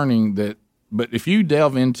now learning that. But if you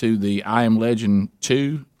delve into the I Am Legend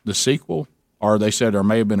 2, the sequel, or they said there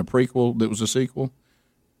may have been a prequel that was a sequel.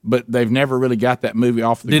 But they've never really got that movie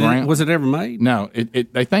off the ground. Was it ever made? No.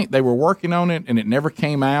 They think they were working on it, and it never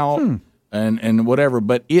came out, and whatever.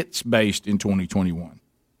 But it's based in 2021.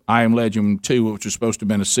 I Am Legend 2, which was supposed to have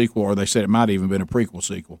been a sequel, or they said it might have even been a prequel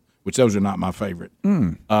sequel, which those are not my favorite.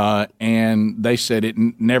 And they said it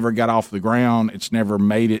never got off the ground. It's never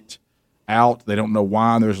made it out. They don't know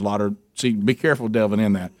why. There's a lot of – see, be careful delving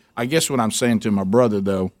in that. I guess what I'm saying to my brother,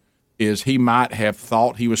 though, is he might have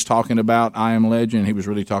thought he was talking about I Am Legend. He was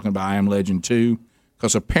really talking about I Am Legend 2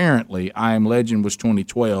 because apparently I Am Legend was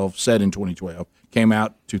 2012, set in 2012, came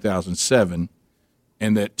out 2007,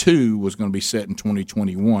 and that 2 was going to be set in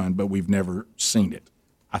 2021, but we've never seen it,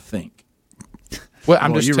 I think. Well,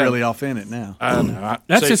 I'm just you're telling- really off in it now.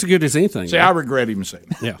 That's as good as anything. See, I regret even saying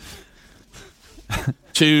that. Yeah.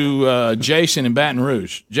 To Jason in Baton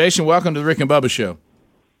Rouge. Jason, welcome to the Rick and Bubba Show.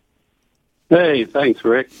 Hey, thanks,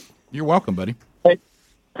 Rick. You're welcome, buddy.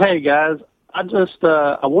 Hey, guys. I just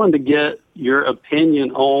I wanted to get your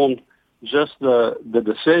opinion on just the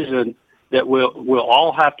decision that we'll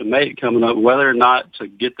all have to make coming up, whether or not to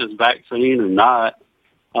get this vaccine or not.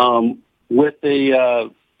 With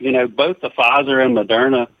the both the Pfizer and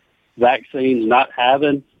Moderna vaccines not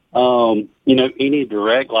having any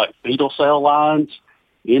direct like fetal cell lines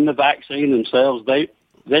in the vaccine themselves,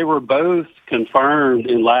 they were both confirmed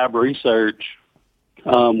in lab research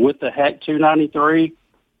with the HEC 293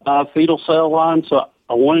 fetal cell line. So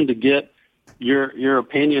I wanted to get your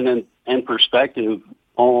opinion and perspective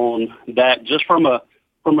on that, just from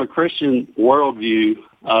a Christian worldview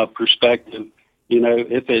perspective.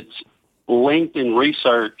 If it's linked in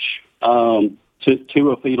research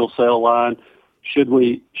to a fetal cell line, should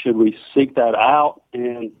we seek that out?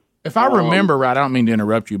 And if I remember right, I don't mean to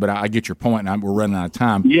interrupt you, but I get your point, and we're running out of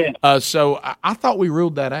time. Yeah. So I thought we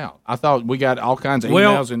ruled that out. I thought we got all kinds of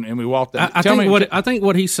emails, and we walked out. I think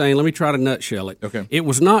what he's saying, let me try to nutshell it. Okay. It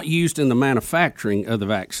was not used in the manufacturing of the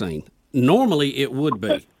vaccine. Normally it would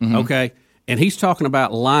be, okay? And he's talking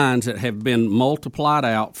about lines that have been multiplied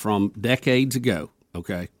out from decades ago,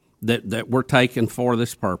 okay, that were taken for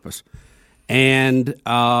this purpose. And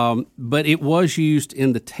but it was used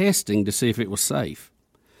in the testing to see if it was safe.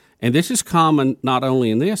 And this is common not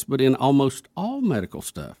only in this, but in almost all medical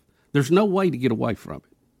stuff. There's no way to get away from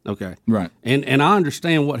it. Okay. Right. And I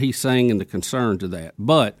understand what he's saying and the concern to that.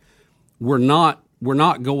 But we're not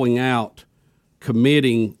going out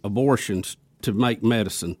committing abortions to make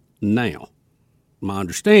medicine now. My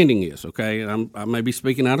understanding is, okay, and I may be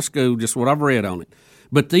speaking out of school, just what I've read on it.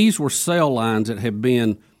 But these were cell lines that have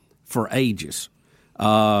been for ages.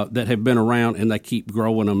 That have been around, and they keep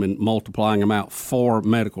growing them and multiplying them out for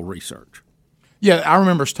medical research. Yeah, I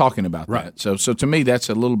remember us talking about that. So to me, that's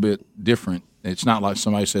a little bit different. It's not like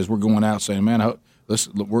somebody says we're going out saying, "Man,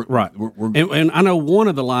 we're right." And I know one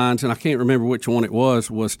of the lines, and I can't remember which one it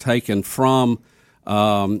was taken from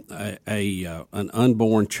an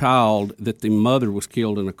unborn child that the mother was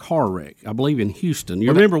killed in a car wreck, I believe in Houston.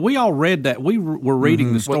 You remember we all read that. We were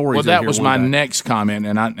reading the stories. Well, that was my next comment,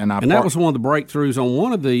 and that was one of the breakthroughs on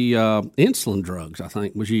one of the insulin drugs. I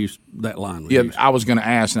think was used. That line was used. I was going to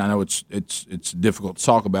ask, and I know it's difficult to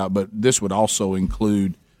talk about, but this would also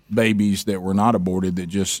include babies that were not aborted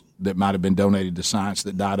that might have been donated to science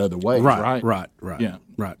that died other ways. Right. Yeah.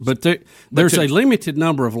 Right. But there's a limited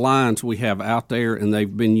number of lines we have out there, and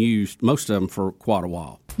they've been used, most of them, for quite a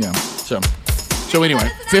while. Yeah. So anyway,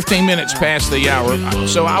 15 minutes past the hour.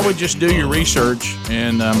 So I would just do your research,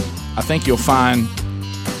 and I think you'll find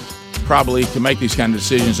probably to make these kind of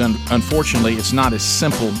decisions. Unfortunately, it's not as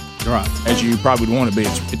simple as you probably would want it to be.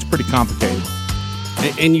 It's pretty complicated.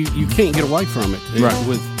 And you can't get away from it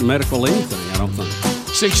with medical anything, I don't think.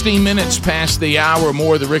 16 minutes past the hour.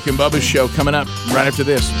 More of the Rick and Bubba Show coming up right after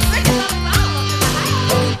this.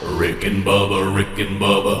 Rick and Bubba, Rick and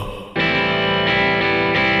Bubba.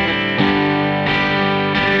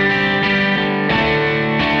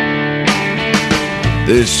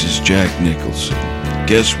 This is Jack Nicholson.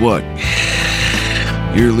 Guess what?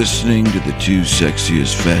 You're listening to the two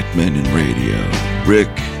sexiest fat men in radio, Rick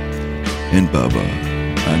and Bubba.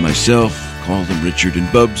 I myself call them Richard and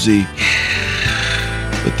Bubsy,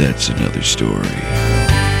 but that's another story.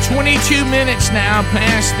 22 minutes now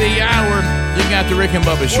past the hour. You got the Rick and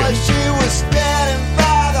Bubba Show. When she was standing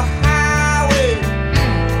by the highway.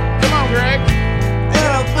 Come on, Greg. In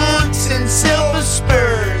her boots and silver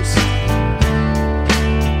spurs.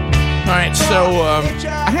 All right, so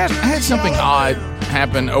I had something odd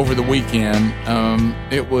happen over the weekend.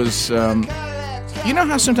 It was, you know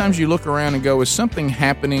how sometimes you look around and go, is something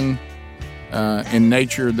happening in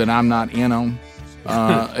nature that I'm not in on?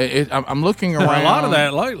 I'm looking around. A lot of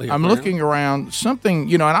that lately. I'm looking around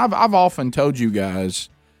something, and I've often told you guys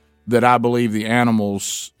that I believe the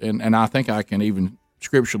animals, and I think I can even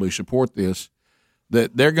scripturally support this,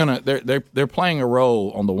 that they're playing a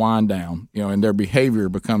role on the wind down, and their behavior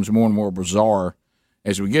becomes more and more bizarre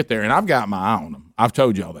as we get there. And I've got my eye on them. I've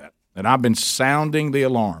told y'all that, and I've been sounding the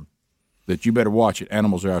alarm that you better watch it.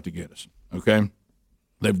 Animals are out to get us. Okay,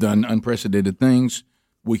 they've done unprecedented things.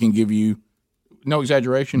 We can give you. No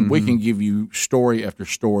exaggeration, we can give you story after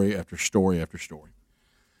story after story after story.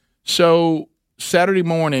 So Saturday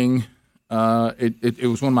morning, it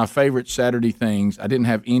was one of my favorite Saturday things. I didn't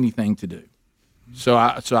have anything to do. So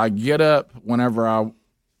I get up whenever I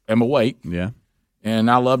am awake. Yeah. And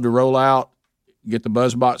I love to roll out, get the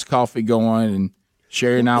BuzzBox coffee going, and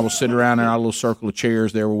Sherry and I will sit around in our little circle of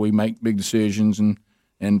chairs there where we make big decisions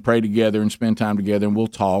and pray together and spend time together, and we'll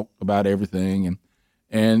talk about everything.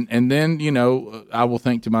 And then, you know, I will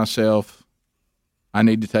think to myself, I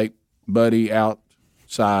need to take Buddy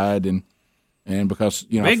outside and because,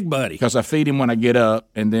 you know, Big Buddy. Because I feed him when I get up,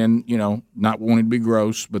 and then, you know, not wanting to be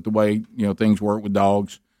gross, but the way, you know, things work with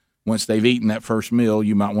dogs, once they've eaten that first meal,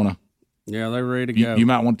 you might want to. Yeah, they're ready to go. You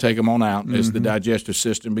might want to take them on out as the digestive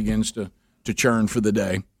system begins to churn for the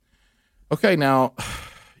day. Okay, now,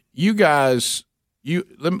 you guys,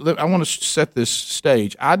 I want to set this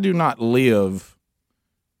stage. I do not live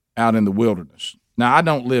out in the wilderness. Now, I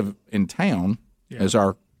don't live in town, as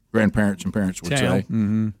our grandparents and parents would say,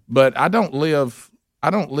 but I don't live.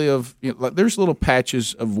 You know, like, there's little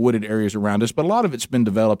patches of wooded areas around us, but a lot of it's been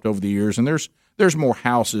developed over the years, and there's more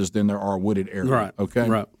houses than there are wooded areas. Right. Okay.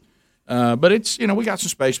 Right. But it's, you know, we got some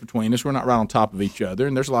space between us. We're not right on top of each other,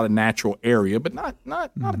 and there's a lot of natural area, but not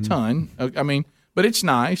a ton. I mean, but it's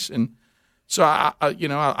nice, and so I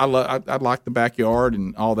like the backyard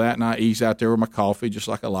and all that, and I ease out there with my coffee just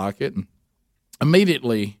like I like it, and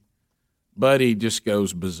immediately, Buddy just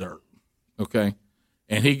goes berserk. Okay,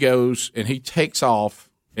 and he goes and he takes off,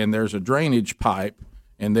 and there's a drainage pipe,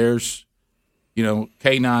 and there's, you know,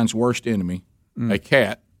 K9's worst enemy, a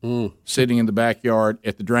cat. Sitting in the backyard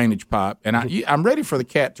at the drainage pipe, and I'm ready for the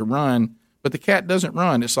cat to run, but the cat doesn't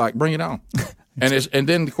run. It's like, bring it on. And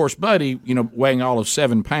then of course Buddy, you know, weighing all of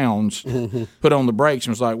 7 pounds, put on the brakes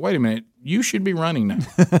and was like, wait a minute, you should be running now.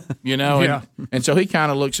 You know, Yeah. and so he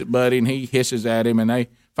kind of looks at Buddy and he hisses at him, and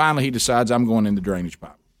finally he decides, I'm going in the drainage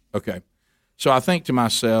pipe. Okay. So I think to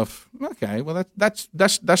myself, okay, well that's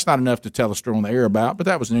not enough to tell a story on the air about, but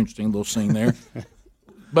that was an interesting little scene there.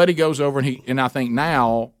 Buddy goes over and I think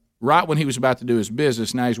now, right when he was about to do his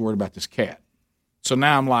business, now he's worried about this cat. So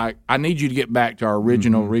now I'm like, I need you to get back to our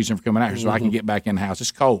original reason for coming out here so I can get back in the house.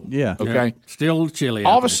 It's cold. Yeah. Okay. Yeah. Still chilly.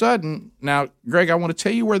 All of a sudden, now, Greg, I want to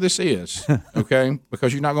tell you where this is, okay,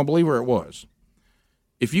 because you're not going to believe where it was.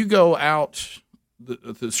 If you go out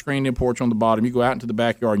the screened-in porch on the bottom, you go out into the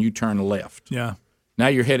backyard and you turn left. Yeah. Now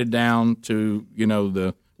you're headed down to, you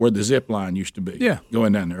know, where the zip line used to be. Yeah.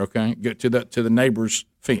 Going down there, okay? Get to the neighbor's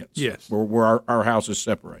fence. Yes. Where our houses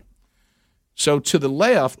separate. So to the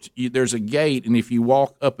left, there's a gate, and if you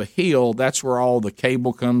walk up a hill, that's where all the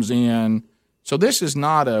cable comes in. So this is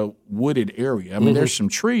not a wooded area. I mean, there's some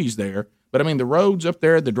trees there, but I mean, the road's up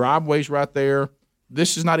there, the driveway's right there.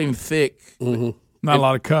 This is not even thick. Not a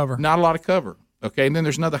lot of cover. Not a lot of cover. Okay, and then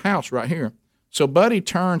there's another house right here. So Buddy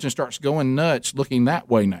turns and starts going nuts looking that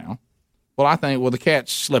way now. Well, I think, the cat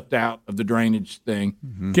slipped out of the drainage thing.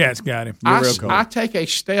 Cat's got him. I take a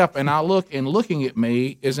step, and I look, and looking at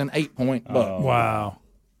me is an 8-point buck. Wow.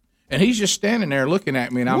 And he's just standing there looking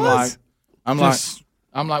at me, and I'm like,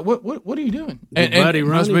 what are you doing? And Buddy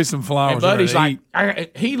must be some flowers. And Buddy's like,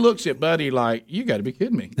 he looks at Buddy like, you got to be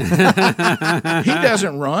kidding me. He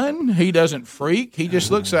doesn't run. He doesn't freak. He just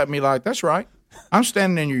looks at me like, that's right. I'm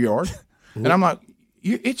standing in your yard, and I'm like,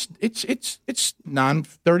 it's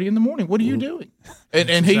 9:30 in the morning. What are you doing?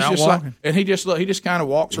 And he's just like, and he just kind of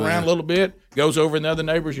walks around a little bit, goes over in the other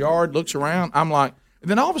neighbor's yard, looks around. I'm like, and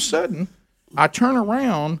then all of a sudden, I turn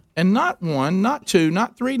around, and not 1, not 2,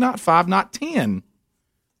 not 3, not 5, not 10,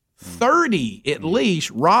 30 at least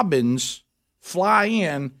robins fly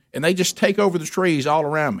in, and they just take over the trees all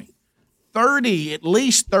around me. At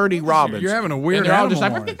least 30 robins. You're having a weird and they're all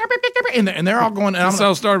animal just like, and they're all going. And this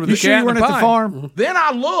all started with the cat you and weren't the at the pie. farm? Then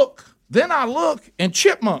I look, and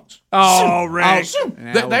chipmunks. Oh, Rick.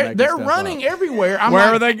 They're running everywhere.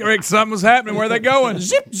 Where are they? Rick, something was happening. Where are they going?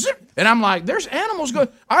 Zip, zip. And I'm like, there's animals going.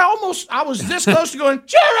 I was this close to going,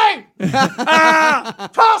 Jerry,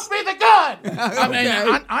 toss me the gun.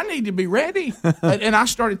 I need to be ready. And I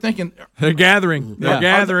started thinking. They're gathering. They're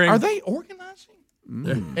gathering. Are they organizing?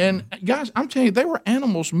 And guys, I'm telling you, there were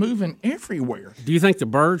animals moving everywhere. Do you think the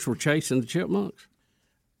birds were chasing the chipmunks?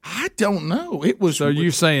 I don't know. It was. So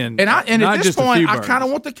you're saying, and at this point, I birds. kind of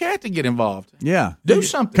want the cat to get involved. Yeah, do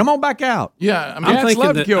something. Come on back out. Yeah, I mean,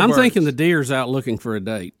 I'm thinking the deer's out looking for a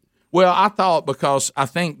date. Well, I thought because I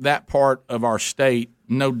think that part of our state,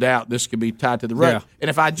 no doubt, this could be tied to the road. Yeah. And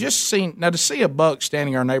if I just seen to see a buck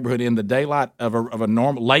standing in our neighborhood in the daylight of a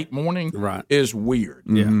normal late morning, is weird.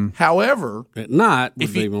 Yeah. However, at night,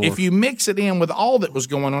 if you mix it in with all that was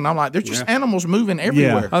going on, I'm like, there's just animals moving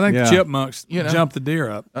everywhere. I think the chipmunks jumped the deer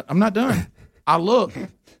up. I'm not done. I look in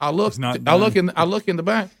the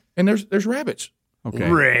back, and there's rabbits.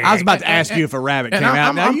 Okay. Rick. I was about to ask you if a rabbit came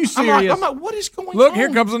out. Now, are you serious? I'm like, what is going on? Look,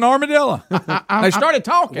 here comes an armadillo. They started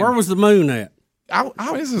talking. Where was the moon at?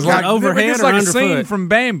 This is like overhead. It's like a scene from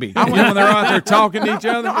Bambi. When they're out there talking to each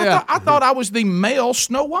other. I thought I was the male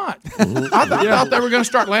Snow White. I thought they were going to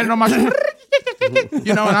start landing on my,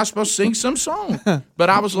 and I was supposed to sing some song. But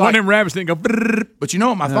I was like, one of them rabbits didn't go. But you know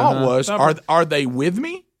what my thought was? Are they with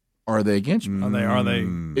me? Or are they against me? Are they?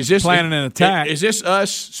 Is this planning an attack? Is this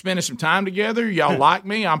us spending some time together? Y'all like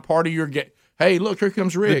me? I'm part of your Hey, look, here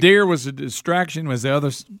comes Rick. The deer was a distraction. Was the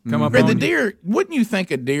others come up on the deer, wouldn't you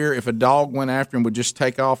think a deer, if a dog went after him, would just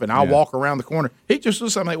take off and I'll walk around the corner? He just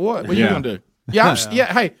looks like, what? What are you going to do? Yeah,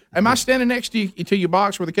 hey, am I standing next to you to your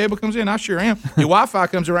box where the cable comes in? I sure am. Your Wi-Fi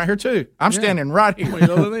comes around here, too. I'm standing right here.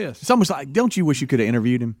 It's almost like, don't you wish you could have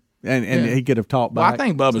interviewed him? And he could have talked back. Well, I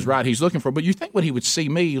think Bubba's right. He's looking for, but you think what he would see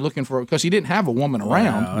me looking for, because he didn't have a woman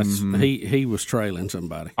around. He was trailing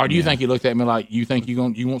somebody. Or do you think he looked at me like, you think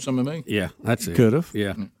you want some of me? Yeah, that's it. Could have.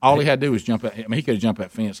 Yeah. All he had to do was jump at him. He could have jumped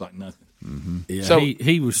that fence like nothing. Yeah, so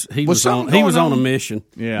he was on a mission.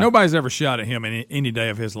 Yeah. Nobody's ever shot at him any day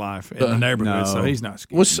of his life in the neighborhood, so he's not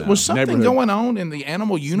scared. Was something going on in the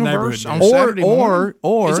animal universe on Saturday morning?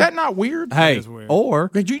 Or is that not weird? Hey, weird.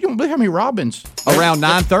 Or you don't believe how many robins around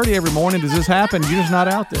 9:30 every morning does this happen? You're just not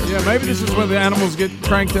out there. Yeah, maybe this is where the animals get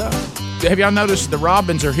cranked up. Have y'all noticed the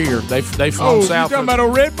robins are here? They've flown south. You talking about a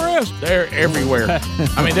red breast? They're everywhere.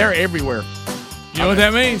 I mean, they're everywhere. You know what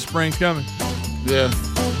that means? Spring's coming. Yeah.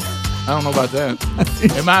 I don't know about that.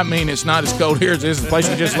 It might mean it's not as cold here as it is the place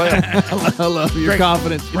we just left. I love your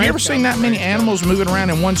confidence. Have you ever seen that many animals moving around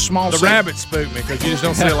in one small The rabbits spook me because you just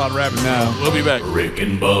don't see a lot of rabbits. No. We'll be back. Rick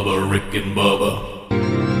and Bubba, Rick and Bubba.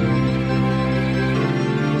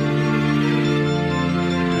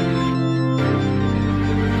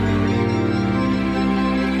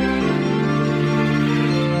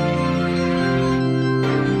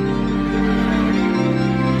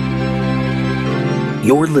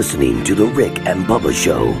 You're listening to The Rick and Bubba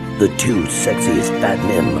Show, the two sexiest fat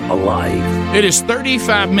men alive. It is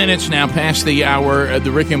 35 minutes now past the hour of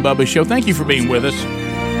The Rick and Bubba Show. Thank you for being with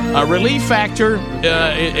us. Relief Factor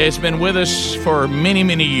has been with us for many,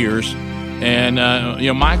 many years. And,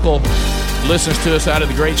 Michael listens to us out of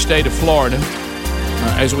the great state of Florida.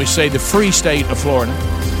 As we say, the free state of Florida.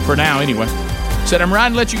 For now, anyway. Said, I'm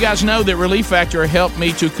riding to let you guys know that Relief Factor helped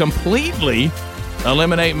me to completely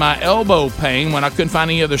eliminate my elbow pain when I couldn't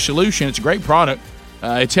find any other solution. It's a great product.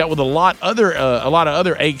 It's helped with a lot of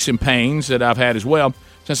other aches and pains that I've had as well.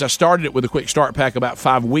 Since I started it with a quick start pack about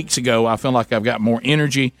 5 weeks ago, I feel like I've got more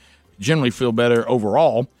energy, generally feel better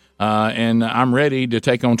overall, and I'm ready to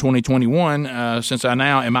take on 2021 since I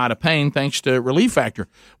now am out of pain thanks to Relief Factor.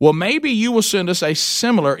 Well, maybe you will send us a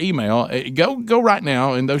similar email. Go right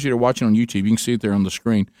now, and those of you that are watching on YouTube, you can see it there on the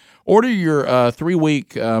screen. Order your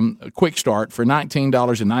 3-week quick start for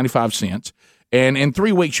 $19.95, and in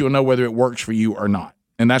 3 weeks you'll know whether it works for you or not.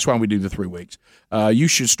 And that's why we do the 3 weeks. You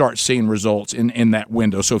should start seeing results in that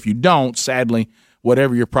window. So if you don't, sadly,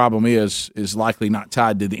 whatever your problem is likely not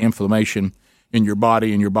tied to the inflammation in your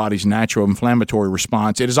body and your body's natural inflammatory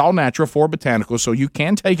response. It is all natural, 4 botanicals, so you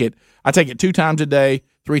can take it. I take it 2 times a day,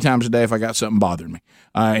 3 times a day if I got something bothering me.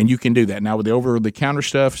 And you can do that. Now, with the over-the-counter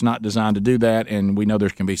stuff, it's not designed to do that, and we know there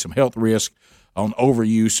can be some health risk on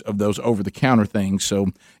overuse of those over-the-counter things. So,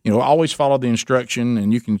 always follow the instruction,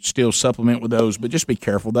 and you can still supplement with those, but just be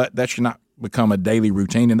careful. That should not become a daily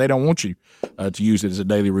routine, and they don't want you to use it as a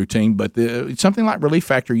daily routine. But something like Relief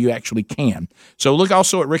Factor, you actually can. So look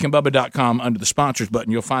also at rickandbubba.com under the sponsors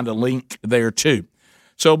button. You'll find a link there, too.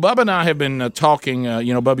 So Bubba and I have been talking.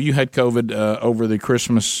 Bubba, you had COVID over the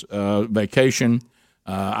Christmas vacation.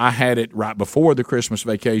 I had it right before the Christmas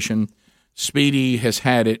vacation. Speedy has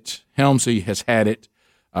had it. Helmsy has had it.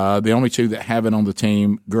 The only 2 that have it on the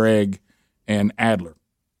team, Greg and Adler.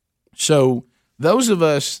 So those of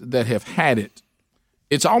us that have had it,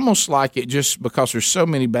 it's almost like it just because there's so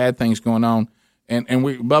many bad things going on. And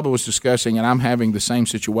Bubba was discussing, and I'm having the same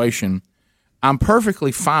situation. I'm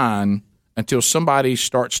perfectly fine until somebody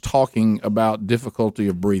starts talking about difficulty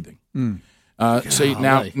of breathing. See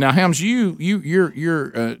now, Helms, you're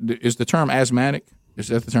is the term asthmatic? Is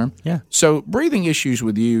that the term? Yeah. So breathing issues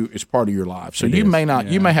with you is part of your life. So you may not,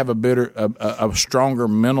 you may have a stronger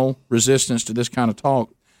mental resistance to this kind of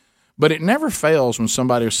talk, but it never fails when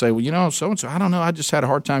somebody will say, well, so-and-so, I don't know, I just had a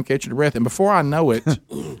hard time catching the breath. And before I know it,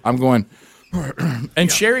 I'm going,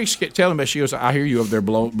 and Sherry's telling me, she goes, I hear you up there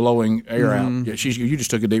blowing air out. Yeah, you just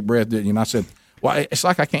took a deep breath, didn't you? And I said, well, it's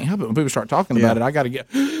like I can't help it. When people start talking about it, I got to get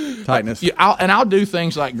tightness. I'll do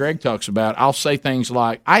things like Greg talks about. I'll say things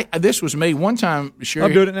like, this was me. One time, Sherry.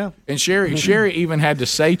 I'm doing it now. And Sherry even had to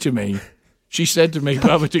say to me, she said to me,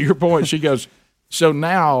 Bubba, to your point, she goes, So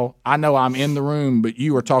now I know I'm in the room, but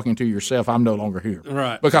you are talking to yourself. I'm no longer here.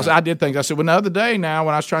 Right. Because I did think, I said, well, the other day now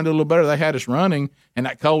when I was trying to do a little better, they had us running in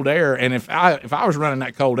that cold air. And if I was running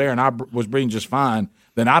that cold air and I was breathing just fine,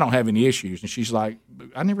 then I don't have any issues. And she's like,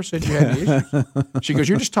 I never said you had any issues. She goes,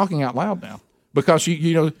 you're just talking out loud now. Because,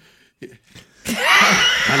 you know.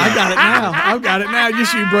 I got it now. I've got it now.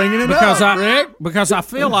 Just you bringing it up, Rick. Because I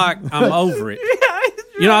feel like I'm over it.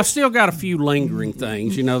 You know, I've still got a few lingering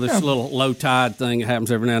things. You know, this little low tide thing that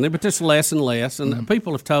happens every now and then, but just less and less. And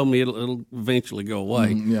people have told me it'll eventually go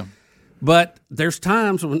away. Yeah. But there's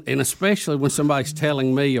times when, and especially when somebody's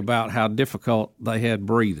telling me about how difficult they had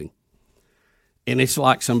breathing. And it's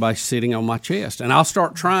like somebody sitting on my chest. And I'll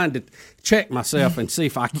start trying to check myself and see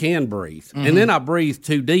if I can breathe. Mm-hmm. And then I breathe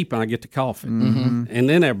too deep and I get to coughing. Mm-hmm. And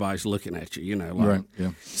then everybody's looking at you, you know. Like, right,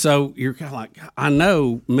 yeah. So you're kind of like, I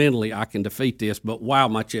know mentally I can defeat this, but wow,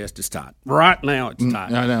 my chest is tight. Right now it's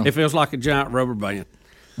tight. I know. It feels like a giant rubber band.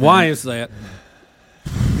 Why is that?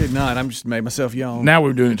 Good night. I'm just made myself yawn. Now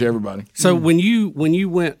we're doing it to everybody. So when you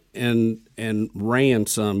went and ran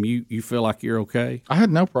some, you feel like you're okay? I had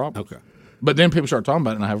no problem. Okay. But then people start talking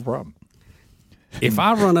about it, and I have a problem. If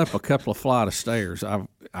I run up a couple of flight of stairs, I'm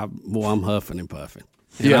huffing and puffing.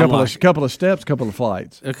 Yeah, a couple of steps, couple of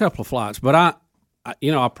flights. A couple of flights. But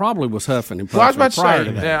I probably was huffing and puffing. Well, I was about prior to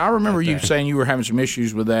say, to that. I remember you saying you were having some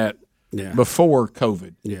issues with that before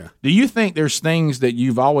COVID. Yeah. Do you think there's things that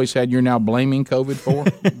you've always had you're now blaming COVID for?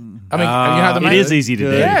 I mean, you know, it is easy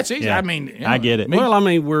to do. Yeah, it's easy. Yeah. I mean, you know, I get it. Well, I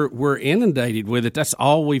mean, we're inundated with it. That's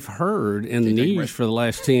all we've heard in the news for the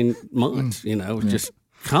last 10 months. You know, it's just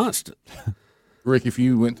constant. Rick, if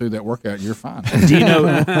you went through that workout, you're fine. Do you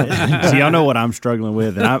know? See, y'all know what I'm struggling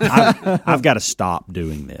with, and I've got to stop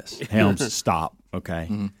doing this. Helms, stop. Okay.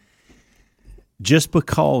 Mm-hmm. Just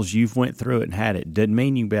because you've went through it and had it doesn't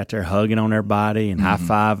mean you can be out there hugging on everybody and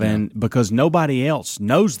high-fiving because nobody else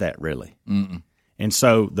knows that really. Mm-mm. And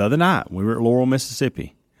so the other night, we were at Laurel,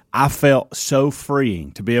 Mississippi. I felt so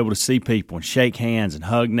freeing to be able to see people and shake hands and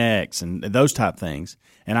hug necks and those type things.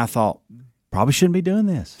 And I thought, probably shouldn't be doing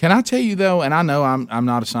this. Can I tell you, though, and I know I'm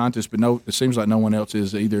not a scientist, but no, it seems like no one else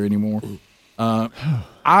is either anymore.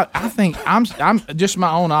 I think I'm just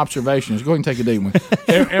my own observations. Go ahead and take a deep one.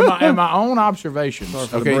 In my own observations,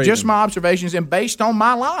 okay, just my observations and based on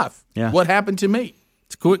my life, what happened to me.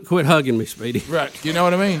 Quit hugging me, Speedy. Right. You know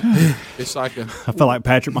what I mean? It's like I feel like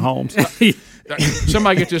Patrick Mahomes.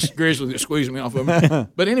 Somebody get this grizzly that squeezed me off of me.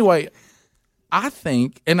 But anyway, I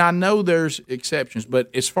think, and I know there's exceptions,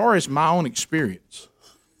 but as far as my own experience,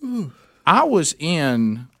 I was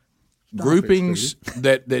in groupings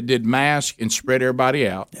that did mask and spread everybody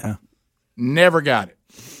out. Yeah. Never got it.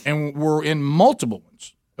 And we're in multiple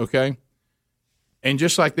ones, okay? And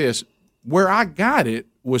just like this, where I got it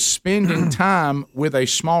was spending time with a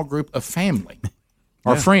small group of family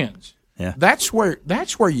or friends. Yeah. That's where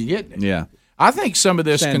you get it. Yeah. I think some of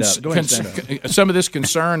this some of this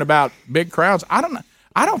concern about big crowds, I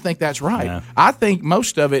don't think that's right. No. I think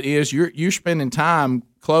most of it is you're spending time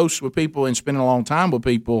close with people and spending a long time with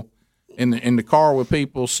people in the car with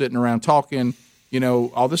people, sitting around talking, you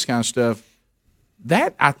know, all this kind of stuff.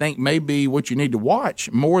 That, I think, may be what you need to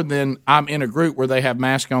watch more than I'm in a group where they have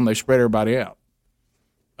masks on, they spread everybody out.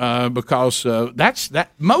 Because that's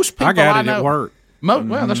that. Most people I got it know, at work. Well,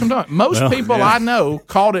 that's what I'm talking. Most people I know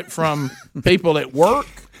caught it from people at work,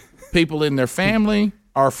 people in their family,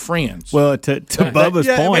 or friends. Well, to Bubba's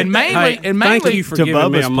point, and mainly, thank you for to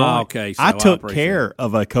giving me Bubba's a mild point, case. I though. took appreciate care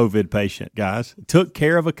of a COVID patient, guys. Took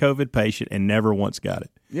care of a COVID patient and never once got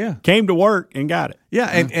it. Yeah. Came to work and got it. Yeah,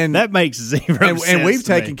 and that makes zero sense. And we've to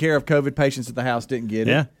taken me. care of COVID patients at the house, didn't get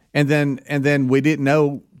it. Yeah. And then we didn't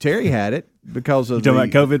know Terry had it because of You talking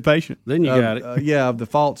about COVID patient? Then you got it. Of the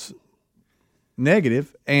false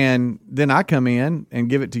negative. And then I come in and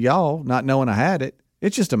give it to y'all, not knowing I had it.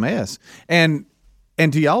 It's just a mess. And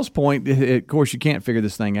to y'all's point, of course, you can't figure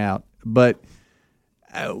this thing out. But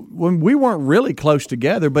when we weren't really close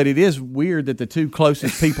together, but it is weird that the two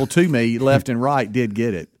closest people to me, left and right, did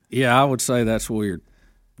get it. Yeah, I would say that's weird.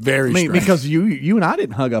 Very strange. Because you and I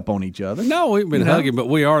didn't hug up on each other. No, we've been hugging, but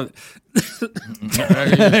we are. There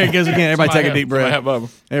it goes again. Everybody take a deep breath.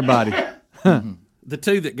 Everybody. The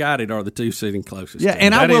two that got it are the two sitting closest. Yeah,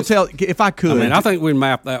 and I will tell, if I could. I think we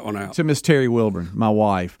mapped that one out. To Miss Terry Wilburn, my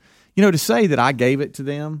wife. You know, to say that I gave it to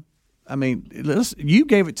them, I mean, you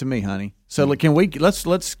gave it to me, honey. So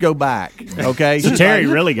let's go back, okay? So Terry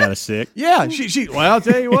really got us sick. Yeah, she. Well, I'll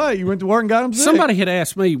tell you what, you went to work and got him sick. Somebody had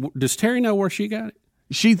asked me, does Terry know where she got it?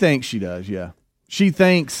 She thinks she does. Yeah, she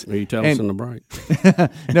thinks. Will you tell us in the break?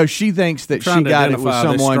 No, she thinks that she got it with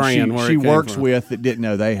someone she works with that didn't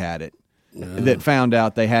know they had it. that found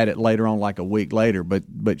out they had it later on, like a week later.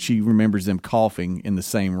 But she remembers them coughing in the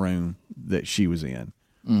same room that she was in.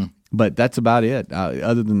 But that's about it.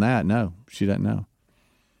 Other than that, no, she doesn't know.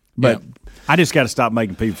 But I just got to stop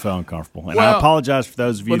making people feel uncomfortable, and I apologize for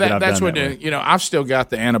those of you that I've that's done what that with. you know. I've still got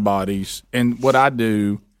the antibodies, and what I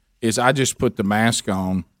do is I just put the mask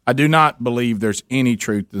on. I do not believe there's any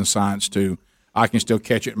truth in science to I can still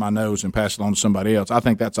catch it in my nose and pass it on to somebody else. I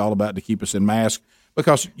think that's all about to keep us in masks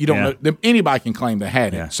because you don't know anybody can claim they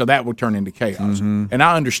had it, so that would turn into chaos, and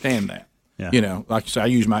I understand that. Yeah. You know, like I say, I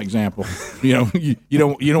use my example. You know, you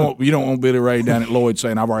don't want Billy Ray down at Lloyd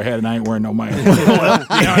saying I've already had it, and I ain't wearing no mask. You know what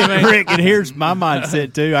I mean? Rick, and here's my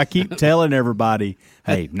mindset too. I keep telling everybody,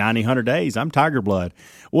 hey, 90, 100 days, I'm tiger blood.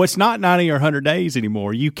 Well, it's not 90 or 100 days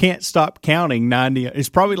anymore. You can't stop counting 90. It's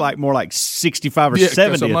probably more like 65 or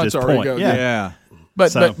 70 at this point. Yeah.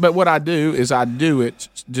 But what I do is I do it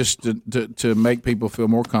just to make people feel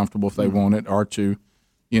more comfortable if they want it, or to,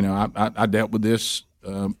 you know, I dealt with this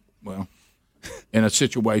in a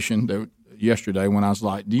situation that yesterday when I was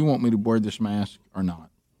like, do you want me to wear this mask or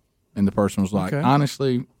not? And the person was like,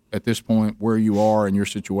 honestly, at this point where you are in your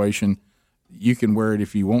situation, you can wear it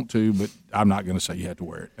if you want to, but I'm not going to say you have to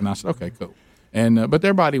wear it. And I said, okay, cool. And but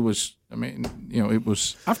everybody was, I mean, you know, it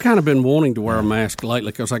was. I've kind of been wanting to wear a mask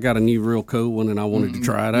lately because I got a new real cool one and I wanted to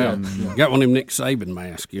try it out. Yeah. Got one of them Nick Saban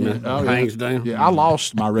masks, you know, hangs down. Yeah, I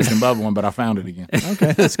lost my Rick and Bubba one, but I found it again.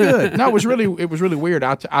 Okay, that's good. No, it was really weird.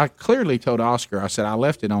 I clearly told Oscar, I said I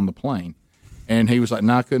left it on the plane, and he was like,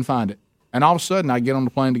 no, I couldn't find it. And all of a sudden, I get on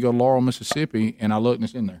the plane to go to Laurel, Mississippi, and I look and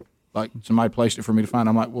it's in there. Like somebody placed it for me to find.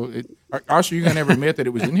 I'm like, well, Oscar, you gonna never admit that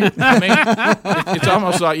it was in here? I mean, it's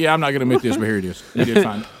almost like, yeah, I'm not gonna admit this, but here it is. You did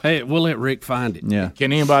find it. Hey, we'll let Rick find it. Yeah.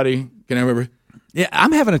 Can anybody? Yeah,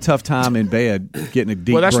 I'm having a tough time in bed getting a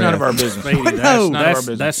deep Well, that's breath. none of our business.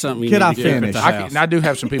 That's something you Can need I to get finish? I do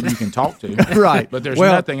have some people you can talk to. Right. But there's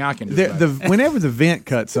nothing I can do. Whenever the vent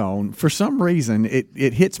cuts on, for some reason,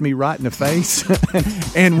 it hits me right in the face.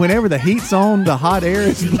 And whenever the heat's on, the hot air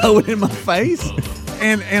is blowing in my face.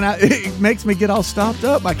 And it makes me get all stopped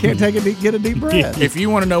up. I can't get a deep breath. If you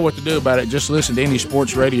want to know what to do about it, just listen to any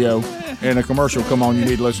sports radio and a commercial come on. You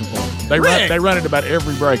need to listen for it. They run it about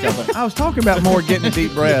every break, I think. I was talking about more getting a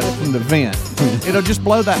deep breath from the vent. It'll just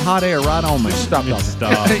blow that hot air right on me. Stop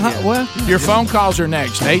talking. Yeah. Well, your phone calls are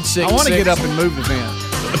next. 866. I want to get up and move the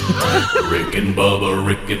vent. Rick and Bubba,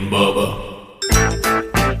 Rick and Bubba.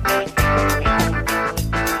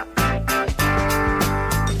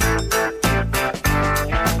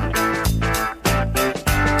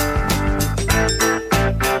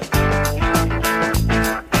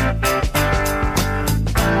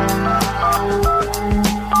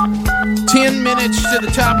 10 minutes to the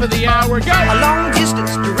top of the hour. Go! A long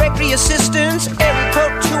distance directory assistance, every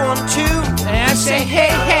quote 212. And I say,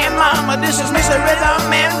 hey, mama, this is Mr.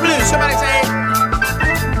 Rhythm and Blues. Somebody say,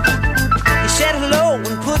 he said hello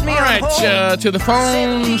and put me on hold. All right, to the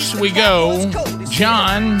phones we go.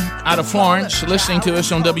 John out of Florence, listening to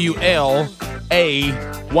us on WLAY.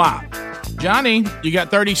 Johnny, you got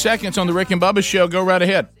 30 seconds on the Rick and Bubba show. Go right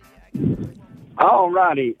ahead. All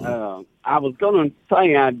righty. I was going to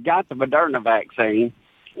say I got the Moderna vaccine,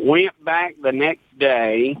 went back the next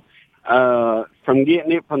day from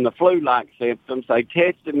getting it from the flu-like symptoms. They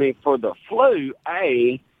tested me for the flu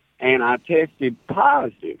A, and I tested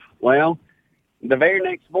positive. Well, the very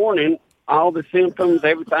next morning, all the symptoms,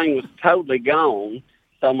 everything was totally gone.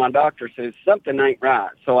 So my doctor says something ain't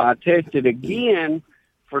right. So I tested again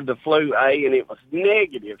for the flu A, and it was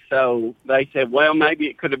negative. So they said, well, maybe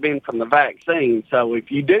it could have been from the vaccine. So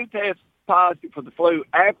if you do test positive for the flu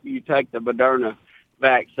after you take the Moderna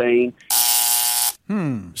vaccine.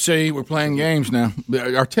 See, we're playing games now.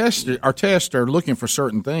 Our tests are looking for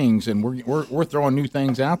certain things, and we're throwing new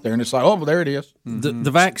things out there, and it's like, oh, well, there it is.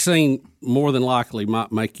 The vaccine more than likely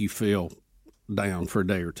might make you feel down for a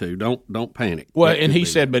day or two. Don't panic. Well, and he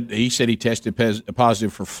said he tested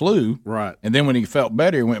positive for flu, right? And then when he felt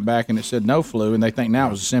better, he went back and it said no flu, and they think now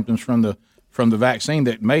it was the symptoms from the vaccine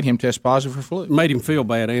that made him test positive for flu. Made him feel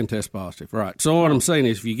bad and test positive, right? So what I'm saying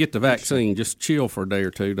is, if you get the vaccine, just chill for a day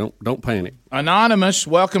or two. Don't panic. Anonymous,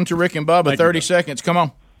 welcome to Rick and Bubba. 30 seconds. Come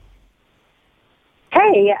on.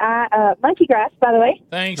 Hey, monkey grass, by the way.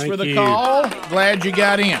 Thanks for the call. Glad you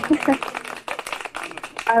got in.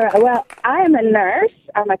 All right. Well, I am a nurse.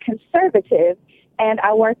 I'm a conservative, and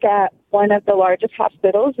I work at one of the largest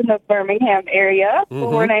hospitals in the Birmingham area.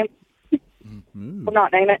 We'll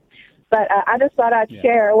not name it. But I just thought I'd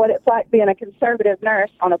share what it's like being a conservative nurse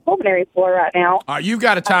on a pulmonary floor right now. All right, you've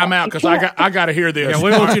got a timeout because I got to hear this. Yeah,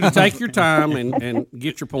 we want you to take your time and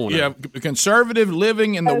get your point. Yeah, conservative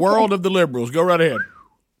living in the world of the liberals. Go right ahead.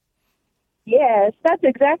 Yes, that's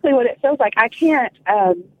exactly what it feels like. I can't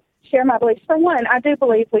share my beliefs. For one, I do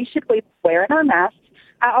believe we should be wearing our masks.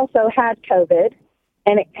 I also had COVID,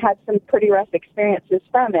 and it had some pretty rough experiences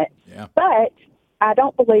from it. Yeah. But I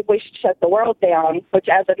don't believe we should shut the world down, which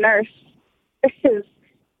as a nurse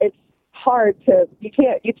it's hard to, you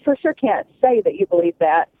for sure can't say that you believe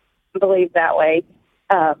that way.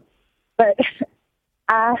 But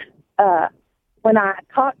when I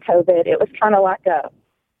caught COVID, it was kind of like a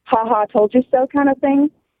ha-ha, told you so kind of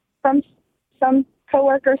thing from some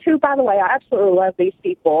coworkers who, by the way, I absolutely love these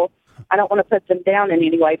people. I don't want to put them down in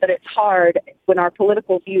any way, but it's hard when our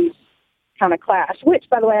political views kind of clash, which,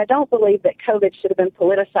 by the way, I don't believe that COVID should have been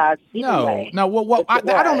politicized. No. Well, I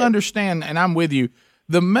don't understand, and I'm with you.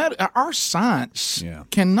 Our science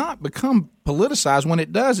cannot become politicized. When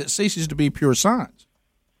it does, it ceases to be pure science.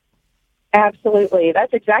 Absolutely.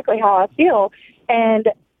 That's exactly how I feel. And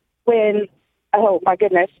when, oh my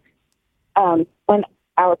goodness, when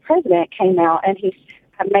our president came out and he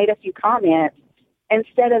made a few comments,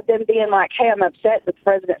 instead of them being like, hey, I'm upset that the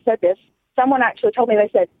president said this, someone actually told me, they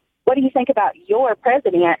said, what do you think about your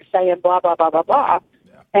president saying blah, blah, blah, blah, blah?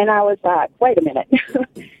 Yeah. And I was like, wait a minute.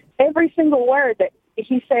 Every single word that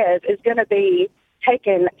he says is going to be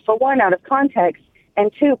taken, for one, out of context,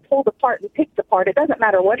 and two, pulled apart and picked apart. It doesn't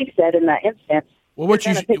matter what he said in that instance. Well, what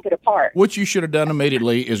you pick it apart. What you should have done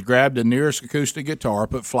immediately is grabbed the nearest acoustic guitar,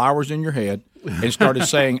 put flowers in your head, and started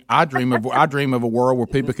saying, "I dream of a world where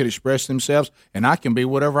people could express themselves, and I can be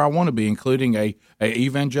whatever I want to be, including a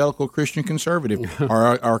evangelical Christian conservative,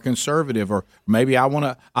 or conservative, or maybe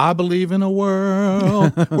I believe in a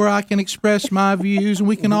world where I can express my views, and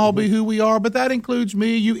we can all be who we are, but that includes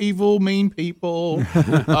me, you evil, mean people."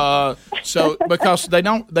 So because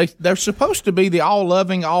they're supposed to be the all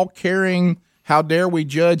loving, all caring. How dare we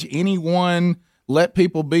judge anyone? Let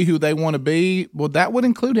people be who they want to be. Well, that would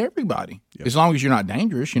include everybody, as long as you're not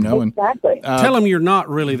dangerous, Exactly. And tell them you're not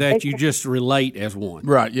really that. You just relate as one.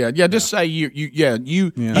 Right? Yeah. Just say you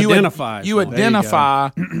identify. You identify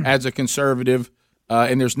as a conservative,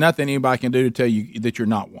 and there's nothing anybody can do to tell you that you're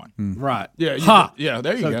not one. Right? Yeah.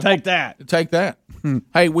 There you go. Take that. Take that.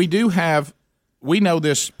 Hey, we know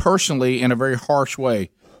this personally in a very harsh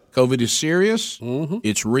way. COVID is serious. Mm-hmm.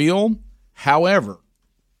 It's real. However,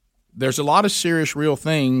 there's a lot of serious, real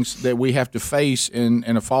things that we have to face in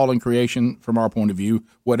a fallen creation from our point of view,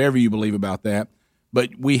 whatever you believe about that.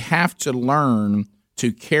 But we have to learn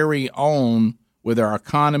to carry on with our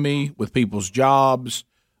economy, with people's jobs.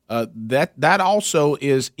 That also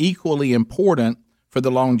is equally important for the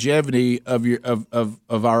longevity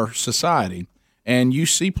of our society. And you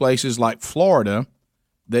see places like Florida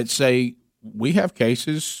that say, we have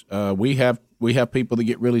cases, we have people that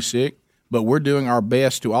get really sick, but we're doing our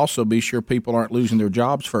best to also be sure people aren't losing their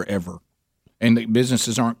jobs forever and that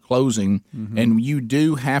businesses aren't closing. Mm-hmm. And you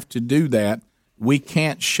do have to do that. We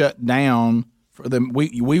can't shut down for them.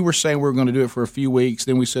 We were saying we were going to do it for a few weeks,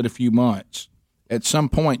 then we said a few months. At some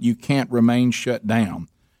point, you can't remain shut down.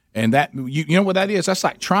 And that you know what that is? That's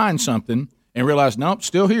like trying something and realize, nope,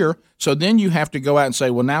 still here. So then you have to go out and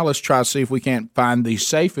say, well, now let's try to see if we can't find the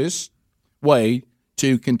safest way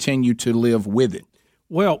to continue to live with it.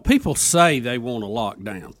 Well, people say they want a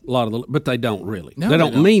lockdown, but they don't really. No, they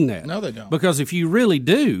don't mean that. No, they don't. Because if you really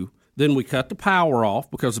do, then we cut the power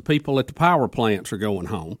off because the people at the power plants are going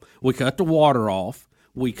home. We cut the water off.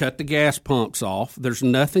 We cut the gas pumps off. There's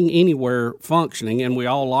nothing anywhere functioning, and we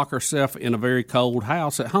all lock ourselves in a very cold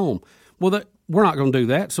house at home. Well, we're not going to do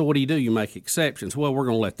that. So what do? You make exceptions. Well, we're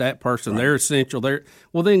going to let that person. Right. They're essential.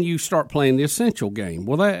 Well, then you start playing the essential game.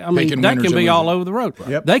 Well, that can be all over the road. Right.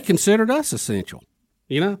 Yep. They considered us essential.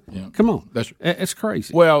 Yeah. Come on. It's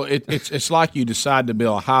crazy. Well, it's like you decide to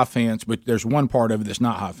build a high fence, but there's one part of it that's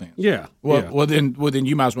not high fence. Yeah. Well, then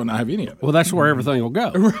you might as well not have any of it. Well, that's where everything will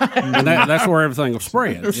go. Right. And that's where everything will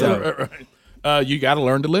spread. So. Right. You got to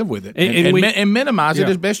learn to live with it and minimize it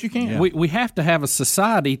as best you can. Yeah. We have to have a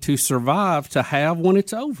society to survive to have when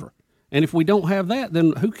it's over. And if we don't have that,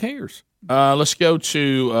 then who cares? Let's go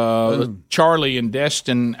to Charlie in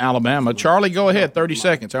Destin, Alabama. Charlie, go ahead. 30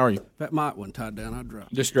 seconds. How are you? That mic wasn't tied down. I'd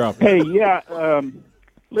drop it. Just drop it. Hey, yeah.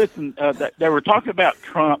 Listen, they were talking about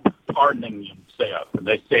Trump pardoning himself. And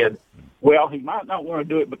they said, well, he might not want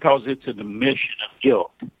to do it because it's an admission of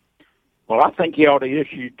guilt. Well, I think he ought to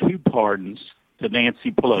issue 2 pardons to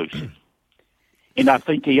Nancy Pelosi. And I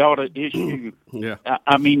think he ought to issue,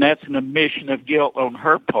 I mean, that's an admission of guilt on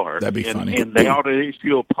her part. That'd be funny. And they ought to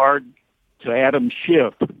issue a pardon to Adam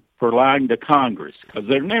Schiff for lying to Congress because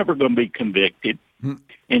they're never going to be convicted.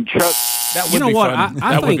 And Chuck, that would be funny.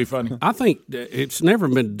 That would be funny. I think it's never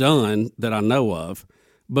been done that I know of,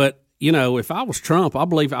 but if I was Trump, I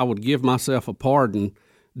believe I would give myself a pardon,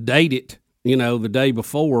 date it, the day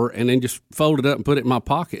before, and then just fold it up and put it in my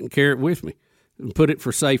pocket and carry it with me. And put it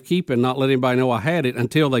for safekeeping, not let anybody know I had it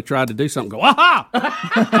until they tried to do something. Go, aha!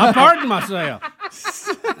 I pardoned myself.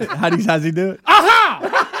 How does he do it?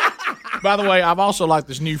 Aha! By the way, I've also liked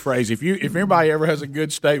this new phrase. If anybody ever has a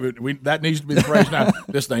good statement, that needs to be the phrase now.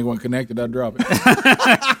 This thing wasn't connected, I'd drop it.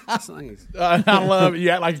 I love it. You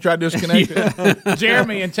act like you tried to disconnect it.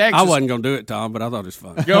 Jeremy in Texas. I wasn't going to do it, Tom, but I thought it was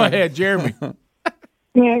fun. Go ahead, Jeremy.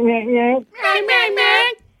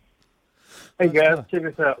 Hey guys, check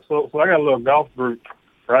this out. So I got a little golf group,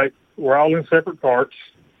 right? We're all in separate carts.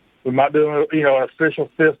 We might do an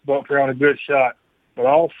official fist bump here on a good shot, but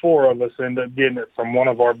all four of us end up getting it from one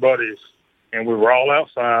of our buddies, and we were all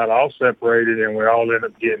outside, all separated, and we all ended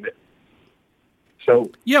up getting it.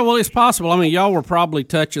 So yeah, well, it's possible. I mean, y'all were probably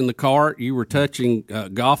touching the cart. You were touching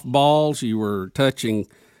golf balls. You were touching,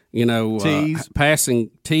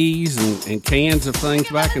 passing tees and cans of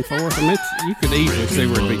things back and forth. I mean, you could easily see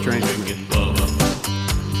where it'd be transmitted.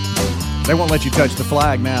 They won't let you touch the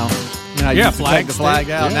flag now. You know, you take the flag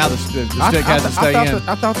out. Yeah. Now the stick has to stay in.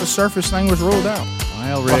 I thought the surface thing was ruled out.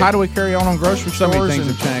 Well, how do we carry on grocery stores? So many things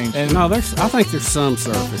have changed. And I think there's some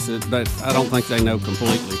surfaces, but I don't think they know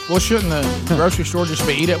completely. Well, shouldn't the grocery store just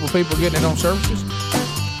be eat up with people getting it on surfaces?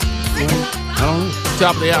 I don't know.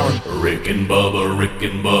 Top of the hour. Rick and Bubba, Rick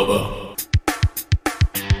and Bubba.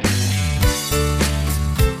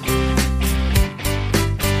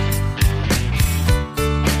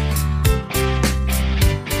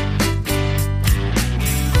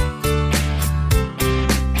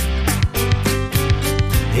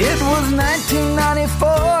 It was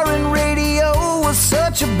 1994 and radio was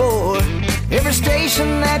such a bore. Every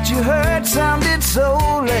station that you heard sounded so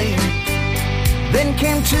lame. Then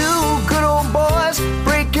came two good old boys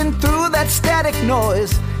breaking through that static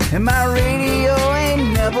noise, and my radio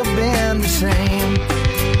ain't never been the same.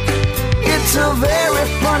 It's a very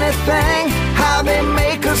funny thing how they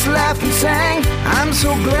make us laugh and sing. I'm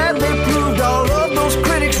so glad they proved all of those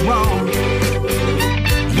critics wrong.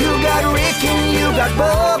 You got Rick and you got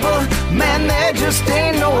Bubba, man, there just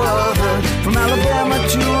ain't no other. From Alabama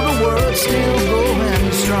to the world, still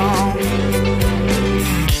going strong.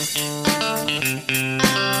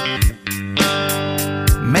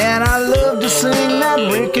 Man, I love to sing that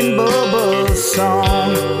Rick and Bubba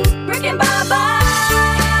song. Rick and Bubba.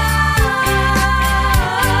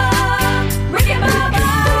 Rick and Bubba.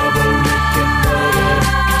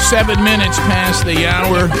 7 minutes past the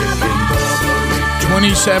hour.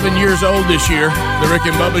 27 years old this year, the Rick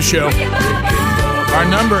and Bubba Show. Our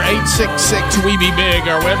number, 866-WE-BE-BIG.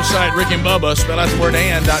 Our website, Rick and Bubba, spell out the word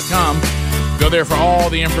and.com. Go there for all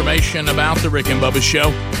the information about the Rick and Bubba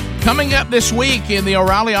Show. Coming up this week in the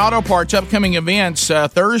O'Reilly Auto Parts upcoming events,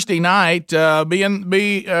 Thursday night, be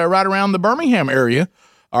right around the Birmingham area.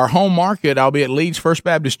 Our home market, I'll be at Leeds First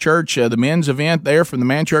Baptist Church, the men's event there from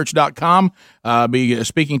themanchurch.com. Be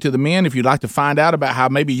speaking to the men. If you'd like to find out about how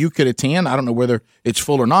maybe you could attend, I don't know whether it's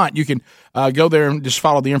full or not, you can go there and just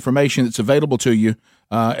follow the information that's available to you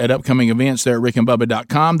at upcoming events there at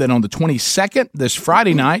rickandbubba.com. Then on the 22nd, this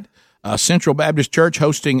Friday night, Central Baptist Church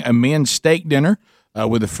hosting a men's steak dinner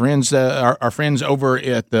with the friends, our friends over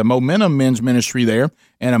at the Momentum Men's Ministry there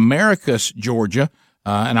in Americus, Georgia.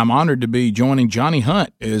 And I'm honored to be joining Johnny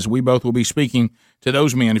Hunt as we both will be speaking to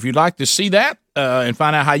those men. If you'd like to see that and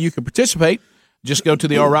find out how you can participate, just go to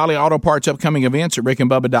the O'Reilly Auto Parts upcoming events at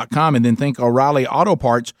rickandbubba.com and then think O'Reilly Auto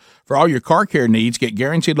Parts for all your car care needs. Get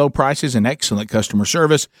guaranteed low prices and excellent customer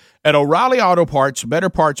service at O'Reilly Auto Parts. Better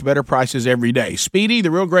parts, better prices every day. Speedy, the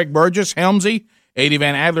real Greg Burgess, Helmsy, Eddie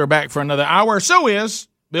Van Adler back for another hour. So is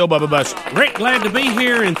Bill Bubba Bussey. Rick, glad to be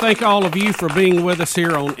here, and thank all of you for being with us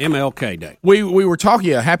here on MLK Day. We were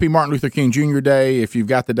talking, happy Martin Luther King Jr. Day. If you've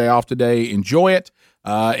got the day off today, enjoy it,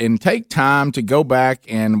 and take time to go back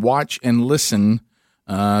and watch and listen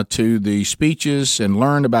to the speeches and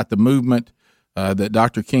learn about the movement that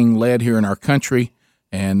Dr. King led here in our country.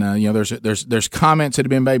 And there's comments that have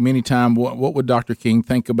been made many times. What would Dr. King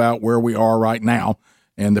think about where we are right now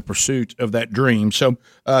and the pursuit of that dream? So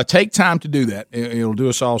take time to do that. It'll do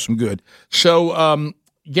us all some good. So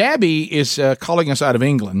Gabby is calling us out of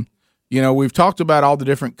England. You know, we've talked about all the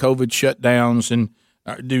different COVID shutdowns, and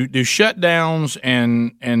do shutdowns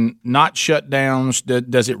and not shutdowns,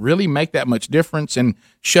 does it really make that much difference? And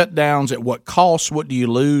shutdowns, at what cost? What do you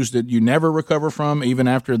lose that you never recover from, even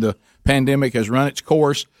after the pandemic has run its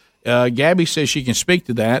course? Gabby says she can speak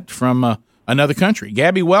to that from another country.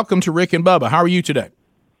 Gabby, welcome to Rick and Bubba. How are you today?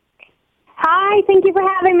 Hi, thank you for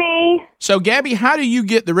having me. So, Gabby, how do you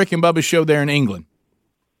get the Rick and Bubba show there in England?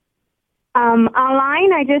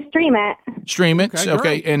 Online, I just stream it. Stream it?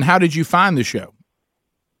 Okay. And how did you find the show?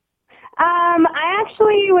 I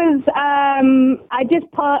actually was, I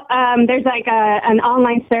just put, there's like an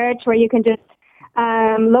online search where you can just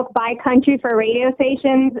look by country for radio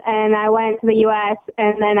stations, and I went to the U.S.,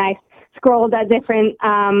 and then I scrolled at different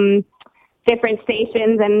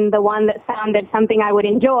stations, and the one that sounded something I would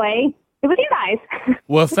enjoy, it was you guys.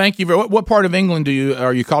 Well, thank you. What part of England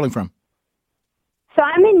are you calling from? So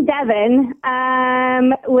I'm in Devon,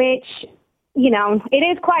 which, it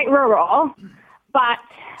is quite rural, but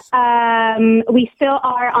we still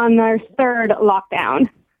are on our third lockdown.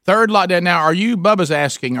 Third lockdown. Now, Bubba's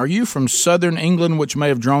asking, are you from southern England, which may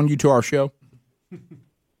have drawn you to our show?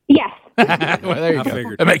 Yes. Well, there you go.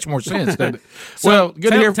 Figured. That makes more sense, doesn't it? So well,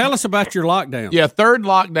 good to hear. Tell us about your lockdown. Yeah, third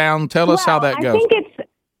lockdown. Tell us how that goes. I think it's,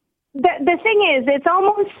 the thing is, it's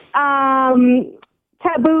almost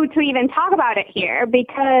taboo to even talk about it here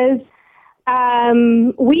because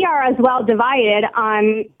we are as well divided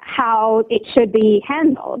on how it should be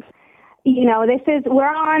handled. We're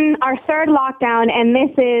on our third lockdown, and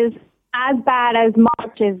this is as bad as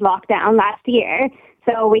March's lockdown last year.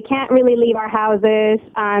 So we can't really leave our houses.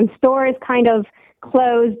 Stores kind of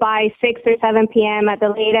close by 6 or 7 p.m. at the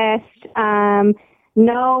latest.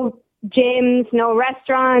 No gyms, no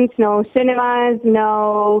restaurants, no cinemas,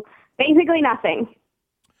 basically nothing.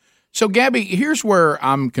 So, Gabby, here's where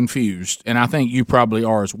I'm confused, and I think you probably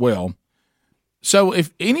are as well. So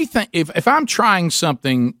if I'm trying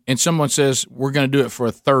something and someone says we're going to do it for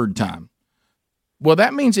a third time, well,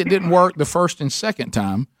 that means it didn't work the first and second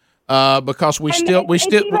time because it's even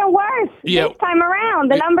worse this time around.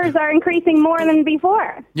 The numbers are increasing more than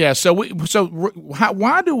before. Yeah.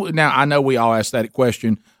 Why do we, now? I know we all ask that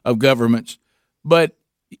question of governments, but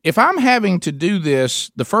if I'm having to do this,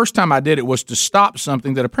 the first time I did it was to stop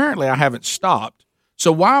something that apparently I haven't stopped.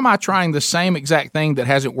 So why am I trying the same exact thing that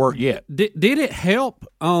hasn't worked yet? Did it help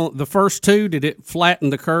on the first two? Did it flatten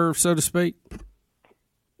the curve, so to speak?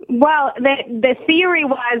 Well, the theory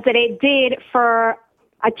was that it did for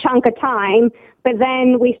a chunk of time, but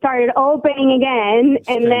then we started opening again,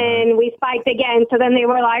 and then we spiked again. So then they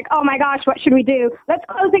were like, oh, my gosh, what should we do? Let's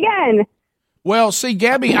close again. Well, see,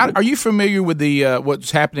 Gabby, are you familiar with the what's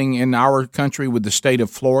happening in our country with the state of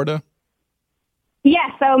Florida?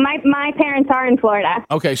 Yes, so my parents are in Florida.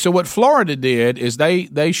 Okay, so what Florida did is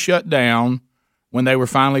they shut down when they were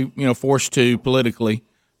finally forced to politically,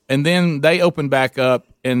 and then they opened back up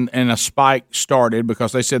and a spike started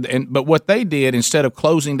because they said. But what they did instead of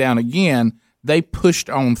closing down again, they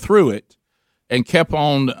pushed on through it and kept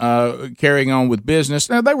on carrying on with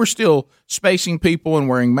business. Now they were still spacing people and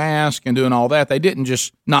wearing masks and doing all that. They didn't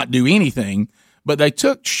just not do anything, but they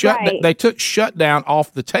took shutdown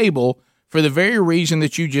off the table. For the very reason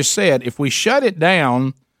that you just said, if we shut it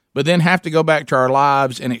down, but then have to go back to our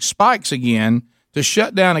lives and it spikes again, to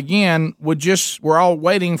shut down again we're all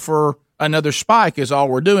waiting for another spike is all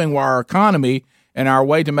we're doing while our economy and our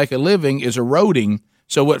way to make a living is eroding.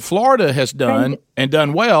 So what Florida has done and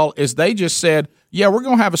done well is they just said, yeah, we're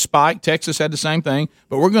going to have a spike. Texas had the same thing,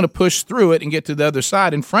 but we're going to push through it and get to the other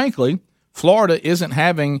side. And frankly, Florida isn't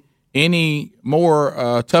having any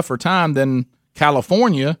more tougher time than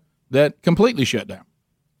California that completely shut down.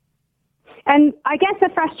 And I guess the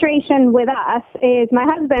frustration with us is my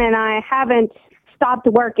husband and I haven't stopped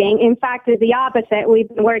working. In fact, it's the opposite. We've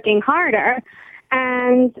been working harder.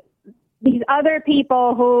 And these other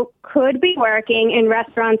people who could be working in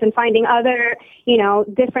restaurants and finding other,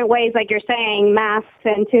 different ways, like you're saying, masks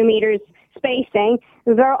and 2 meters spacing,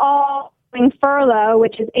 they're all in furlough,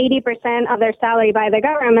 which is 80% of their salary by the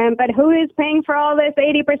government. But who is paying for all this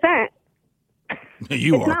 80%?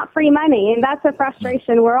 It's not free money, and that's a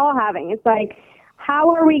frustration we're all having. It's like,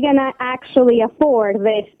 how are we going to actually afford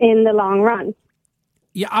this in the long run?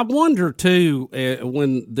 Yeah, I wonder, too,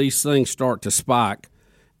 when these things start to spike,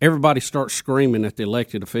 everybody starts screaming at the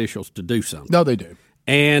elected officials to do something. No, they do.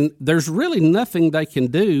 And there's really nothing they can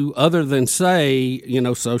do other than say,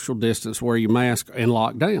 social distance, wear your mask, and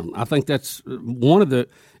lock down. I think that's one of the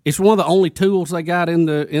only tools they got in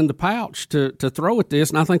the pouch to throw at this,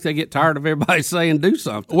 and I think they get tired of everybody saying do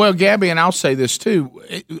something. Well, Gabby, and I'll say this too,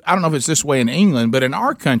 I don't know if it's this way in England, but in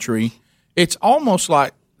our country, it's almost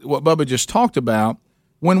like what Bubba just talked about.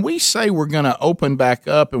 When we say we're going to open back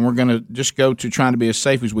up and we're going to just go to trying to be as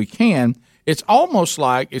safe as we can, it's almost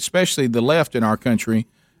like, especially the left in our country,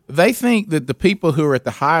 they think that the people who are at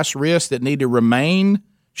the highest risk that need to remain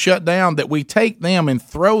shut down, that we take them and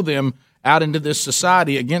throw them out into this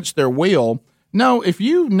society against their will. No, if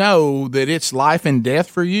you know that it's life and death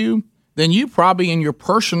for you, then you probably in your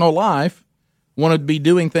personal life want to be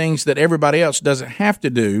doing things that everybody else doesn't have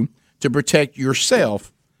to do to protect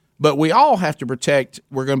yourself, but we all have to protect.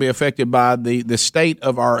 We're going to be affected by the state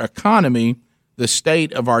of our economy, the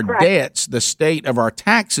state of our debts, the state of our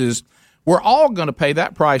taxes. We're all going to pay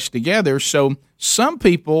that price together. So some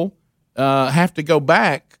people have to go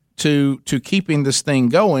back to keeping this thing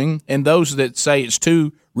going, and those that say it's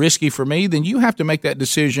too risky for me, then you have to make that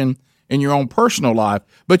decision in your own personal life.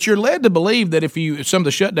 But you're led to believe that if some of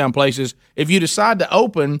the shutdown places, if you decide to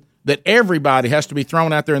open, that everybody has to be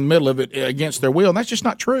thrown out there in the middle of it against their will. And that's just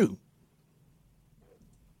not true.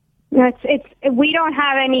 It's we don't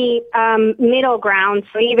have any middle ground.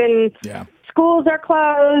 So even schools are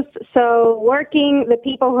closed. So the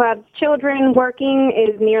people who have children working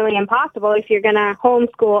is nearly impossible if you're going to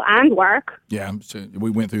homeschool and work. Yeah, so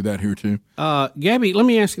we went through that here too. Gabby, let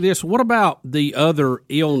me ask you this: what about the other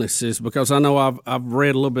illnesses? Because I know I've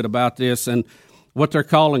read a little bit about this and what they're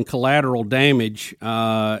calling collateral damage,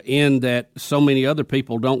 in that so many other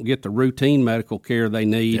people don't get the routine medical care they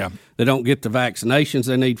need. Yeah. They don't get the vaccinations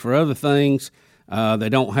they need for other things. They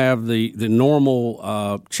don't have the normal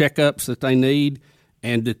checkups that they need,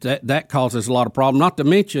 and that causes a lot of problems, not to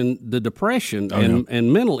mention the depression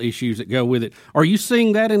and mental issues that go with it. Are you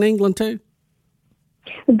seeing that in England too?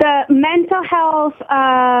 The mental health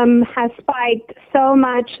has spiked so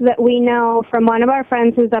much that we know from one of our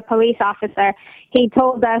friends who's a police officer. He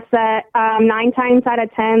told us that 9 times out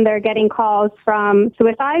of 10 they're getting calls from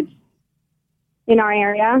suicides in our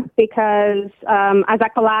area because as a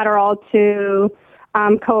collateral to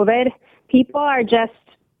COVID, people are just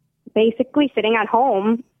basically sitting at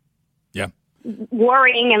home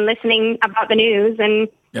worrying and listening about the news and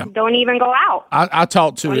don't even go out. I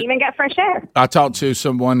talked to don't even get fresh air. I talked to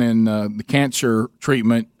someone in the cancer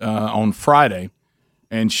treatment on Friday,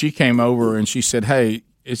 and she came over and she said, "Hey,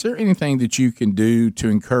 is there anything that you can do to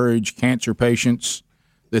encourage cancer patients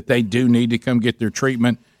that they do need to come get their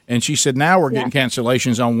treatment?" And she said, "Now we're getting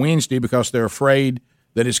cancellations on Wednesday because they're afraid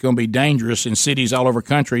that it's going to be dangerous in cities all over the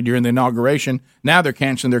country during the inauguration. Now they're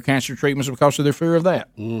canceling their cancer treatments because of their fear of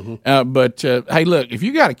that." Mm-hmm. But hey, look, if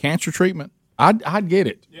you got a cancer treatment, I'd get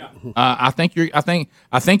it. Yeah. I think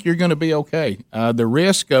you're going to be okay. The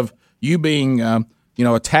risk of you being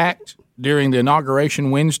attacked during the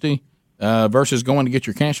inauguration Wednesday versus going to get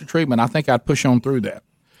your cancer treatment, I think I'd push on through that.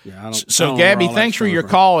 Yeah, so, Gabby, thanks for your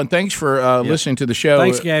call and thanks for listening to the show.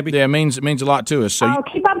 Thanks, Gabby. Yeah, it means a lot to us. So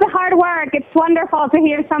keep up the hard work. It's wonderful to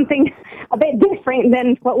hear something a bit different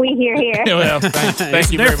than what we hear here. Well,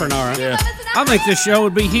 thank you very much. All right. Yeah. I think this show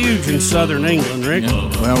would be huge in southern England, Rick.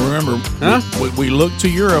 Yeah. Well, remember, we look to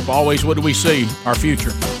Europe always. What do we see? Our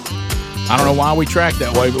future. I don't know why we track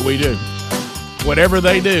that way, but we do. Whatever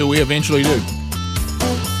they do, we eventually do.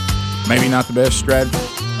 Maybe not the best strategy.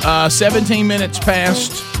 17 minutes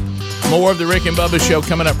past. More of the Rick and Bubba show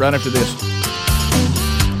coming up right after this.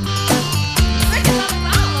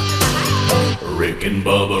 Rick and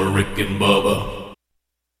Bubba, Rick and Bubba.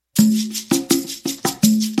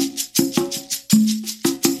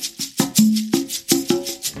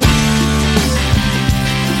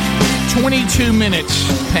 $22 minutes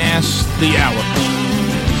past the hour.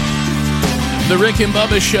 The Rick and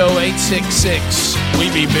Bubba show, 866. We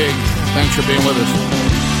be big. Thanks for being with us.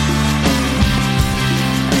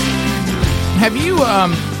 Have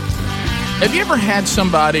you ever had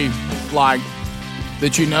somebody like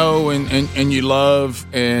that you know and you love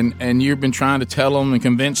and you've been trying to tell them and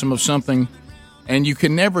convince them of something and you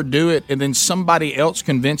can never do it, and then somebody else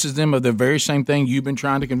convinces them of the very same thing you've been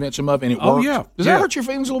trying to convince them of, and it works? Oh, yeah. Does that hurt your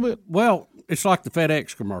feelings a little bit? Well, it's like the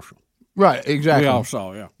FedEx commercial. Right, exactly. We all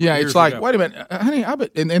saw, yeah. Yeah, it's like, wait a minute, honey,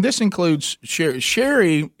 and this includes Sherry.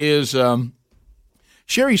 Sherry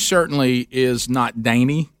certainly is not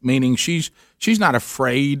dainty, meaning she's not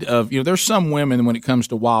afraid of, there's some women when it comes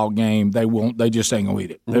to wild game, they just ain't gonna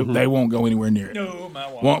eat it. They won't go anywhere near it. No,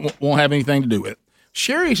 my wife won't have anything to do with it.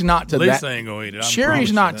 Sherry's not to that. Ain't gonna eat it.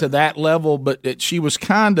 Sherry's not to that level, but she was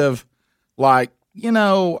kind of like,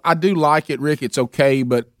 I do like it, Rick. It's okay,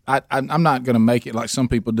 but I'm not going to make it like some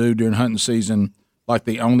people do during hunting season, like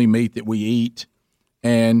the only meat that we eat.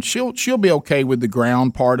 And she'll be okay with the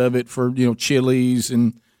ground part of it for chilies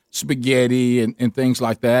and spaghetti and things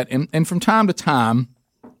like that. And from time to time,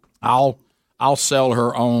 I'll sell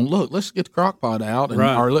her on. Look, let's get the crock pot out,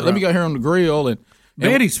 or let me go here on the grill. And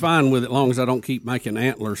Betty's fine with it, as long as I don't keep making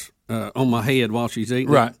antlers on my head while she's eating.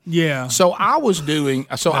 Right. Yeah. So I was doing.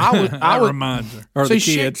 So I would reminds her. Or the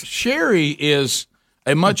kids. Sherry is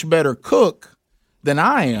a much better cook than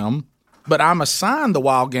I am, but I'm assigned the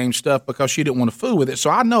wild game stuff because she didn't want to fool with it. So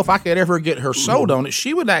I know if I could ever get her sold on it,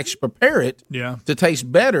 she would actually prepare it to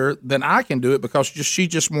taste better than I can do it because she's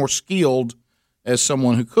just more skilled as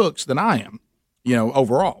someone who cooks than I am,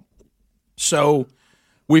 overall. So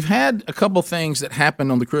we've had a couple things that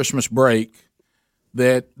happened on the Christmas break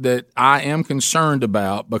that I am concerned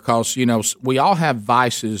about because, we all have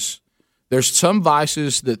vices. There's some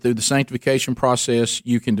vices that through the sanctification process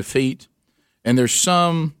you can defeat, and there's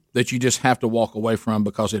some that you just have to walk away from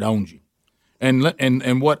because it owns you.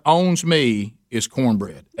 And what owns me is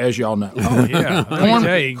cornbread, as y'all know. Oh, yeah.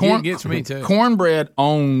 It gets me, too. Cornbread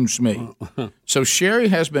owns me. So Sherry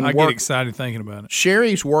has been I get excited thinking about it.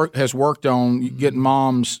 Sherry's has worked on getting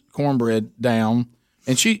Mom's cornbread down.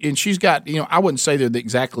 And she's got, I wouldn't say they're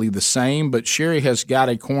exactly the same, but Sherry has got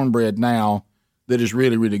a cornbread now that is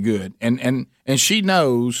really, really good. And she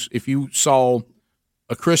knows, if you saw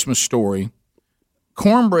A Christmas Story,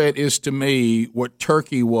 cornbread is to me what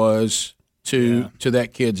turkey was to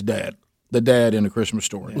that kid's dad, the dad in A Christmas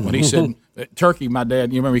Story. When he said, turkey, my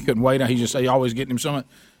dad, you remember he couldn't wait. He just said, always getting him something.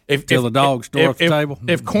 Till the dogs store off the table.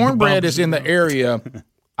 If cornbread is in the area,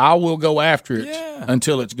 I will go after it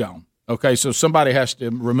until it's gone. Okay, so somebody has to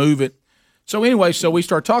remove it. So anyway, so we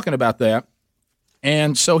start talking about that.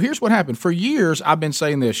 And so here's what happened. For years, I've been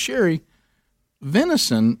saying this, Sherry,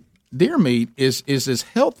 venison, deer meat, is as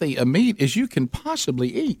healthy a meat as you can possibly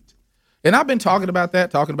eat. And I've been talking about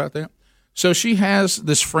that. So she has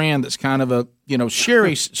this friend that's kind of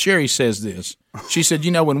Sherry says this. She said,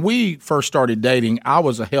 when we first started dating, I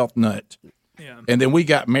was a health nut. Yeah. And then we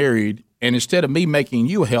got married. And instead of me making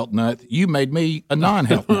you a health nut, you made me a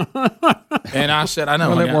non-health nut. And I said, I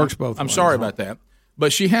know. Well, it works both ways. I'm sorry about that.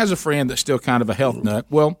 But she has a friend that's still kind of a health nut.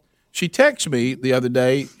 Well, she texted me the other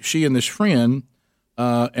day, she and this friend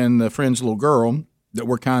and the friend's little girl, that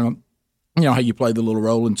were kind of, how you play the little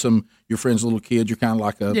role in your friend's little kids. You're kind of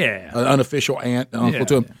like an unofficial aunt and uncle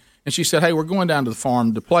to them. Yeah. And she said, hey, we're going down to the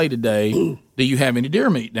farm to play today. Do you have any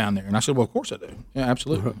deer meat down there? And I said, well, of course I do. Yeah,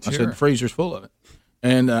 absolutely. Sure. I said, the freezer's full of it.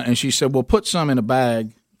 And she said, well, put some in a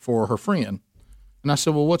bag for her friend. And I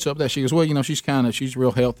said, well, what's up there? She goes, well, she's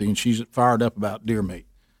real healthy, and she's fired up about deer meat.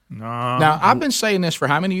 No. Now, I've been saying this for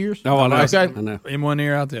how many years? Oh, I know. Okay? I know. In one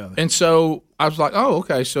ear, out the other. And so I was like, oh,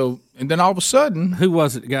 okay. So, and then all of a sudden. Who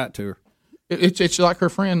was it that got to her? It's like her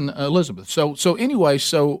friend Elizabeth. So anyway,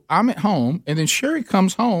 so I'm at home, and then Sherry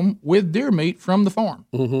comes home with deer meat from the farm.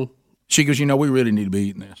 Mm-hmm. She goes, we really need to be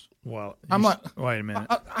eating this. Well, I'm like, wait a minute.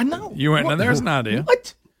 I know. You went, now there's an idea.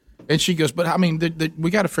 What? And she goes, but I mean,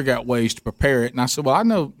 we got to figure out ways to prepare it. And I said, well, I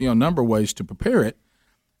know, a number of ways to prepare it.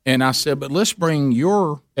 And I said, but let's bring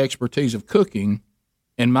your expertise of cooking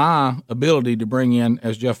and my ability to bring in,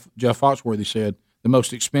 as Jeff Foxworthy said, the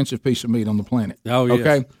most expensive piece of meat on the planet. Oh, yes.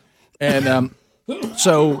 Okay. And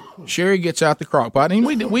so Sherry gets out the crock pot, and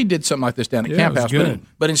we did something like this down at Camp House.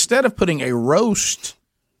 But instead of putting a roast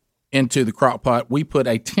into the crock pot, we put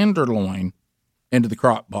a tenderloin into the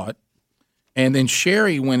crock pot. And then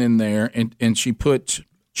Sherry went in there and she put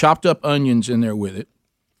chopped up onions in there with it.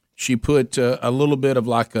 She put a little bit of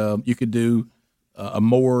you could do a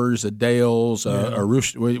Moore's, a Dale's, a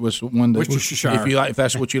Rooster. It was one that if you like, if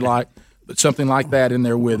that's what you like, but something like that in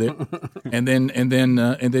there with it. And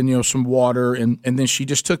then some water, and then she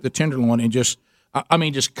just took the tenderloin and just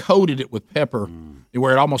coated it with pepper,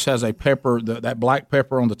 where it almost has a pepper, that black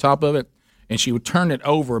pepper on the top of it. And she would turn it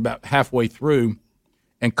over about halfway through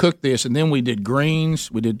and cook this, and then we did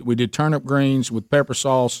greens. We did turnip greens with pepper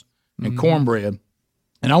sauce and cornbread.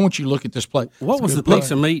 And I want you to look at this plate. What was the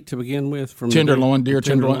piece of meat to begin with? From tenderloin, deer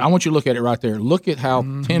tenderloin. I want you to look at it right there. Look at how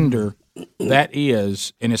tender that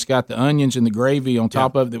is, and it's got the onions and the gravy on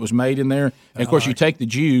top of it that was made in there. And of course, you take the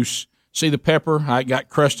juice. See the pepper? How it got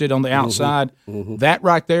crusted on the outside. Mm-hmm. That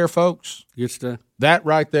right there, folks. Good stuff. That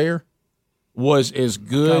right there was as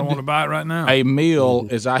good. I want to buy it right now. A meal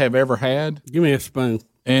as I have ever had. Give me a spoon.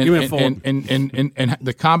 And, give me a fork. And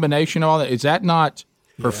the combination of all that, is that not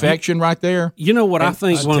perfection right there? You know what I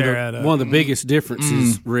think one of the biggest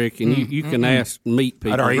differences, Rick, and you can ask meat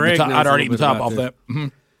people. I'd already eaten the top off that. Mm-hmm.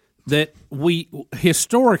 That we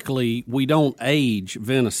historically we don't age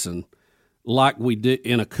venison like we do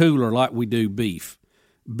in a cooler like we do beef.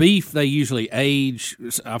 Beef they usually age.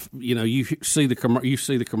 You see the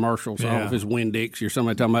commercials. I don't know if it's Winn-Dixie or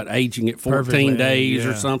somebody talking about aging it 14 days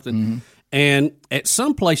or something. Mm-hmm. And at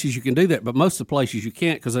some places you can do that, but most of the places you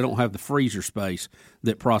can't because they don't have the freezer space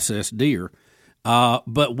that process deer.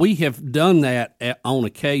 But we have done that on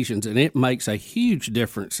occasions, and it makes a huge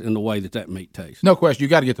difference in the way that meat tastes. No question, you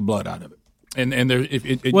got to get the blood out of it. And there,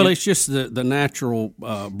 it's just the natural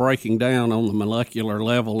breaking down on the molecular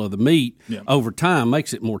level of the meat over time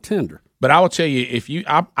makes it more tender. But I will tell you,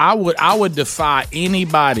 I would defy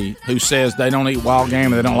anybody who says they don't eat wild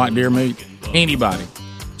game or they don't like deer meat, anybody,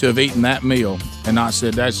 to have eaten that meal and not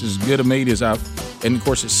said that's as good a meat as I've. And of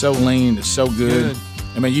course, it's so lean, it's so good.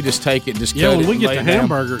 I mean, you just take it, just cut when it we and get lay the it down.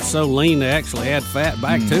 hamburger, it's so lean they actually add fat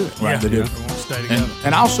back to it. Right, they do.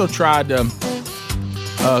 And I also tried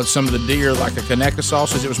some of the deer, like a Kaneka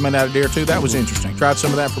sausage that was made out of deer too. That was interesting. Tried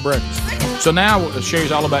some of that for breakfast. So now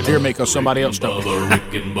Sherry's all about deer meat because somebody else told me.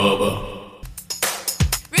 Rick and Bubba.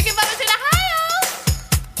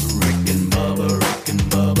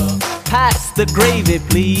 Pass the gravy,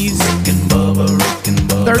 please.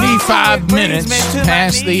 35 minutes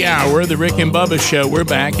past the hour. The Rick and Bubba Show. We're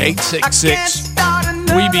back. 866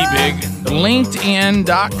 We Be Big.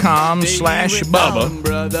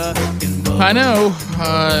 LinkedIn.com/Bubba. I know.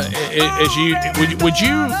 Would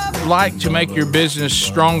you like to make your business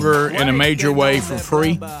stronger in a major way for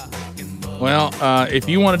free? Well, if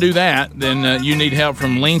you want to do that, then you need help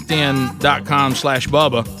from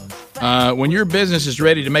LinkedIn.com/Bubba. When your business is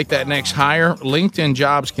ready to make that next hire, LinkedIn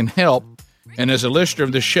Jobs can help. And as a listener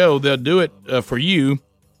of the show, they'll do it for you.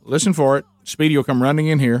 Listen for it. Speedy will come running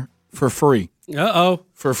in here for free. Uh-oh.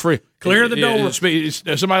 For free. Clear the door.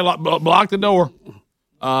 Somebody block the door.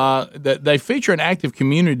 They feature an active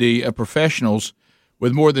community of professionals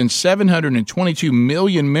with more than 722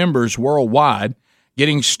 million members worldwide.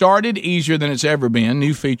 Getting started easier than it's ever been.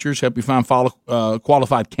 New features help you find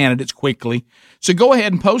qualified candidates quickly. So go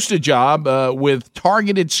ahead and post a job with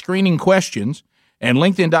targeted screening questions, and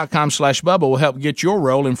LinkedIn.com/Bubba will help get your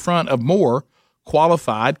role in front of more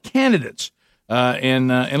qualified candidates. And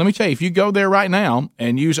let me tell you, if you go there right now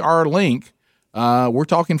and use our link, we're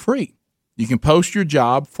talking free. You can post your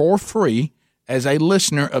job for free as a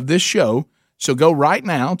listener of this show. So go right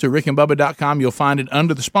now to rickandbubba.com. You'll find it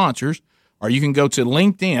under the sponsors. Or you can go to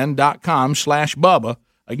linkedin.com/Bubba.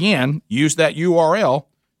 Again, use that URL,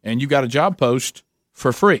 and you got a job post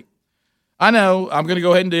for free. I know. I'm going to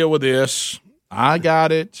go ahead and deal with this. I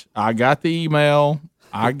got it. I got the email.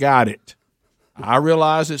 I got it. I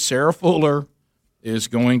realize that Sarah Fuller is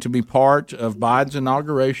going to be part of Biden's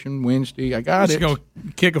inauguration Wednesday. I got it. Going to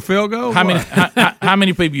kick a field goal? How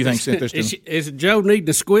many people do you think sent this to him? Is Joe needing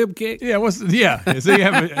a squib kick? Yeah.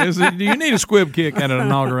 Do you need a squib kick at an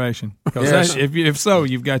inauguration? Because if so,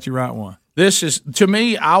 you've got your right one. This is, to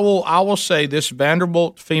me, I will say this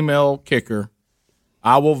Vanderbilt female kicker,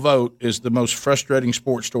 I will vote, is the most frustrating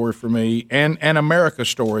sports story for me and America's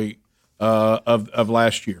story of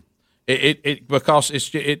last year. Because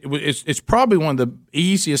it's probably one of the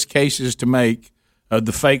easiest cases to make of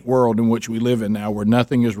the fake world in which we live in now, where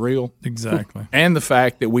nothing is real. Exactly. And the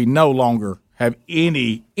fact that we no longer have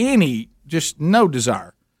any just no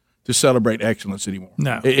desire to celebrate excellence anymore.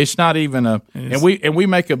 No, it's not even and we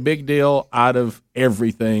make a big deal out of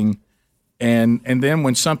everything. And then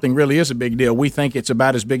when something really is a big deal, we think it's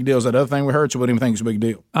about as big a deal as that other thing we heard, so we don't even think it's a big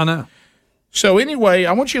deal. I know. So anyway,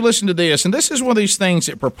 I want you to listen to this, and this is one of these things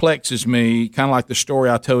that perplexes me, kind of like the story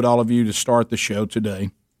I told all of you to start the show today.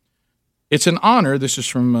 It's an honor, this is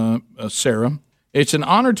from Sarah, it's an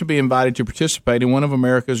honor to be invited to participate in one of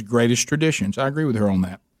America's greatest traditions. I agree with her on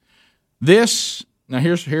that. Now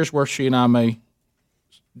here's where she and I may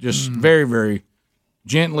just very, very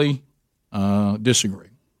gently disagree.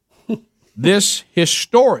 This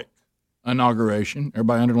historic inauguration,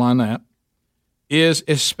 everybody underline that, is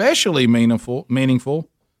especially meaningful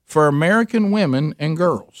for American women and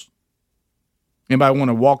girls. Anybody want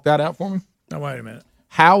to walk that out for me? Now, wait a minute.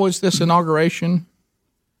 How is this inauguration,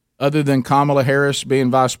 other than Kamala Harris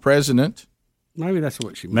being vice president? Maybe that's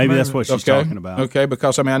what she. Maybe that's what she's talking about. Okay,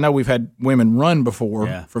 because I know we've had women run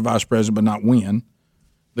before for vice president, but not win.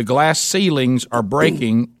 The glass ceilings are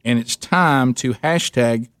breaking, and it's time to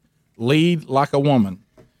 #lead like a woman.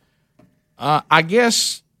 I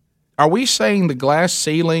guess. Are we saying the glass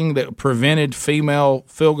ceiling that prevented female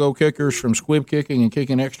field goal kickers from squib kicking and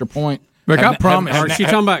kicking extra point? Look, I promise. Or is she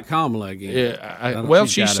talking about Kamala again? Yeah. Well,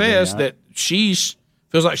 she says that feels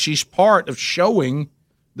like she's part of showing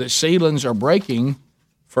that ceilings are breaking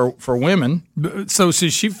for women. So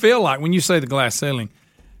she feel like when you say the glass ceiling,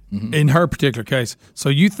 in her particular case, so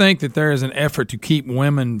you think that there is an effort to keep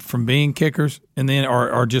women from being kickers, and then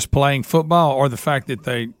or just playing football, or the fact that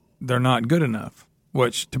they're not good enough?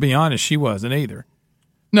 Which, to be honest, she wasn't either.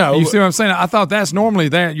 No. You see what I'm saying? I thought that's normally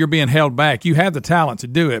that you're being held back. You have the talent to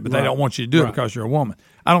do it, but they don't want you to do it because you're a woman.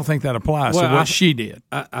 I don't think that applies to what she did.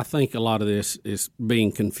 I think a lot of this is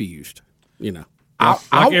being confused, like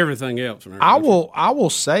everything else. I will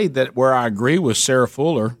say that where I agree with Sarah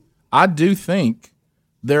Fuller, I do think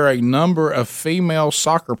there are a number of female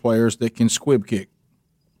soccer players that can squib kick.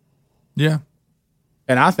 Yeah.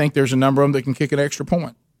 And I think there's a number of them that can kick an extra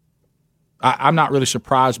point. I'm not really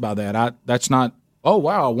surprised by that. That's not, oh,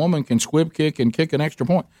 wow, a woman can squib kick and kick an extra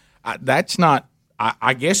point. I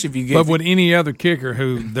I guess if you get. But would any other kicker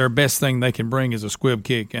who their best thing they can bring is a squib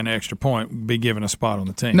kick and an extra point be given a spot on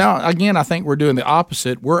the team? Now, again, I think we're doing the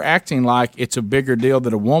opposite. We're acting like it's a bigger deal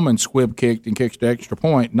that a woman squib kicked and kicks the extra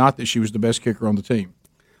point, not that she was the best kicker on the team.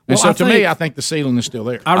 And so to me, I think the ceiling is still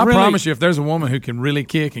there. I promise you, if there's a woman who can really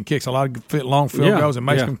kick and kicks a lot of long field goals and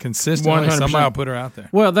makes them consistently, 100%. somebody will put her out there.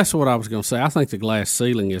 Well, that's what I was going to say. I think the glass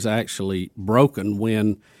ceiling is actually broken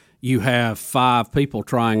when you have 5 people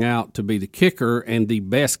trying out to be the kicker, and the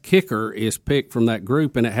best kicker is picked from that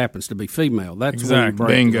group, and it happens to be female. That's when you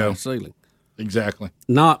break the glass ceiling. Exactly.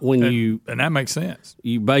 Not when and that makes sense.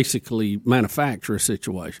 You basically manufacture a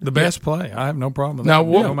situation. The best play. I have no problem with Now,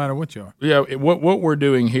 that. No matter what you are. Yeah, what we're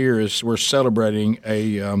doing here is we're celebrating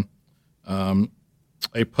a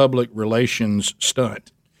public relations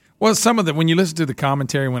stunt. Well, some of when you listen to the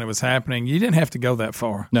commentary when it was happening, you didn't have to go that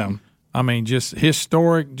far. No. I mean, just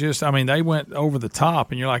historic. They went over the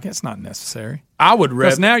top, and you're like, it's not necessary. I would rather.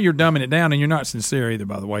 Because now you're dumbing it down, and you're not sincere either.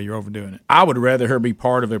 By the way, you're overdoing it. I would rather her be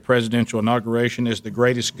part of a presidential inauguration as the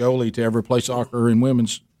greatest goalie to ever play soccer in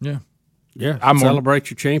women's. Yeah, Celebrate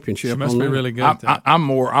your championship. She must be really good. I'm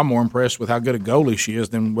more impressed with how good a goalie she is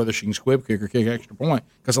than whether she can squib kick or kick extra point,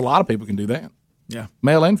 because a lot of people can do that. Yeah,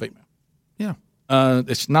 male and female. Yeah,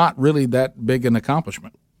 it's not really that big an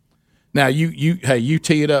accomplishment. Now you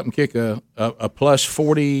tee it up and kick a plus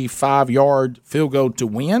 45-yard field goal to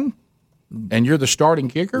win, and you're the starting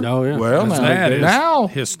kicker. Oh yeah. Well, now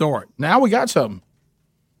historic. Now we got something.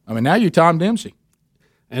 I mean, now you're Tom Dempsey.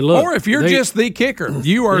 And look, or if you're just the kicker,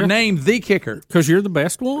 you are named the kicker because you're the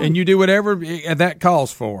best one, and you do whatever that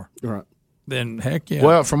calls for. Right. Then heck yeah.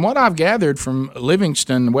 Well, from what I've gathered from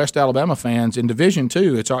Livingston, West Alabama fans in Division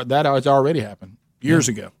II, that has already happened years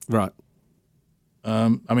ago. Right.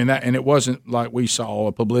 And it wasn't like we saw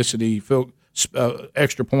a publicity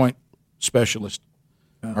extra point specialist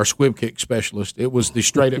or squib kick specialist. It was the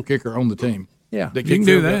straight up kicker on the team. Yeah, you can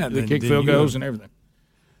do that. They kick field goals and everything.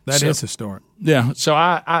 That is historic. Yeah. So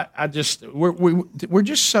I just we're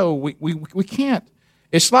just so we can't.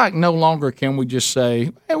 It's like no longer can we just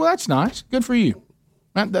say, hey, well, that's nice, good for you.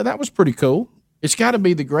 That was pretty cool. It's got to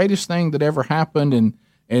be the greatest thing that ever happened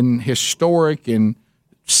and historic and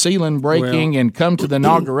ceiling breaking and come to the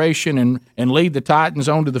inauguration and lead the Titans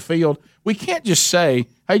onto the field. We can't just say,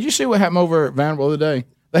 hey, did you see what happened over at Vanderbilt the other day?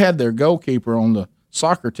 They had their goalkeeper on the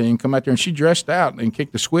soccer team come out there, and she dressed out and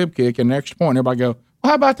kicked the squib kick and an extra point. Everybody go,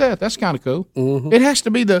 well, how about that? That's kind of cool. Mm-hmm. It has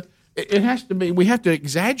to be, we have to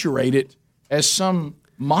exaggerate it as some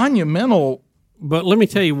monumental. But let me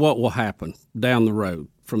tell you what will happen down the road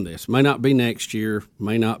from this. May not be next year,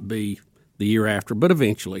 may not be the year after, but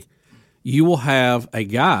eventually you will have a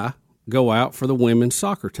guy go out for the women's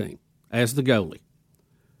soccer team as the goalie.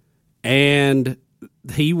 And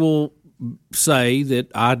he will say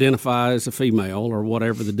that I identify as a female or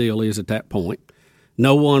whatever the deal is at that point.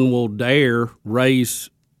 No one will dare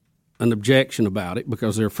raise an objection about it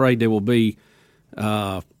because they're afraid they will be,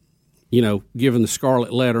 given the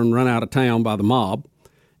scarlet letter and run out of town by the mob.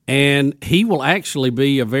 And he will actually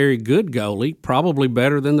be a very good goalie, probably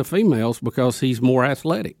better than the females because he's more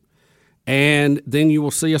athletic. And then you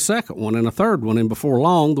will see a second one and a third one, and before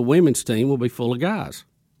long, the women's team will be full of guys.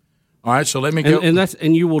 All right, so let me go.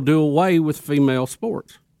 And you will do away with female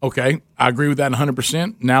sports. Okay, I agree with that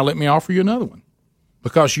 100%. Now let me offer you another one.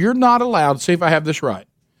 Because you're not allowed, see if I have this right.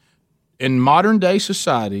 In modern-day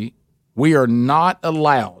society, we are not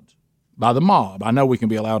allowed by the mob. I know we can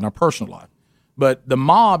be allowed in our personal life. But the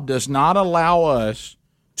mob does not allow us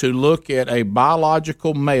to look at a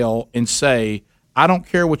biological male and say, I don't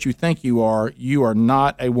care what you think you are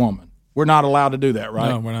not a woman. We're not allowed to do that, right?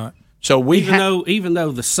 No, we're not. So even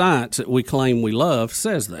though the science that we claim we love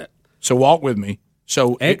says that. So walk with me.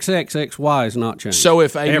 So XXXY is not changed. So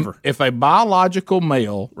if a biological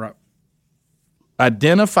male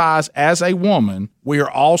identifies as a woman, we are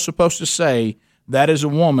all supposed to say that is a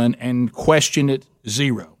woman and question it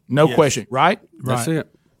zero. No question, right? That's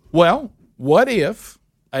it. Well, what if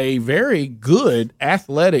a very good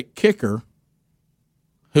athletic kicker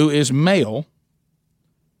who is male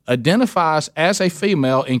identifies as a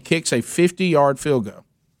female and kicks a 50-yard field goal?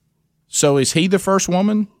 So is he the first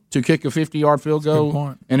woman to kick a 50-yard field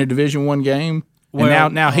goal in a Division I game? Well,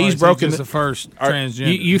 and now he's broken the first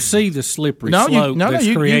transgender. You see the slippery slope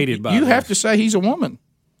that's created by you this. have to say he's a woman.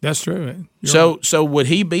 That's true. So would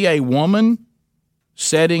he be a woman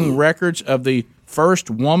setting records of the first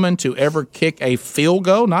woman to ever kick a field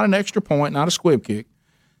goal, not an extra point, not a squib kick,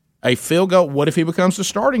 a field goal? What if he becomes the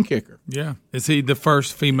starting kicker? Yeah. Is he the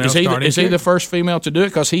first female starting kicker? Is he the first female to do it?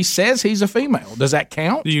 Because he says he's a female. Does that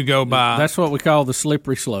count? Do you go by? That's what we call the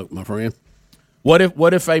slippery slope, my friend. What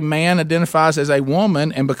if a man identifies as a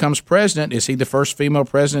woman and becomes president? Is he the first female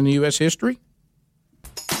president in U.S. history?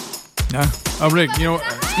 Oh, Rick, you know,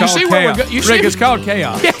 it's You called see where we're chaos. go- you Rick, see- it's called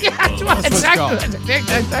chaos. Yeah, That's what it's exactly. called. That's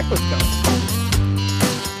exactly what it's called.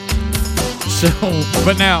 So,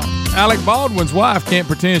 but now Alec Baldwin's wife can't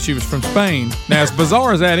pretend she was from Spain. Now, as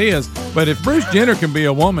bizarre as that is, but if Bruce Jenner can be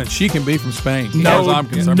a woman, she can be from Spain. As far as I'm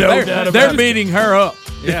concerned. no They're- doubt about they're it. beating her up.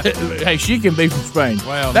 Yeah. Hey, she can be from Spain.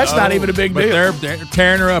 Well, that's not no, even a big but deal. They're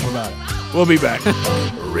tearing her up about it. We'll be back.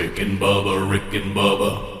 Rick and Bubba, Rick and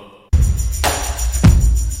Bubba.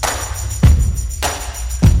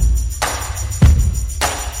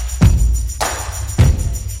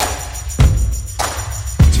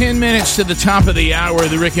 10 minutes to the top of the hour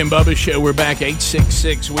of the Rick and Bubba Show. We're back.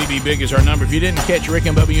 866 We Be Big is our number. If you didn't catch Rick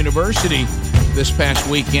and Bubba University this past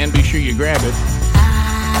weekend, be sure you grab it.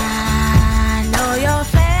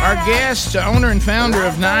 Our guest, owner and founder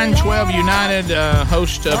of 912 United,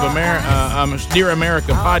 host of Dear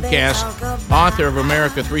America podcast, author of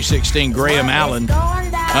America 316, Graham Allen.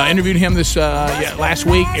 Interviewed him this last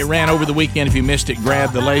week. It ran over the weekend. If you missed it,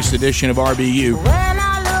 grab the latest edition of RBU.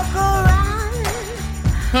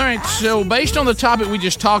 All right, so based on the topic we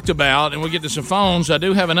just talked about, and we'll get to some phones, I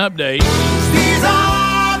do have an update. These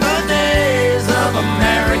are the days of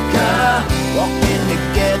America, walking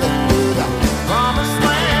together through the promised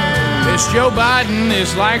land. As Joe Biden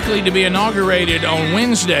is likely to be inaugurated on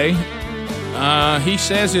Wednesday, he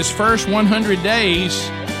says his first 100 days,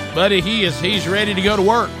 buddy, he's ready to go to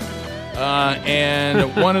work.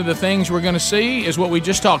 And one of the things we're going to see is what we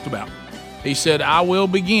just talked about. He said, I will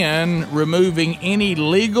begin removing any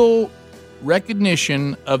legal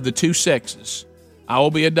recognition of the two sexes. I will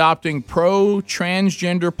be adopting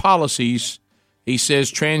pro-transgender policies. He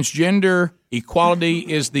says transgender equality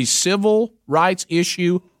is the civil rights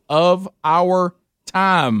issue of our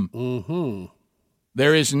time. Mm-hmm.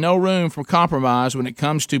 There is no room for compromise when it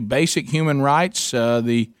comes to basic human rights.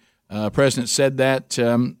 The president said that,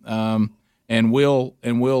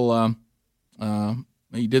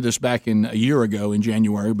 he did this back a year ago in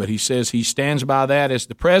January, but he says he stands by that as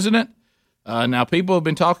the president. Now, people have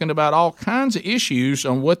been talking about all kinds of issues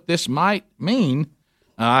on what this might mean.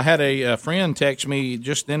 I had a friend text me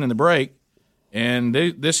just then in the break, and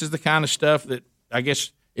this is the kind of stuff that I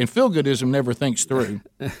guess in feel-goodism never thinks through.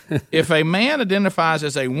 If a man identifies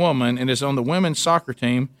as a woman and is on the women's soccer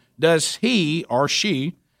team, does he or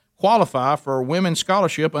she qualify for a women's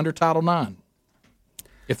scholarship under Title IX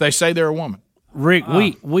if they say they're a woman? Rick,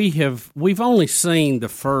 we've only seen the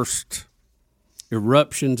first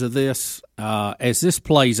eruptions of this. As this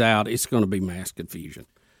plays out, it's going to be mass confusion.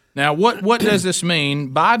 Now, what does this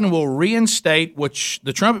mean? Biden will reinstate, which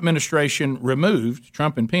the Trump administration removed,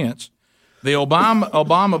 Trump and Pence, the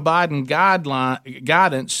Obama-Biden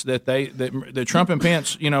guidance that Trump and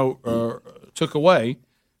Pence, took away.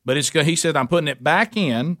 But he said, I'm putting it back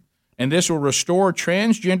in, and this will restore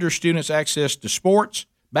transgender students' access to sports,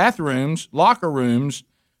 bathrooms, locker rooms,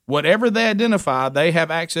 whatever they identify, they have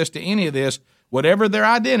access to any of this. Whatever their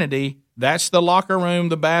identity, that's the locker room,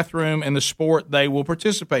 the bathroom, and the sport they will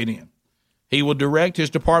participate in. He will direct his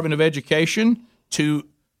Department of Education to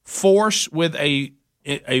force with a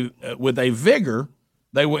vigor.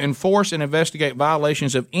 They will enforce and investigate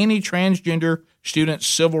violations of any transgender student's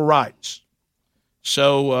civil rights.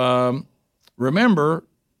 So remember,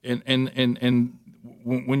 and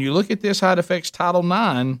when you look at this, how it affects Title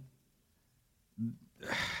IX,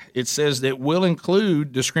 it says that it will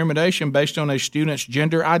include discrimination based on a student's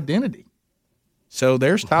gender identity. So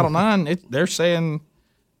there's Title IX. They're saying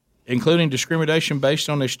including discrimination based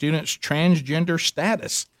on a student's transgender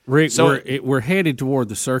status. Rick, so we're headed toward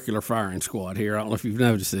the circular firing squad here. I don't know if you've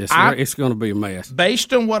noticed this. It's going to be a mess.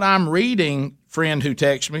 Based on what I'm reading, friend who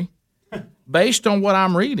texts me, based on what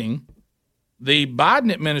I'm reading, the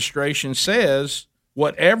Biden administration says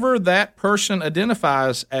whatever that person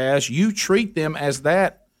identifies as, you treat them as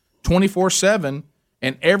that 24/7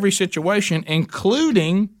 in every situation,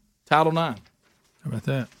 including Title IX. How about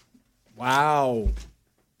that? Wow.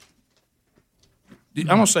 I'm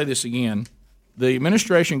going to say this again. The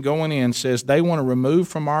administration going in says they want to remove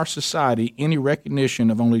from our society any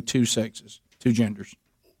recognition of only two sexes, two genders.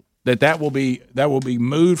 That will be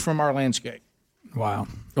moved from our landscape. Wow.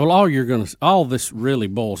 Well, all this really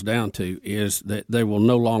boils down to is that there will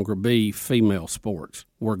no longer be female sports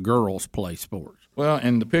where girls play sports. Well,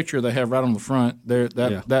 and the picture they have right on the front,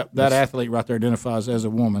 that athlete right there identifies as a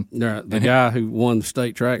woman. The guy who won the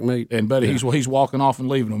state track meet. And buddy, he's walking off and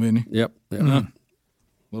leaving them, isn't he? Yep. Mm-hmm.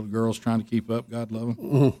 Little girls trying to keep up, God love them,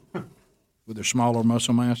 mm-hmm. with their smaller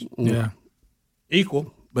muscle mass. Yeah.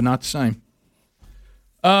 Equal, but not the same.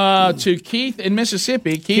 to Keith in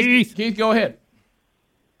Mississippi. Keith, go ahead.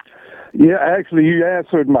 Yeah, actually, you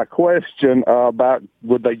answered my question about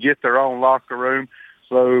would they get their own locker room.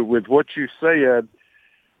 So with what you said,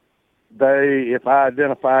 if I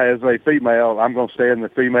identify as a female, I'm going to stay in the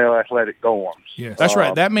female athletic dorms. Yes. That's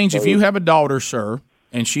right. That means if you have a daughter, sir,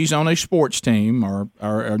 and she's on a sports team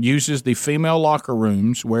or uses the female locker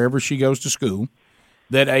rooms wherever she goes to school,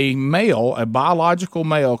 that a male, a biological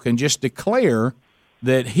male, can just declare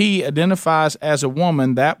that he identifies as a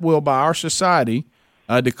woman, that will, by our society,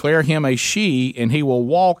 declare him a she, and he will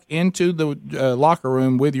walk into the locker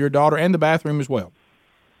room with your daughter and the bathroom as well.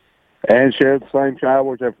 And share the same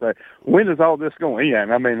showers, everything. When is all this going to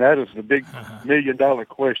end? I mean, that is the big $1 million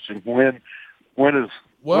question. When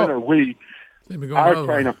are we? Our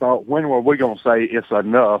train of thought. When were we going to say it's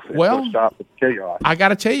enough and we'll stop the chaos? I got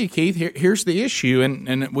to tell you, Keith. Here's the issue,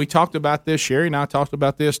 and we talked about this. Sherry and I talked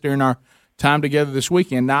about this during our time together this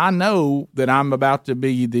weekend. Now, I know that I'm about to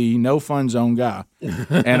be the no fun zone guy,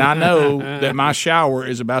 and I know that my shower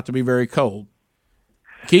is about to be very cold.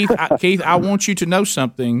 Keith, I want you to know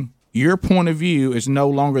something. Your point of view is no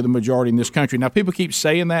longer the majority in this country. Now, people keep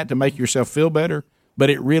saying that to make yourself feel better, but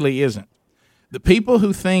it really isn't. The people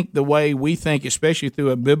who think the way we think, especially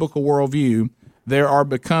through a biblical worldview,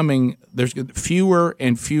 there's fewer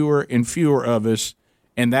and fewer and fewer of us,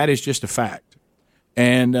 and that is just a fact.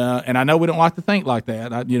 And I know we don't like to think like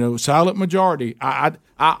that. Silent majority. I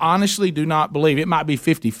honestly do not believe it. Might be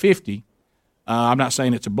 50-50. I'm not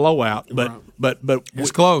saying it's a blowout, but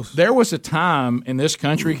it's close. There was a time in this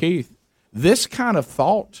country, Keith, this kind of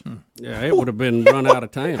thought. Yeah, it would have been run out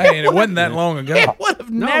of town. Hey, and it wasn't that long ago. It would have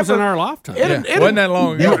No, it was in our lifetime. It wasn't that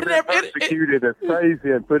long ago. Executed as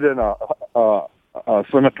crazy and put in a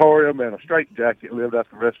sanatorium and a straitjacket, lived out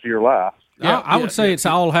the rest of your life. I would say it's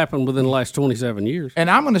all happened within the last 27 years. And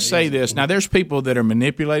I'm going to say this. Now, there's people that are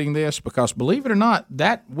manipulating this because, believe it or not,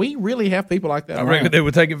 that we really have people like that I around. reckon they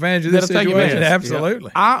would take advantage of this situation.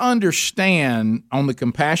 Absolutely. I understand on the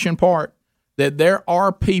compassion part that there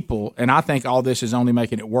are people, and I think all this is only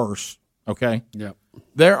making it worse, okay? Yeah.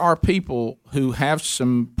 There are people who have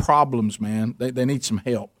some problems, man. They need some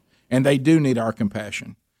help, and they do need our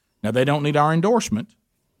compassion. Now, they don't need our endorsement.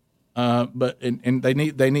 But they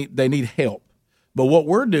need help. But what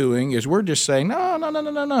we're doing is we're just saying,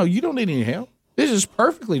 no, you don't need any help. This is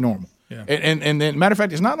perfectly normal. Yeah. And then, matter of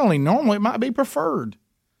fact, it's not only normal; it might be preferred.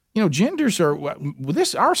 Genders are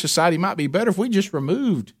our society might be better if we just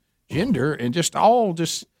removed gender and just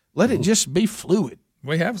let it just be fluid.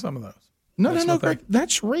 We have some of those. No, Greg,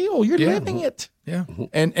 that's real. You're living it. Yeah.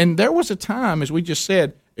 And there was a time, as we just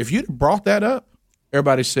said, if you'd brought that up,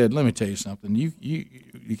 everybody said, let me tell you something.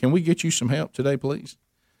 You can we get you some help today, please?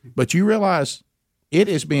 But you realize it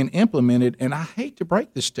is being implemented, and I hate to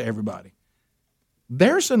break this to everybody.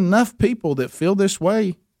 There's enough people that feel this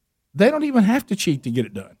way. They don't even have to cheat to get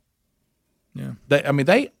it done. Yeah.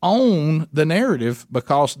 They own the narrative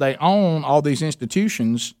because they own all these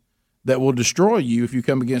institutions that will destroy you if you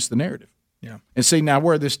come against the narrative. Yeah. And see, now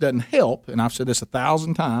where this doesn't help, and I've said this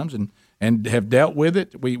 1,000 times and have dealt with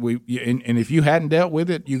it, and if you hadn't dealt with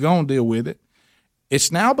it, you're going to deal with it. It's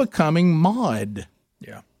now becoming mod.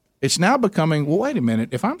 Yeah. It's now becoming, well, wait a minute.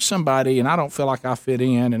 If I'm somebody and I don't feel like I fit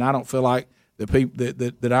in and I don't feel like the people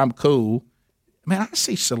that I'm cool, man, I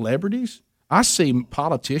see celebrities. I see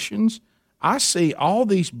politicians. I see all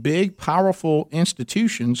these big, powerful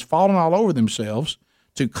institutions falling all over themselves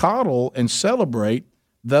to coddle and celebrate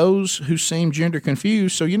those who seem gender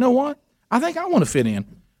confused. So you know what? I think I want to fit in.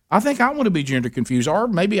 I think I want to be gender confused, or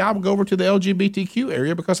maybe I will go over to the LGBTQ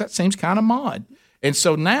area because that seems kind of mod. And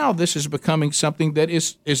so now this is becoming something that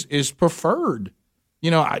is preferred.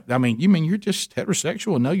 I mean, you're just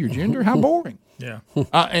heterosexual and know your gender? How boring. Yeah.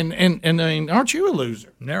 And aren't you a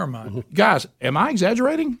loser? Never mind. Guys, am I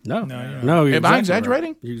exaggerating? No. You're am I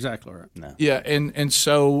exaggerating? Right. You're exactly right. No. Yeah, and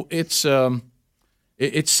so it's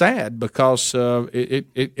sad because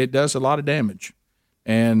it does a lot of damage.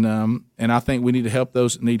 And I think we need to help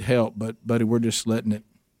those that need help, but we're just letting it.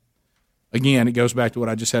 Again, it goes back to what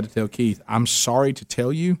I just had to tell Keith. I'm sorry to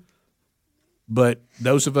tell you, but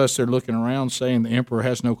those of us that are looking around saying the emperor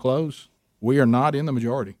has no clothes, we are not in the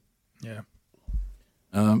majority. Yeah.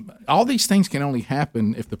 All these things can only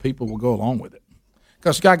happen if the people will go along with it.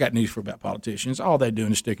 Because I got news for about politicians. All they're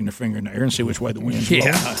doing is sticking their finger in the air and see which way the wind's blowing.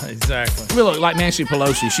 Yeah, exactly. We look like Nancy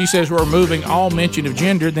Pelosi. She says we're removing all mention of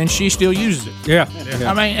gender, then she still uses it. Yeah.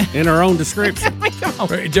 I mean, in her own description. Come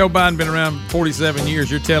on. Joe Biden been around 47 years.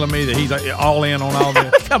 You're telling me that he's all in on all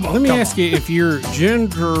this? Come on. Let me ask you, if you're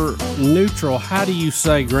gender neutral, how do you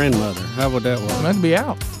say grandmother? How would that work? That'd be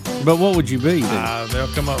out. But what would you be then? They'll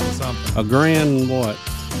come up with something. A grand what?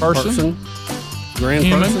 Person. Grand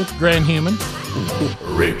human. person. Grand human.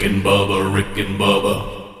 Rick and Bubba, Rick and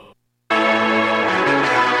Bubba.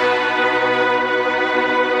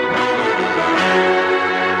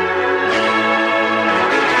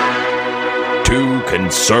 Two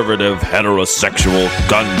conservative, heterosexual,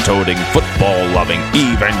 gun-toting, football-loving,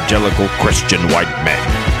 evangelical Christian white men.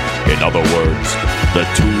 In other words, the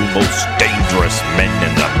two most dangerous men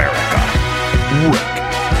in America. Rick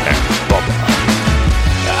and Bubba.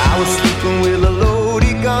 I was sleeping with a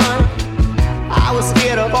loaded gun. I was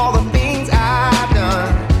scared of all the things I've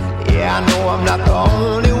done. Yeah, I know I'm not the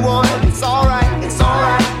only one. It's alright, it's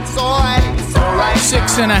alright, it's alright, it's alright.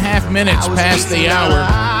 6.5 minutes past the hour.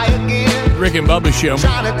 Rick and Bubba Show.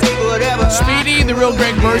 Speedy, the real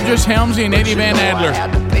Greg Burgess, Helmsy, and Eddie Van Adler.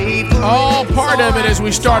 All part of it as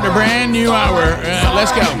we start a brand new hour.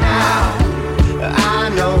 Let's go.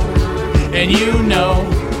 And you know,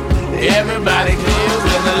 everybody clears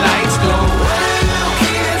when the lights go.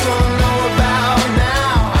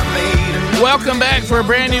 Welcome back for a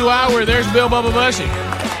brand new hour. There's Bill Bubba Bussey.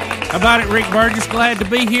 How about it, Rick Burgess? Glad to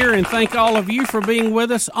be here, and thank all of you for being with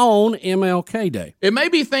us on MLK Day. It may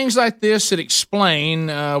be things like this that explain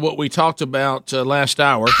what we talked about last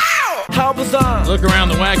hour. Look around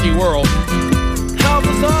the wacky world.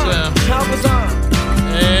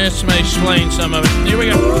 This may explain some of it. Here we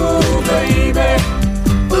go. Ooh, baby.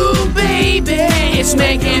 Ooh, baby. It's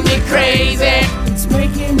making me crazy. It's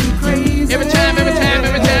making me crazy. Every time I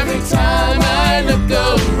look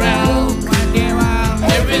around.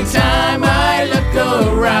 Every time I look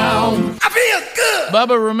around. I feel good.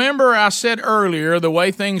 Bubba, remember I said earlier the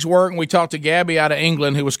way things work, and we talked to Gabby out of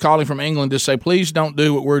England who was calling from England to say, please don't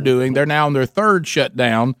do what we're doing. They're now on their third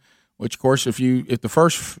shutdown, which, of course, if the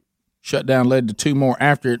first shutdown led to two more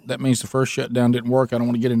after it, that means the first shutdown didn't work. I don't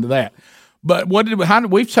want to get into that. But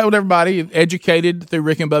we've told everybody, educated through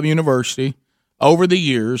Rick and Bubba University over the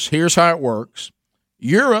years, here's how it works.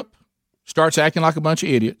 Europe starts acting like a bunch of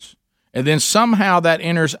idiots. And then somehow that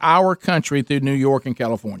enters our country through New York and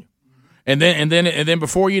California, and then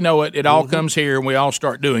before you know it, it all comes here, and we all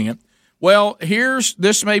start doing it. Well,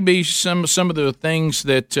 this may be some of the things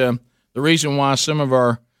that the reason why some of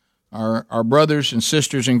our brothers and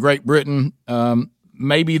sisters in Great Britain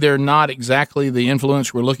maybe they're not exactly the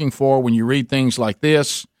influence we're looking for when you read things like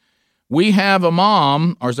this. We have a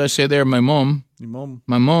mom, or as I say there, my mom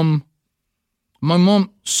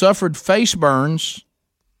suffered face burns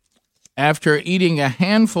after eating a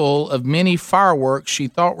handful of mini fireworks she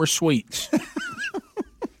thought were sweets.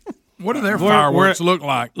 What do their fireworks look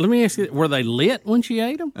like? Let me ask you, were they lit when she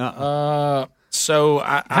ate them? So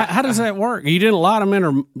how does that work? You didn't light them in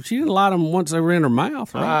her. She didn't light them once they were in her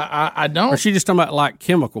mouth, right? I don't. Or she just talking about like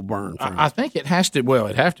chemical burn. I think it has to. Well,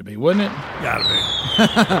 it'd have to be, wouldn't it? Gotta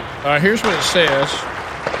be. Here's what it says.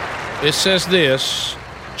 It says this: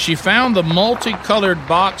 she found the multicolored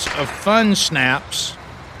box of Fun Snaps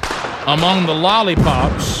among the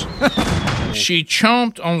lollipops. She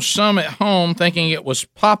chomped on some at home, thinking it was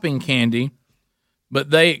popping candy, but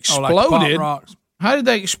they exploded. Like Pop Rocks. How did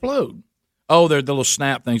they explode? Oh, they're the little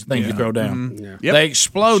snap things you throw down. Mm-hmm. Yep. They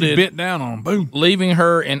exploded. She bit down on them. Boom. Leaving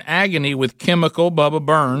her in agony with chemical Bubba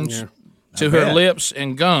burns to her lips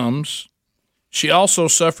and gums. She also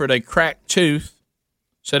suffered a cracked tooth.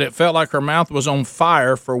 Said it felt like her mouth was on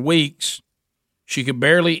fire for weeks. She could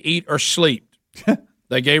barely eat or sleep.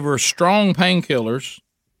 They gave her strong painkillers,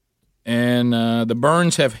 and the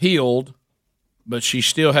burns have healed, but she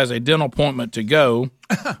still has a dental appointment to go.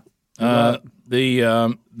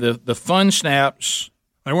 The Fun Snaps,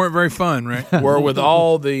 they weren't very fun, right? Were with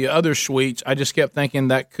all the other sweets. I just kept thinking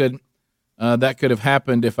that could have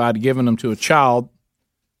happened if I'd given them to a child.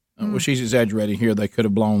 Well, she's exaggerating here. They could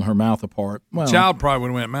have blown her mouth apart. Well, child probably would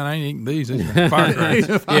have went, man, I ain't eating these. These are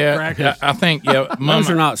firecrackers. Yeah, I think, Mom,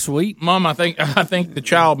 those are not sweet. Mom, I think the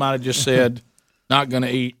child might have just said, not going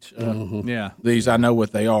to eat these. I know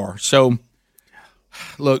what they are. So,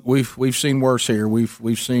 look, we've seen worse here.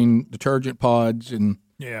 We've seen detergent pods and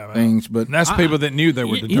things, but and that's people that knew they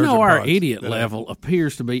were detergent pods. Our idiot level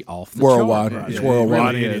appears to be off the worldwide. chart. It's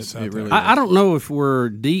worldwide. It is. It really is. I don't know if we're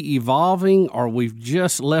de-evolving or we've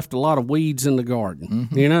just left a lot of weeds in the garden.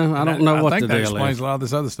 Mm-hmm. You know, I don't know what the deal is. I think that explains a lot of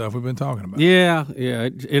this other stuff we've been talking about. Yeah.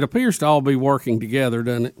 It appears to all be working together,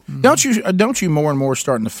 doesn't it? Mm-hmm. Don't you more and more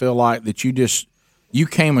starting to feel like that you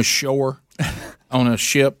came ashore on a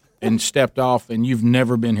ship and stepped off, and you've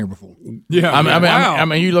never been here before. Yeah, I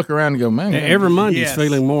mean, you look around and go, man. Every Monday's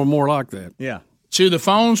feeling more and more like that. Yeah. To the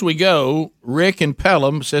phones we go. Rick in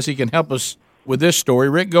Pelham says he can help us with this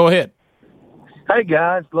story. Rick, go ahead. Hey,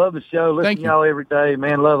 guys. Love the show. Listen to y'all every day.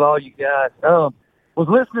 Man, love all you guys. Was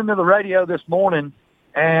listening to the radio this morning,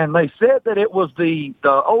 And they said that it was the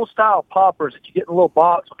old style poppers that you get in a little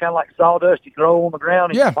box, kind of like sawdust. You throw on the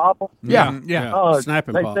ground and you pop them. Yeah.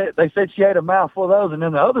 Snapping they pop. they said she ate a mouthful of those, and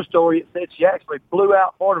in the other story, it said she actually blew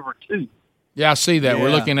out part of her tooth. Yeah, I see that. We're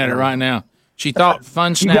looking at it right now. She thought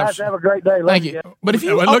fun You snaps. guys have a great day. Thank you. But if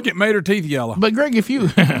you look, it made her teeth yellow. But Greg, if you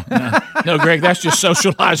no, Greg, that's just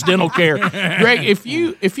socialized dental care. Greg, if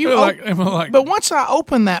you but once I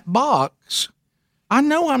open that box, I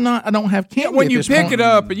know I don't have candy. When at you this pick point. it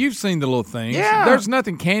up, and you've seen the little things. Yeah. There's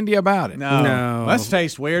nothing candy about it. No. That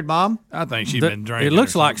tastes weird, Mom. I think she's been drinking. It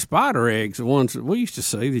looks like spider eggs, the ones that we used to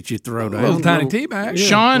see that you throw down. Little tiny tea bags.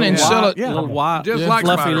 Sean and Silla, little white, just like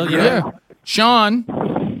fluffy spider. looking. Yeah. Sean,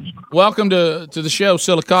 welcome to the show,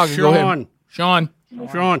 Silicaga. Go ahead. Sean.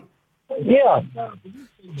 Yeah.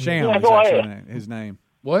 Sham Yeah, is go actually ahead. his name.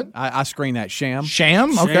 What? I screened that. Sham.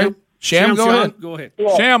 Sham? Okay. Sham, go ahead. Go ahead.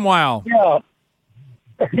 Yeah. Sham wow. Yeah.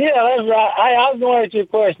 Yeah, that's right. I was going to ask you a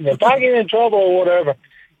question. If I get in trouble or whatever,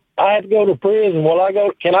 I have to go to prison.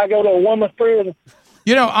 Can I go to a woman's prison?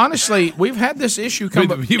 You know, honestly, we've had this issue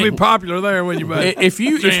come up. You'd be popular there when you If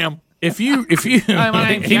you Sham. If you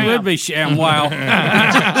He would be Sham wow.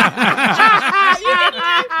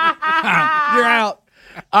 You're out.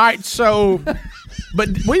 All right, so but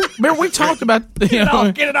we talked about get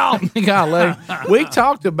it off. Golly. We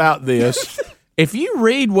talked about this. If you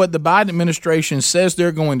read what the Biden administration says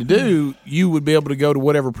they're going to do, you would be able to go to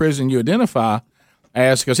whatever prison you identify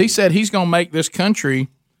as, because he said he's going to make this country,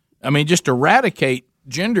 just eradicate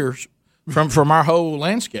genders from our whole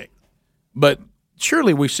landscape. But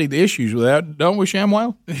surely we see the issues with that, don't we,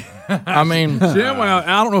 ShamWow? ShamWow,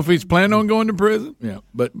 I don't know if he's planning on going to prison. Yeah,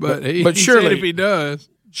 but he surely said if he does,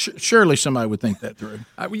 surely somebody would think that through.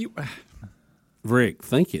 Rick,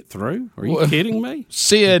 think it through? Are you kidding me?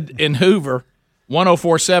 Sid in Hoover,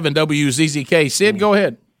 104.7 WZZK. Sid, go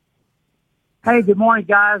ahead. Hey, good morning,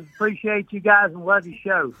 guys. Appreciate you guys and love your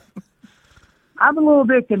show. I'm a little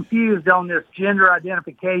bit confused on this gender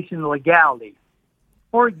identification legality.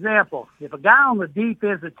 For example, if a guy on the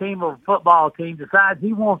defensive team of a football team decides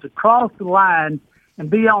he wants to cross the line and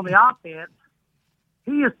be on the offense,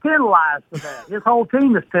 he is penalized for that. His whole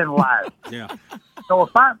team is penalized. Yeah. So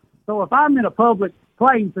if I'm in a public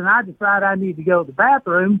place and I decide I need to go to the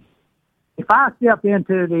bathroom, if I step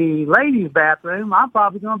into the ladies' bathroom, I'm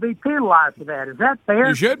probably going to be penalized for that. Is that fair?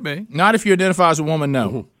 You should be. Not if you identify as a woman,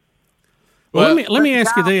 no. Well, let me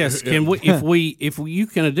ask you this: can we, if you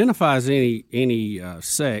can identify as any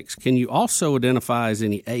sex, can you also identify as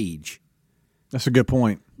any age? That's a good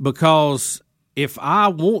point. Because if I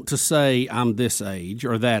want to say I'm this age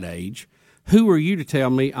or that age, who are you to tell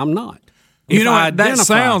me I'm not? That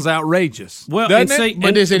sounds outrageous. Well, but let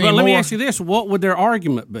me ask you this: what would their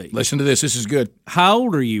argument be? Listen to this. This is good. How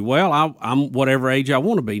old are you? Well, I'm whatever age I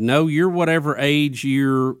want to be. No, you're whatever age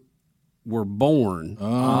you were born.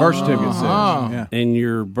 Birth certificate says. Yeah. And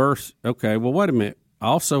your birth. Okay. Well, wait a minute. I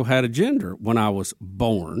also had a gender when I was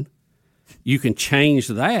born. You can change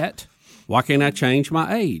that. Why can't I change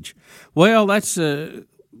my age? Well, that's there's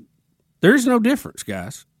no difference,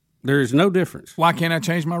 guys. There's no difference. Why can't I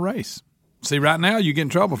change my race? See, right now you get in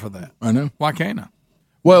trouble for that. I know. Why can't I?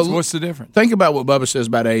 Well, what's the difference? Think about what Bubba says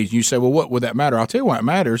about age. You say, well, what would that matter? I'll tell you why it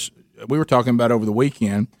matters. We were talking about over the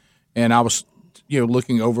weekend, and I was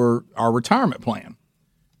looking over our retirement plan.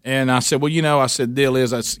 And I said, well, deal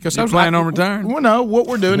is, because I was planning on retiring. Well, no, what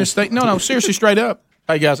we're doing is seriously, straight up.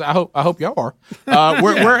 Hey guys, I hope y'all are.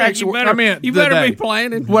 We're actually. You better be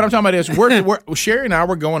planning. What I'm talking about is we're Sherry and I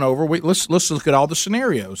were going over. Let's look at all the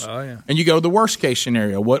scenarios. Oh yeah. And you go to the worst case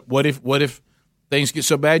scenario. What if things get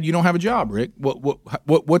so bad you don't have a job, Rick?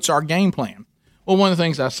 What's our game plan? Well, one of the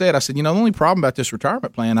things I said, the only problem about this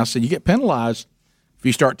retirement plan, I said, you get penalized if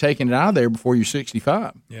you start taking it out of there before you're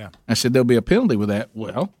 65. Yeah. I said there'll be a penalty with that.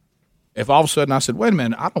 Well, if all of a sudden I said, wait a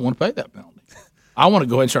minute, I don't want to pay that penalty. I want to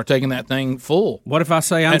go ahead and start taking that thing full. What if I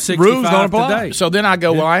say I'm 65 today? So then I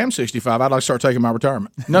go, well, I am 65. I'd like to start taking my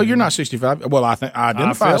retirement. No, you're not 65. Well, I think I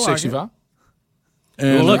identify as 65.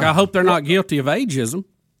 Well, look, I hope they're not guilty of ageism.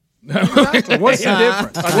 Exactly. What's the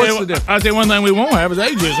difference? I think one thing we won't have is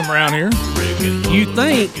ageism around here. You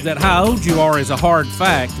think that how old you are is a hard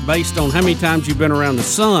fact based on how many times you've been around the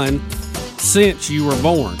sun since you were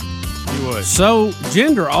born. You would. So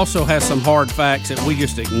gender also has some hard facts that we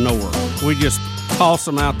just ignore. We just toss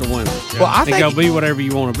them out the window. Well, I and think go be whatever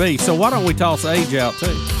you want to be. So why don't we toss age out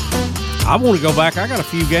too? I want to go back. I got a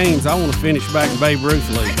few games I want to finish back in Babe Ruth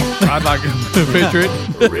League. I'd like to picture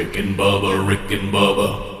it. Rick and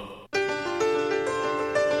Bubba.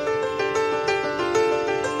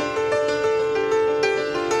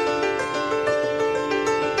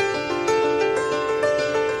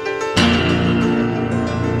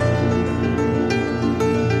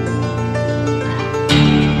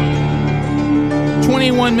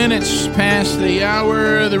 21 minutes past the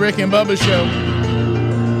hour of the Rick and Bubba Show.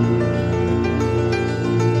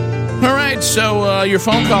 All right, so your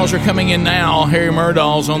phone calls are coming in now. Harry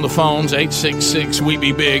Murdahl's on the phones,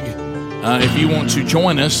 866-WE-BE-BIG. If you want to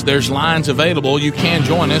join us, there's lines available. You can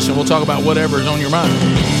join us, and we'll talk about whatever is on your mind.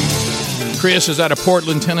 Chris is out of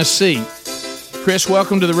Portland, Tennessee. Chris,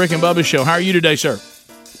 welcome to the Rick and Bubba Show. How are you today, sir?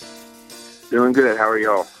 Doing good. How are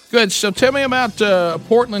y'all? Good. So tell me about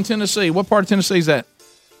Portland, Tennessee. What part of Tennessee is that?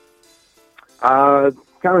 Kind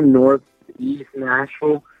of northeast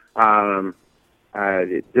Nashville. I'm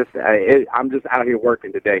just out here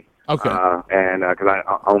working today. Okay. And because I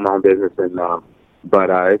own my own business, and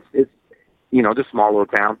but it's just a small little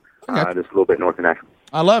town, just a little bit north of Nashville.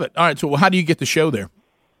 I love it. All right. So how do you get the show there?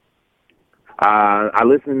 I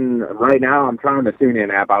listen right now. I'm trying the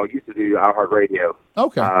TuneIn app. I used to do iHeartRadio.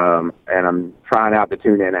 Okay. And I'm trying out the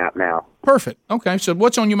TuneIn app now. Perfect. Okay. So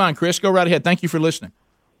what's on your mind, Chris? Go right ahead. Thank you for listening.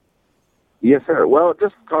 Yes, sir. Well,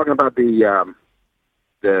 just talking about the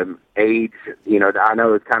age. I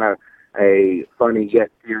know it's kind of a funny yet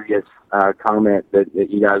serious comment that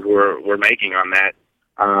you guys were making on that.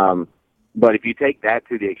 But if you take that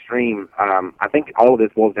to the extreme, I think all of this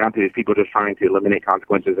boils down to is people just trying to eliminate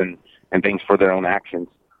consequences and things for their own actions.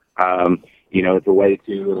 It's a way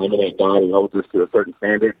to eliminate God who holds us to a certain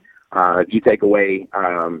standard. If you take away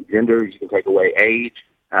gender, you can take away age.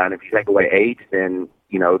 And if you take away age, then,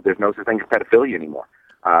 there's no such thing as pedophilia anymore.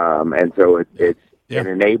 And so it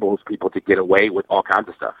enables people to get away with all kinds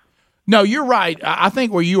of stuff. No, you're right. I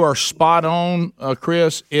think where you are spot on,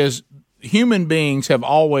 Chris, is human beings have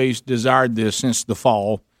always desired this since the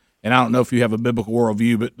fall. And I don't know if you have a biblical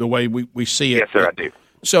worldview, but the way we see it. Yes, sir, I do.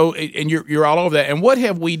 So, and you're all over that. And what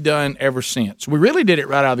have we done ever since? We really did it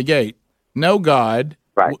right out of the gate. No, God,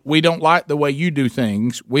 right. We don't like the way you do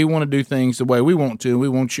things. We want to do things the way we want to. We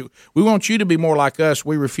want you to be more like us.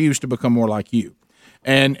 We refuse to become more like you.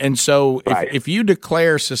 And so if you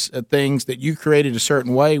declare things that you created a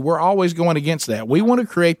certain way, we're always going against that. We want to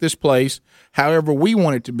create this place however we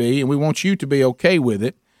want it to be, and we want you to be okay with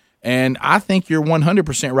it. And I think you're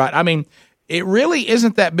 100% right. I mean, it really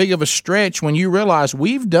isn't that big of a stretch when you realize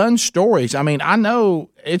we've done stories. I mean, I know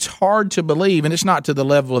it's hard to believe, and it's not to the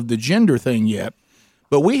level of the gender thing yet,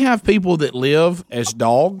 but we have people that live as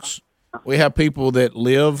dogs. We have people that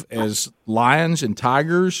live as lions and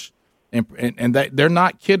tigers, and they're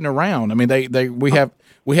not kidding around. I mean, we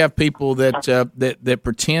have people that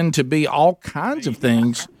pretend to be all kinds of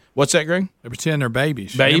things. What's that, Greg? They pretend they're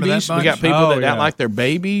babies. Babies. We got people that act like they're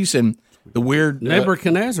babies, and the weird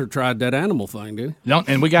Nebuchadnezzar tried that animal thing, didn't he?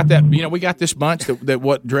 And we got that. We got this bunch that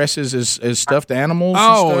what dresses as stuffed animals.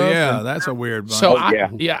 Oh, and stuff. yeah, and that's a weird bunch. So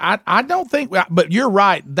I don't think. But you're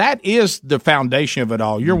right. That is the foundation of it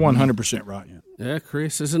all. You're 100% right. Yeah,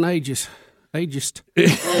 Chris is an ageist. I got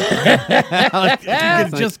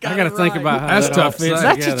to think about how that's that tough.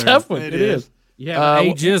 That's a tough one. It is. Yeah,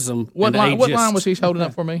 ageism. What line was he holding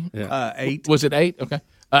up for me? 8. Was it 8? Okay.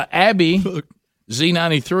 Abby,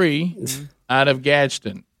 Z93, out of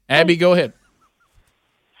Gadsden. Abby, go ahead.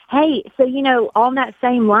 Hey, so, on that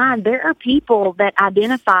same line, there are people that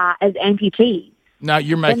identify as amputees. No,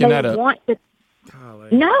 you're making that up.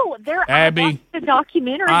 No, Abby. I watched the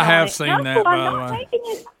documentary. I have seen that, by the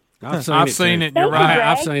way. I've seen it. You're right.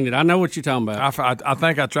 I've seen it. I know what you're talking about. I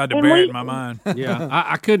think I tried to bury it in my mind. Yeah,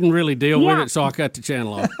 I couldn't really deal with it, so I cut the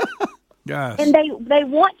channel off. Gosh. And they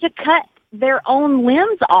want to cut their own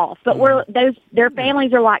limbs off, but their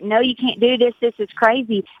families are like, no, you can't do this. This is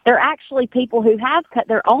crazy. They're actually people who have cut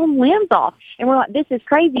their own limbs off, and we're like, this is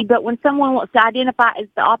crazy. But when someone wants to identify as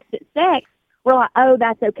the opposite sex, we're like, oh,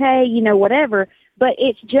 that's okay, whatever. But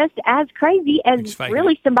it's just as crazy as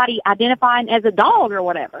really somebody identifying as a dog or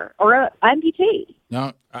whatever, or an amputee.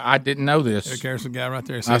 No, I didn't know this. There's a guy right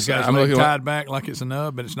there. So I'm looking tied back like it's a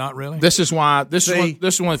nub, but it's not really. This is why. This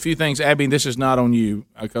is one of the few things, Abby. This is not on you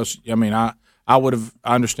because I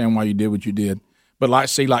understand why you did what you did, but like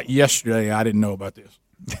yesterday, I didn't know about this.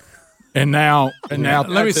 And now,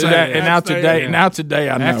 let me say that. And now today,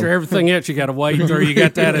 I know. After everything else, you got to wait until you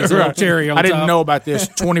got that as a little cherry on top. I didn't know about this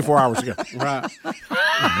 24 hours ago. Right.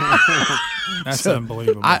 That's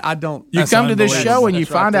unbelievable. I don't. You come to this show and you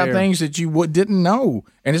find out things that you didn't know,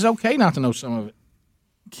 and it's okay not to know some of it.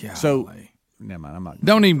 Golly. So, never mind. I'm not.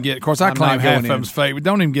 Don't even get. Of course, I claim half of them's fake, but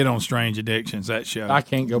don't even get on Strange Addictions. That show. I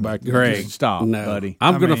can't go back. Greg, stop, buddy.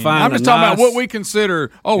 I'm going to find. I'm just talking about what we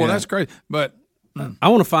consider. Oh, well, that's crazy, but. I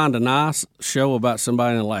want to find a nice show about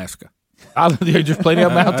somebody in Alaska. There's plenty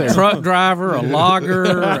of them out there. A truck driver, a logger,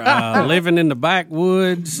 living in the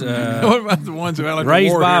backwoods. What about the ones who act like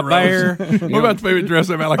raised war by a heroes? bear? What about the people dressed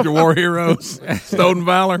up like the war heroes? Stolen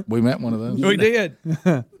valor. We met one of those. We did.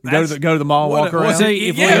 Go to the mall, walk around. See,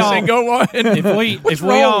 if Yes, we all, and go on. if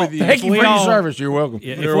we all, Thank you for your service. You're welcome.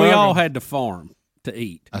 if You're we all welcome. had to farm to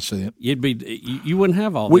eat, I see it. You wouldn't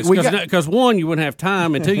have all We- this we got- because one, you wouldn't have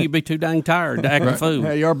time, and two, you'd be too dang tired to act the food.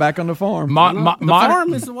 Yeah, you are back on the farm. The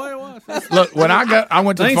farm is the way it was. Look, when I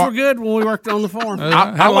went to Things the farm. were good when we worked on the farm.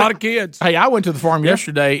 I had a lot of kids. Hey, I went to the farm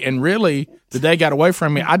yesterday, and really, the day got away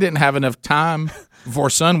from me. I didn't have enough time before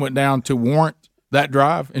sun went down to warrant that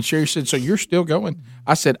drive. And Sherry said, "So you're still going?"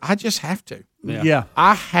 I said, "I just have to. Yeah.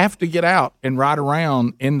 I have to get out and ride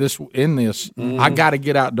around in this. I got to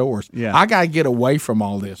get outdoors. Yeah. I got to get away from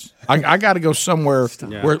all this. I got to go somewhere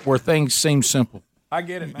where things seem simple." I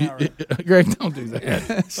get it now. Rick. Greg, don't do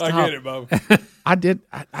that. I get it, Bob. I did.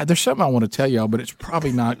 There's something I want to tell y'all, but it's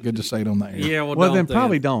probably not good to say it on the air. Yeah, Well, then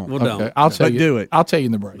probably don't. Well, don't. Okay, I'll tell But you. do it. I'll tell you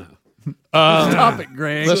in the break. Stop it,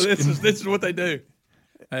 Greg. So this is what they do.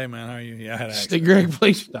 Hey, man, how are you? Yeah, I had an accident. Greg,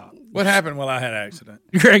 please stop. What happened? Well, I had an accident.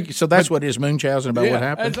 Greg, so that's what is Munchausen about Yeah, what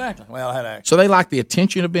happened? Exactly. Well, I had an accident. So they like the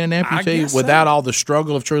attention of being an amputee guess without so. all the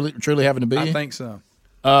struggle of truly having to be? I think so.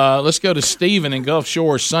 Let's go to Stephen in Gulf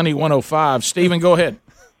Shores, Sunny 105. Stephen, go ahead.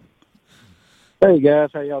 Hey guys,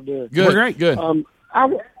 how y'all doing? Good. We're great. Good.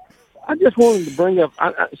 I just wanted to bring up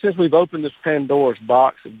since we've opened this Pandora's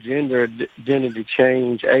box of gender identity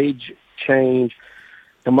change, age change.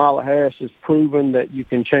 Kamala Harris has proven that you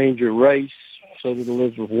can change your race. So did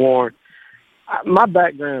Elizabeth Warren. My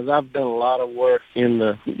background is I've done a lot of work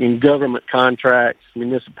in government contracts,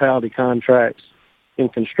 municipality contracts, in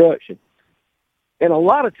construction, and a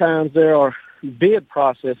lot of times there are bid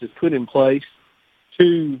processes put in place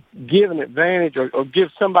to give an advantage or give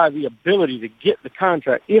somebody the ability to get the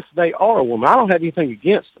contract if they are a woman. I don't have anything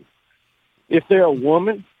against them. If they're a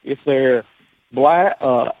woman, if they're Black,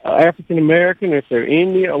 African American, if they're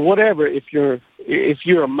Indian or whatever, if you're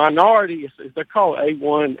a minority, they're called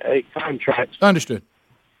A1A contracts. Understood.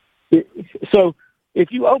 So if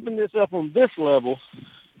you open this up on this level,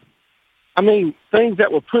 I mean, things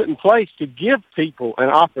that were put in place to give people an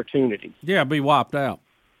opportunity. Yeah, be wiped out.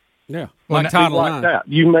 Yeah, Well, like Title Like IX. that.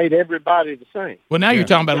 You made everybody the same. Well, now you're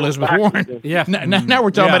talking about Elizabeth Warren. Yeah. Now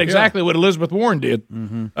we're talking about exactly what Elizabeth Warren did.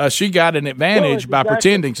 She got an advantage by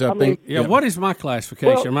pretending something. Yeah, what is my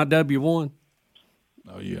classification? Am I W1?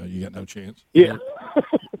 Oh, yeah, you got no chance. Yeah.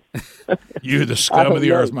 You're the scum of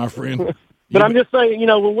the earth, my friend. But I'm just saying,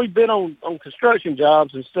 when we've been on construction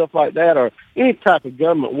jobs and stuff like that or any type of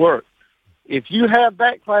government work, if you have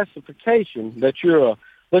that classification that you're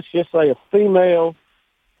let's just say a female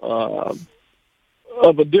of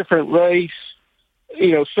a different race,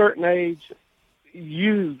 certain age,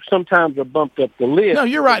 you sometimes are bumped up the list. No,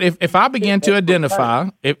 you're right. If I begin to identify,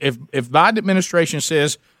 if Biden administration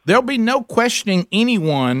says there'll be no questioning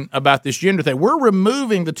anyone about this gender thing, we're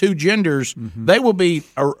removing the two genders, they will be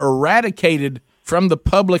eradicated from the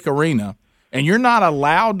public arena, and you're not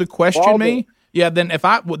allowed to question me. Yeah, then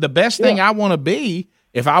the best thing I want to be,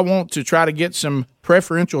 if I want to try to get some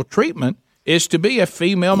preferential treatment, is to be a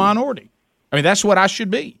female minority. I mean, that's what I should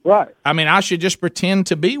be. Right. I mean, I should just pretend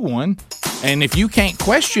to be one. And if you can't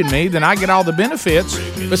question me, then I get all the benefits.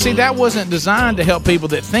 But see, that wasn't designed to help people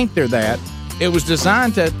that think they're that. It was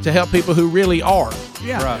designed to help people who really are.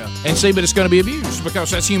 Yeah. Right. And see, but it's going to be abused because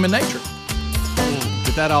that's human nature.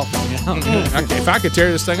 Get that off. Okay, if I could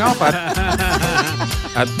tear this thing off,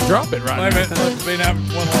 I'd drop it right Wait a minute. Let's be now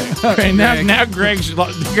one leg. Okay, now Greg,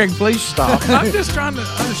 please stop. I'm just trying to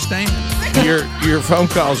understand. Your phone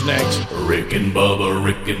call's next. Rick and Bubba,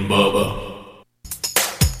 Rick and Bubba.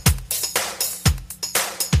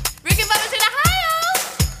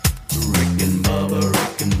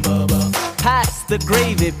 Pass the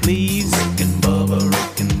gravy, please. Rick and Bubba,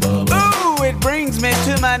 ooh, it brings me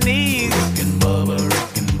to my knees. Rick and Bubba,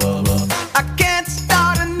 I can't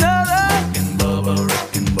start another. Rick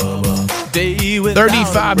and Bubba, day without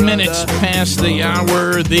 35 minutes past the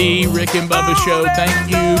hour, the Rick and Bubba Show. Thank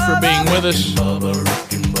you for being with us.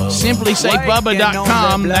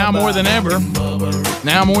 SimplySafeBubba.com, now more than ever.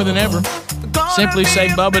 Now more than ever.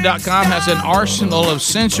 SimplySafeBubba.com has an arsenal of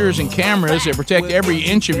sensors and cameras that protect every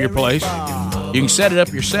inch of your place. You can set it up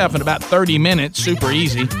yourself in about 30 minutes, super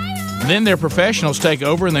easy. Then their professionals take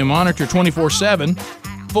over and they monitor 24/7,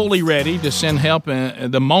 fully ready to send help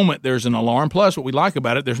the moment there's an alarm. Plus, what we like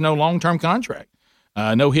about it, there's no long-term contract,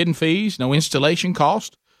 no hidden fees, no installation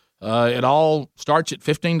cost. It all starts at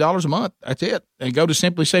 $15 a month. That's it. And go to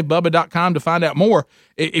SimplySafeBubba.com to find out more.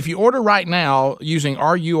 If you order right now using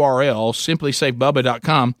our URL,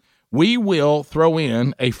 SimplySafeBubba.com, we will throw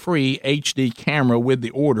in a free HD camera with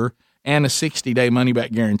the order and a 60-day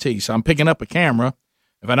money-back guarantee. So I'm picking up a camera.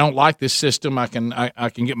 If I don't like this system, I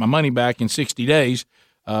can get my money back in 60 days.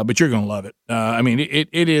 But you're going to love it. I mean,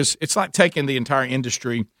 it's like taking the entire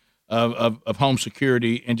industry of home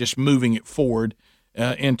security and just moving it forward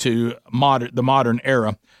into the modern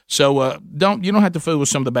era. So you don't have to fool with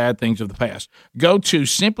some of the bad things of the past. Go to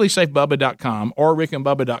simplysafebubba.com or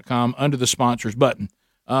rickandbubba.com under the sponsors button.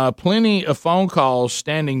 Plenty of phone calls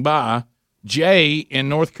standing by. Jay in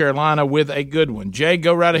North Carolina with a good one. Jay,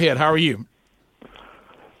 go right ahead. How are you?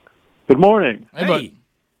 Good morning. Hey, buddy.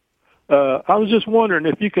 I was just wondering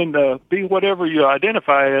if you can be whatever you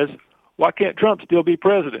identify as. Why can't Trump still be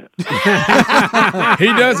president? He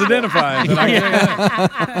does identify as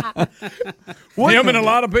him and a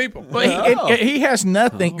lot of people. Well, he has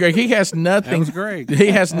nothing, Greg. He has nothing. He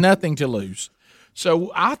has nothing to lose.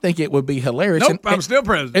 So I think it would be hilarious. Nope, I'm still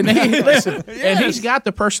president. And listen, and he's got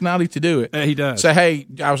the personality to do it. He does. So hey,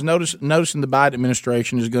 I was noticing the Biden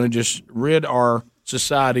administration is going to just rid our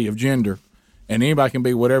society of gender, and anybody can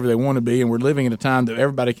be whatever they want to be, and we're living in a time that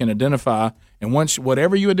everybody can identify. And once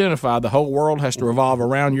whatever you identify, the whole world has to revolve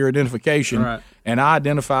around your identification. Right. And I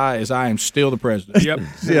identify as I am still the president. Yep.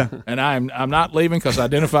 Yeah. And I'm not leaving because I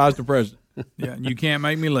identify as the president. Yeah. You can't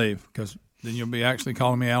make me leave because then you'll be actually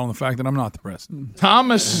calling me out on the fact that I'm not the president.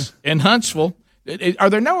 Thomas in Huntsville.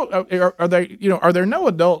 Are there no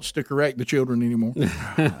adults to correct the children anymore?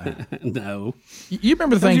 No. You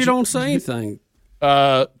remember the things you don't say anything.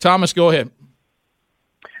 Thomas, go ahead.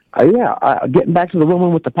 Getting back to the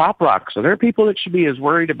woman with the pop rocks. So there are people that should be as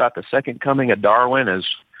worried about the second coming of Darwin as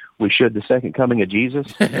we should the second coming of Jesus.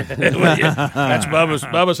 That's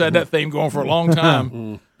Bubba's had that theme going for a long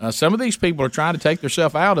time. Some of these people are trying to take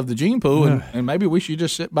themselves out of the gene pool, and maybe we should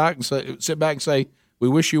just sit back and say we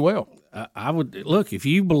wish you well. I would look, if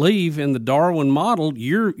you believe in the Darwin model,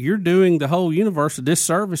 you're doing the whole universe a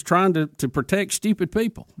disservice trying to protect stupid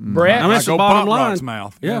people. Brett, I mean, that's the bottom line.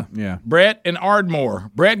 Mouth. Yeah. Brett and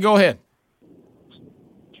Ardmore. Brett, go ahead.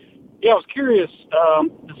 Yeah, I was curious.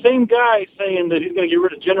 The same guy saying that he's going to get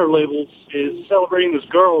rid of gender labels is celebrating this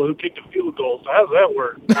girl who kicked a field goal. So how does that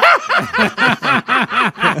work?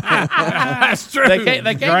 That's true. Great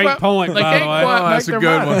point, by the way. That's a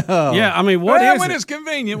good one. Yeah, I mean, when it's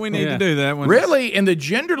convenient, we need to do that. Really, in the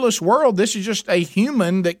genderless world, this is just a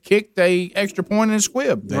human that kicked a extra point in a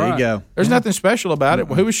squib. There you go. There's nothing special about it.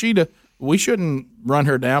 Who is she to? We shouldn't run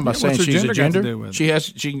her down by saying she's a gender.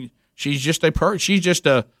 She's just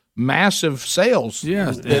a massive sales.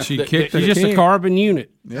 Yeah, she's just a carbon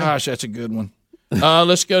unit. Gosh, that's a good one.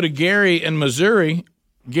 Let's go to Gary in Missouri.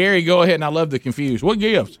 Gary, go ahead, and I love the confused. What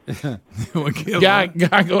gives? Guy,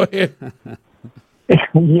 go ahead.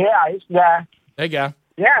 Yeah, it's Guy. Hey, Guy.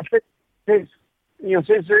 Yeah, since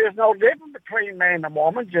there is no difference between man and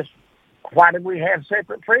woman, just why did we have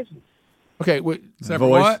separate prisons? Okay, separate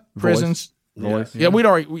what? Prisons. Voice. Yeah,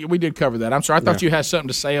 we did cover that. I'm sorry, I thought you had something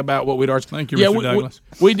to say about what we'd already. Thank you, Mr. Douglas.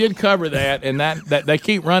 We did cover that, and that they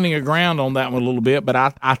keep running aground on that one a little bit. But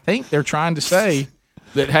I think they're trying to say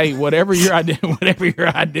that hey, whatever your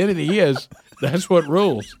identity is, that's what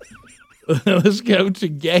rules. Let's go to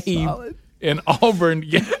Gabe in Auburn.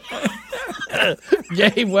 Gabe,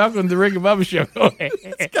 welcome to the Rick and Bubba Show. Go ahead.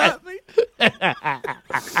 It's got me.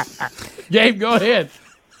 Gabe, go ahead.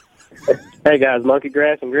 Hey guys, Monkey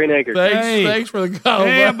Grass and Green Acres. Thanks for the call.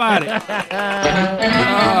 Hey, buddy.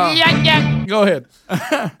 Go ahead.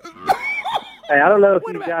 Hey, I don't know if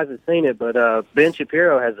you guys have seen it, but Ben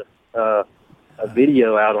Shapiro has a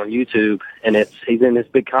video out on YouTube, and he's in this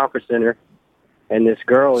big conference center, and this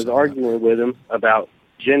girl is arguing with him about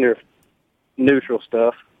gender neutral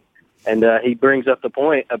stuff, and he brings up the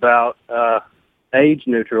point about age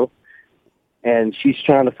neutral, and she's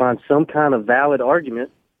trying to find some kind of valid argument.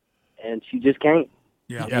 And she just can't.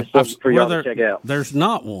 Yeah. For y'all to check out. There's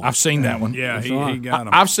not one. I've seen that one. Yeah, he got him.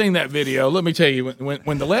 I've seen that video. Let me tell you,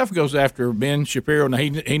 when the left goes after Ben Shapiro, now he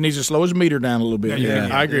needs to slow his meter down a little bit. Yeah,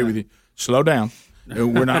 I agree with you. Slow down.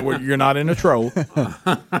 You're not in a troll.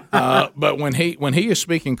 But when he is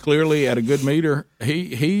speaking clearly at a good meter,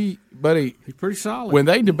 he's pretty solid. When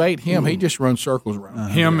they debate him, he just runs circles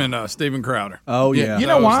around him and Stephen Crowder. Oh yeah. You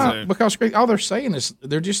know why? Because all they're saying is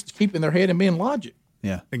they're just keeping their head and being logical.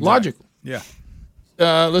 Yeah, exactly. Logical. Yeah.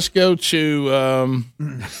 Let's go to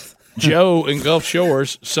Joe in Gulf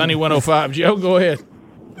Shores, Sunny 105. Joe, go ahead.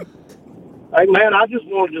 Hey man, I just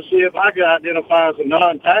wanted to see if I could identify as a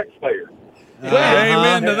non-taxpayer.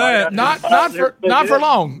 Amen to that. Not for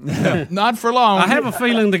long. Not for long. I have a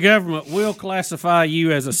feeling the government will classify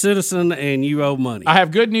you as a citizen and you owe money. I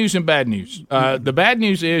have good news and bad news. The bad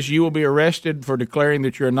news is you will be arrested for declaring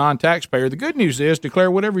that you're a non-taxpayer. The good news is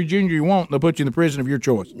declare whatever gender you want, and they'll put you in the prison of your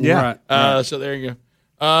choice. Yeah. Right. So there you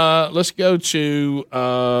go. Let's go to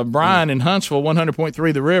Brian in Huntsville,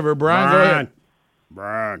 100.3 The River. Brian, go ahead.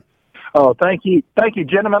 Brian. Oh, thank you,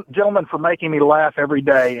 gentlemen, for making me laugh every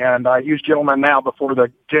day. And I use gentlemen now before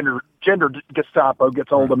the gender Gestapo gets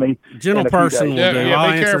hold of me. Gentle person will do.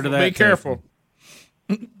 I'll answer to that. Be careful.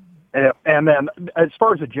 And then, as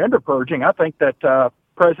far as the gender purging, I think that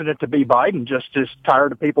President-to-be Biden just is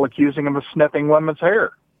tired of people accusing him of sniffing women's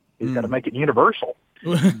hair. He's got to make it universal.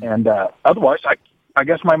 And otherwise, I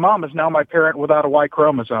guess my mom is now my parent without a Y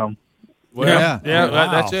chromosome. Well,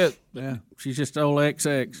 that's it. Yeah, she's just old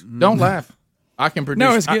XX. Don't laugh. I can produce.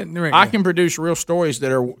 No, it's getting. I can produce real stories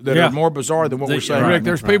that are more bizarre than what we're saying. Rick,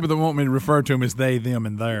 there's people that want me to refer to them as they, them,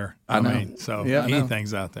 and their. I mean, so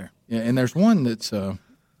anything's out there. Yeah, and there's one that's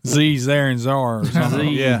Z's, there, and czar. Or something.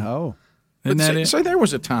 Yeah. Oh. Isn't that it? So there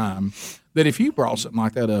was a time that if you brought something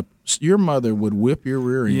like that up, your mother would whip your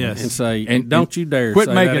rear end and say, "Don't you dare quit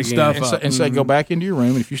say making that stuff again. up," and say, "Go back into your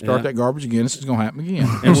room, and if you start that garbage again, this is going to happen again."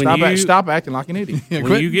 And stop acting like an idiot.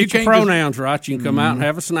 When you get your pronouns right, you can come out and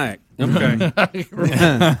have a snack. Okay.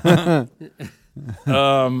 I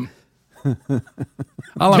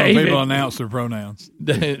like when people announce their pronouns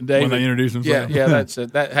David, when they introduce themselves. Yeah, that's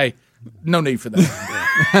it. Hey, no need for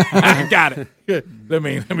that. Got it. Let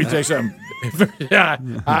me tell you something.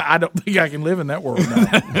 I don't think I can live in that world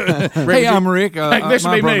now. Hey, I'm Rick. This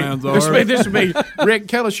my would be pronouns me. are. This would be Rick.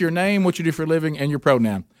 Tell us your name, what you do for a living, and your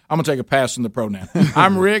pronoun. I'm gonna take a pass on the pronoun.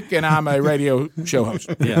 I'm Rick, and I'm a radio show host.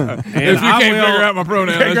 Yeah, if you can't figure out my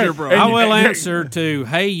pronoun, that's your problem. I will answer to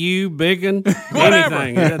 "Hey, you, biggin,"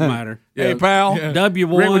 anything. It doesn't matter. Hey, pal.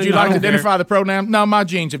 W1. Rick, would you like to identify the pronoun? No, my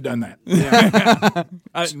genes have done that.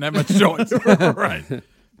 I didn't have much choice. Right.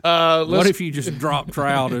 What if you just drop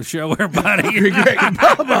trial to show everybody? Greg, wait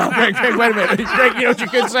a minute. Greg, you know what you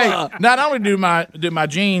could say? Not only do my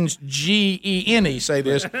genes Gene say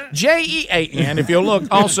this, JEAN. If you'll look,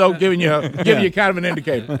 also giving you kind of an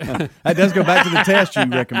indicator. That does go back to the test you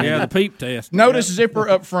recommend. Yeah, the PEEP test. Notice zipper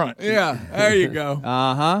up front. Yeah, there you go.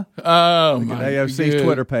 Oh my AOC's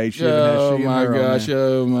Twitter page. Oh my gosh.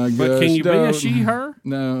 Oh my gosh. But can you be a she/her?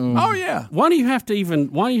 No. Oh yeah. Why do you have to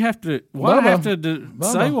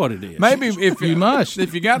say what it is? Maybe if you must.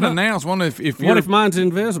 If you got to announce one, what if mine's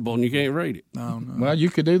invisible and you can't read it? No. Well, you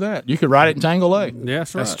could do that. You could write it in Tangle A. Yeah,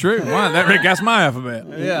 that's right. That's true. Why? That's my alphabet.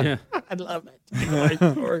 Yeah. I love that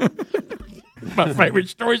story. My favorite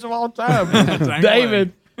stories of all time.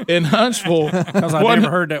 David in Huntsville. Because I've never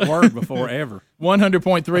heard that word before, ever.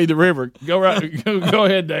 100.3 The River. Go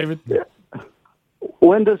ahead, David. Yeah.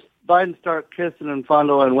 When does Biden start kissing and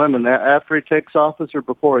fondling women? After he takes office or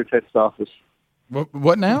before he takes office?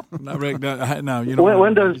 What now? No, Rick, no, you don't.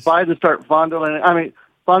 When does Biden start fondling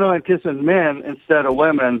and kissing men instead of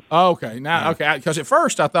women? Oh, okay. Now, okay. Because at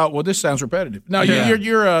first I thought, well, this sounds repetitive. No,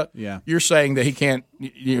 you're saying that he can't,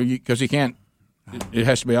 because he can't. It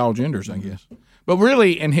has to be all genders, I guess. But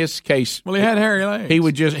really, in his case, well, he had hairy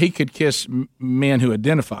legs. He could kiss men who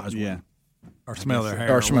identify as women. Or smell their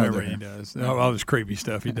hair, or whatever he does. All this creepy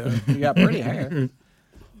stuff he does. You got pretty hair.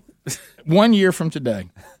 1 year from today,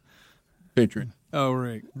 picture it. Oh,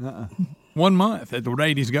 Rick. 1 month at the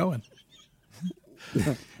rate he's going.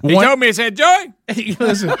 He told me, he said, Joey.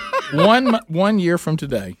 Listen, 1 year from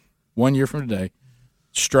today,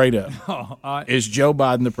 straight up, is Joe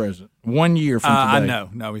Biden the president? 1 year from today. I know.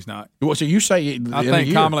 No, he's not. Well, so you say I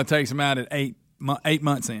think Kamala takes him out at 8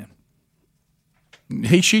 months in.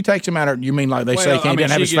 She takes him out. You mean like they say he can't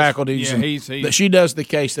have his faculties? Yeah, that she does the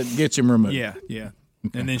case that gets him removed. Yeah.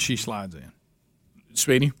 Okay. And then she slides in.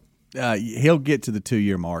 Speedy? He'll get to the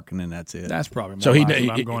 2-year mark, and then that's it. That's probably my so life.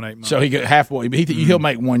 I'm going 8 months. So he get halfway. He'll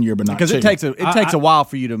make 1 year, but not because it takes a while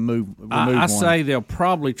for you to remove I say they'll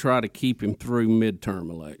probably try to keep him through midterm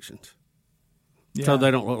elections, so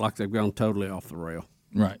they don't look like they've gone totally off the rail.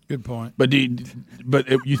 Right. Good point. But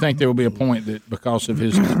you think there will be a point that because of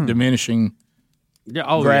his diminishing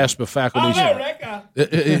grasp of faculties? Oh,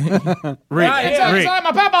 no, Rick. It's like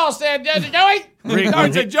my papa said, Joey.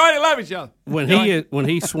 Rick, Joey, love each other. When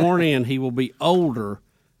he's sworn in, he will be older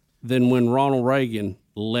than when Ronald Reagan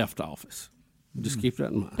left office. Just keep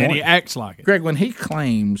that in mind. And he acts like it. Greg, when he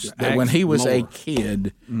claims that when he was a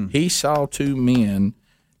kid, he saw two men.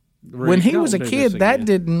 Rick, when he was a kid, that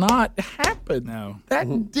did not happen. happen. No.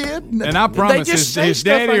 That did. And I promise his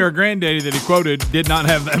daddy or granddaddy that he quoted did not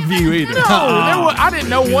have that view either. No, I didn't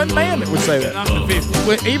know one man that would say that. Not in the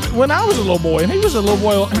 50s. Even when I was a little boy, and he was a little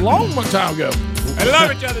boy a long time ago. They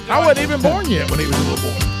love each other. I wasn't even born yet when he was a little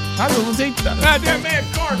boy. I was a little teacher. Goddamn man,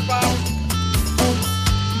 cars, Bob.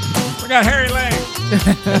 We got hairy legs.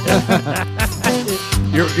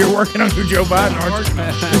 You're working on your Joe Biden, aren't you?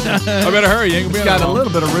 I better hurry. You ain't gonna be Got a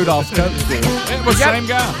little bit of Rudolph's coat to it. It was the same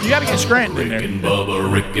guy. You got to get Scranton in there. Rick and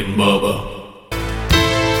Bubba, Rick and Bubba.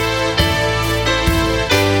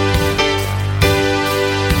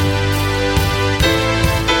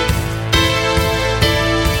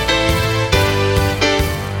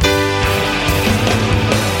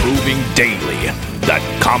 Proving daily that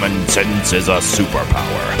common sense is a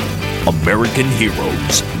superpower. American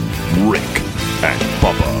heroes, Rick and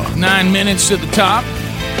Bubba. 9 minutes to the top.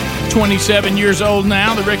 27 years old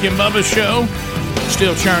now, the Rick and Bubba show.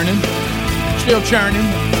 Still churning. Still churning.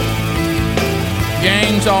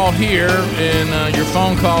 Gang's all here, and your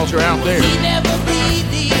phone calls are out there.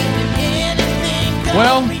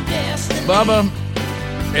 Well, Bubba,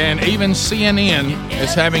 and even CNN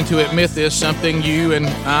is having to admit this, something you and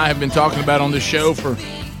I have been talking about on this show for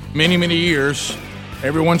many, many years.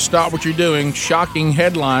 Everyone stop what you're doing. Shocking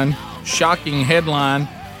headline.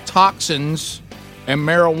 Toxins and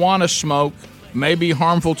marijuana smoke may be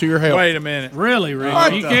harmful to your health. Wait a minute. Really, Rick?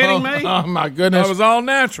 Are you kidding me? Oh, my goodness. That was all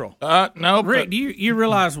natural. No. Rick, do you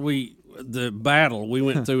realize the battle we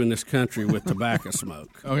went through in this country with tobacco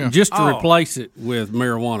smoke, just to replace it with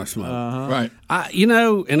marijuana smoke. Right.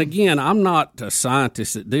 And again, I'm not a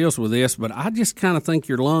scientist that deals with this, but I just kind of think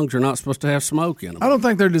your lungs are not supposed to have smoke in them. I don't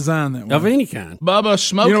think they're designed that way. Of any kind. Bubba,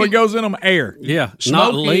 smoking. You know what goes in them? Air. Yeah. Smoking,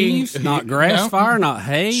 not leaves, not grass fire, not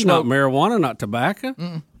hay, not marijuana, not tobacco.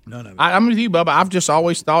 None of it. I'm with you, Bubba. I've just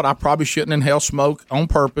always thought I probably shouldn't inhale smoke on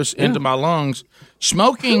purpose into my lungs.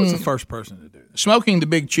 Smoking. Who was the first person to do it? Smoking the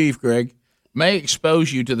Big Chief, Greg, may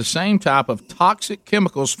expose you to the same type of toxic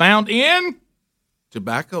chemicals found in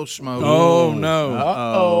tobacco smoke. Oh, no.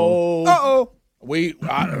 Uh-oh.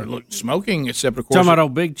 Look, smoking, except of course. Talking about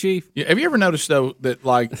old Big Chief? Yeah, have you ever noticed, though, that,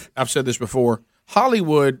 like, I've said this before,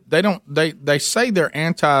 Hollywood, they say they're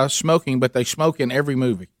anti-smoking, but they smoke in every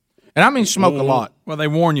movie. And I mean smoke a lot. Well, they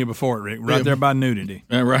warn you before it, Rick, right there by nudity.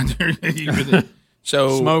 Right there.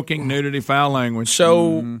 So smoking, nudity, foul language.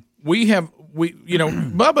 So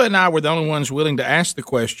Bubba and I were the only ones willing to ask the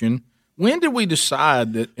question, when did we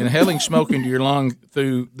decide that inhaling smoke into your lung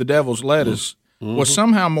through the devil's lettuce was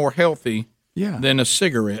somehow more healthy than a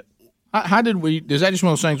cigarette? How did we? Is that just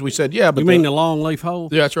one of those things we said? Yeah, but you mean the long leaf hole?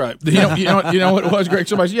 Yeah, that's right. You know what it was, Greg?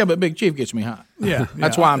 Somebody said, "Yeah, but Big Chief gets me high." Yeah,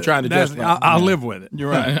 that's why I'm trying to justify. I'll live with it. You're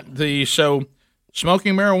right. So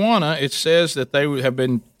smoking marijuana, it says that they have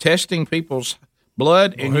been testing people's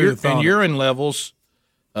blood and urine levels,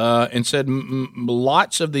 and said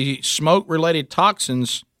lots of the smoke-related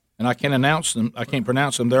toxins, and I can't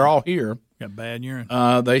pronounce them. They're all here. Got bad urine.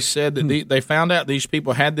 They said that they found out these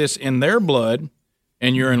people had this in their blood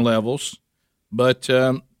and urine levels, but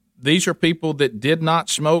these are people that did not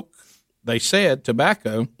smoke. They said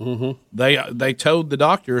tobacco. They told the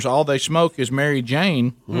doctors all they smoke is Mary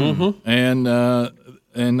Jane,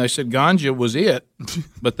 and they said ganja was it,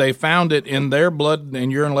 but they found it in their blood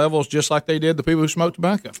and urine levels just like they did the people who smoked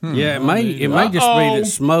tobacco. Yeah, it may just be that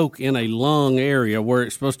smoke in a lung area where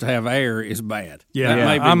it's supposed to have air is bad. Yeah,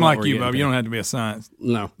 I'm like you, Bob. You don't have to be a science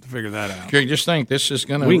to figure that out. Greg, just think this is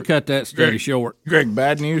going to... We can cut that study short. Greg,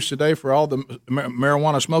 bad news today for all the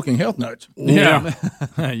marijuana smoking health nuts. Yeah.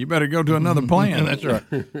 You better go to another plan. That's right.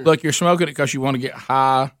 Look, you're smoking it because you want to get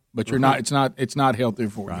high, but you're not. It's not healthy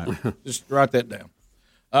for you. Just write that down.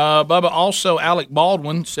 Bubba, also, Alec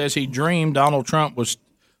Baldwin says he dreamed Donald Trump was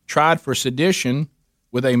tried for sedition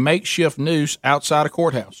with a makeshift noose outside a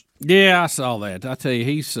courthouse. Yeah, I saw that. I tell you,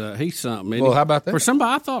 he's something. Well, how about that? For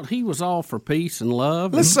somebody, I thought he was all for peace and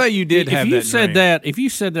love. Let's say you did have that dream. If you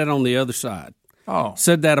said that on the other side,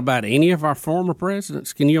 said that about any of our former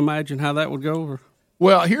presidents, can you imagine how that would go over?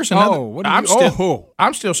 Well, here's another.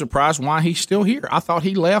 I'm still surprised why he's still here. I thought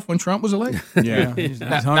he left when Trump was elected. Yeah,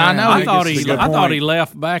 I thought he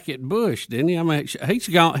left back at Bush, didn't he? I mean, he's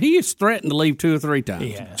gone. He has threatened to leave 2 or 3 times.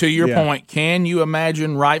 Yeah. To your point, can you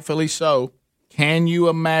imagine? Rightfully so. Can you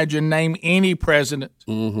imagine? Name any president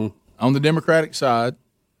on the Democratic side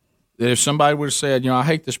that if somebody would have said, I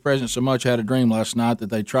hate this president so much, I had a dream last night that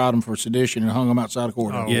they tried him for sedition and hung him outside a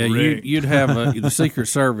courthouse. Yeah, you'd have the Secret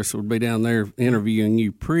Service would be down there interviewing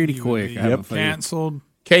you pretty quick. Canceled.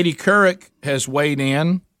 Katie Couric has weighed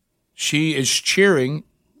in. She is cheering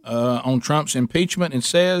on Trump's impeachment and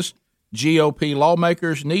says GOP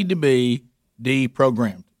lawmakers need to be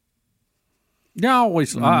deprogrammed. Yeah,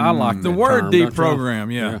 I like the that word term,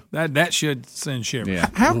 deprogram. Yeah, that should send shivers. Yeah.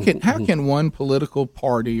 How can one political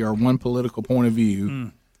party or one political point of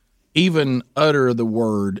view even utter the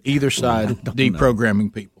word either side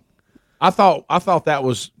deprogramming people? I thought that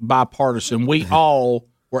was bipartisan. We all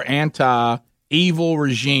were anti-evil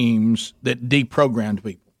regimes that deprogrammed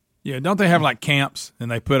people. Yeah, don't they have like camps and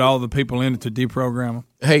they put all the people in it to deprogram them?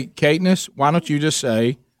 Hey, Caitness, why don't you just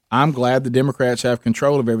say, I'm glad the Democrats have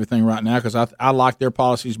control of everything right now because I like their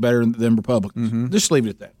policies better than Republicans. Just leave it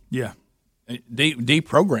at that. Yeah.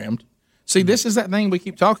 Deprogrammed. See, this is that thing we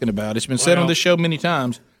keep talking about. It's been said on this show many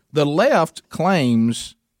times. The left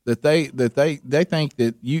claims that they think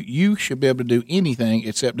that you should be able to do anything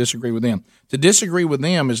except disagree with them. To disagree with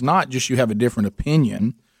them is not just you have a different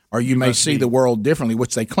opinion or you may see the world differently,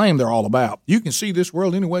 which they claim they're all about. You can see this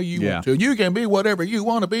world any way you want to. You can be whatever you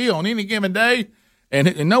want to be on any given day, and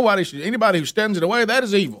anybody who stands in the way, that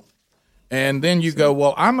is evil. And then you go,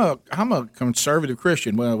 well, I'm a conservative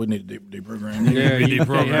Christian. Well, we need to deprogram. Yeah, you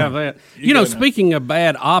can't have that. You know, speaking of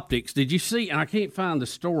bad optics, did you see, and I can't find the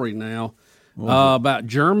story now, about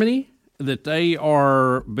Germany, that they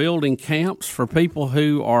are building camps for people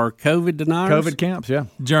who are COVID deniers? COVID camps, yeah.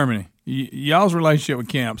 Germany. Y'all's relationship with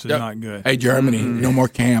camps is not good. Hey, Germany, no more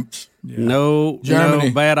camps. Yeah. No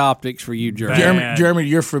bad optics for you, Germany. Germany,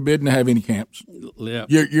 you're forbidden to have any camps. Yep.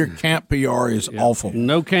 Your camp PR is awful.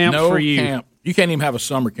 No camps for you. Camp. You can't even have a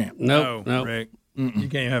summer camp. No. Rick. You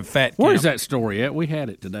can't even have fat camp. Where's that story at? We had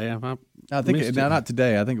it today. I think not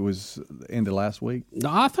today. I think it was the end of last week. No,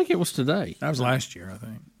 I think it was today. That was last year, I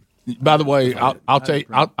think. By the way, I'll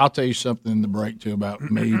tell you something in the break too about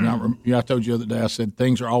me. I told you the other day. I said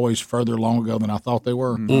things are always further long ago than I thought they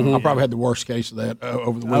were. I probably had the worst case of that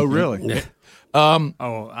over the weekend. Oh, really?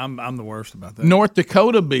 I'm the worst about that. North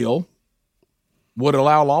Dakota bill would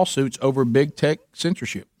allow lawsuits over big tech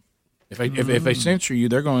censorship. If they censor you,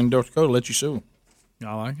 they're going to North Dakota to let you sue them.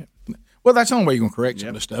 I like it. Well, that's the only way you're going to correct some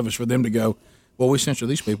of this stuff is for them to go, well, we censor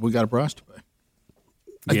these people. We got a price to pay.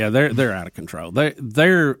 Yeah, they're out of control.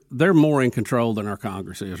 They're more in control than our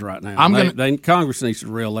Congress is right now. Congress needs to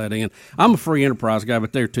reel that in. I'm a free enterprise guy,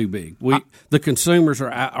 but they're too big. The consumers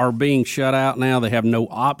are being shut out now. They have no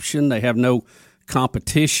option. They have no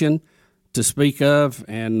competition to speak of,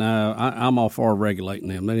 and I'm all for regulating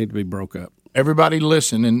them. They need to be broke up. Everybody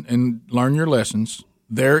listen and learn your lessons.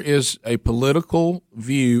 There is a political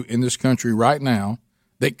view in this country right now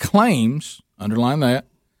that claims, underline that,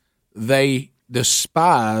 they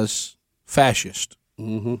despise fascist.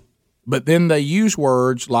 Mm-hmm. But then they use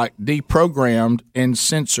words like deprogrammed and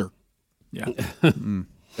censor. Yeah.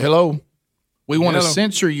 Hello? We want to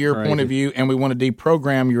censor your point of view, and we want to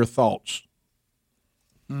deprogram your thoughts.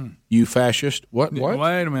 You fascist. What? Wait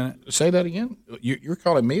a minute. Say that again. You're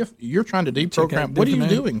calling me you're trying to deprogram. What are you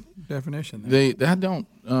doing? Definition. I don't.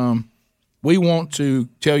 We want to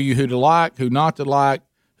tell you who to like, who not to like,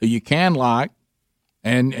 who you can like,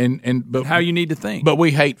 but how you need to think. But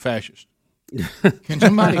we hate fascists. Can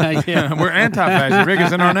somebody? We're anti-fascist. Rick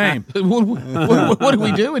is in our name. What are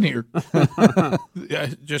we doing here?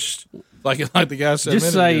 Just like the guy said.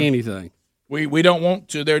 Just say anything. We don't want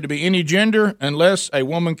there to be any gender unless a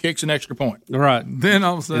woman kicks an extra point. Right. Then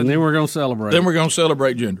all of a sudden, and then we're going to celebrate. Then we're going to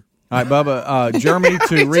celebrate gender. All right, Bubba. Germany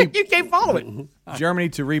to you can't follow it. Germany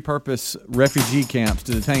to repurpose refugee camps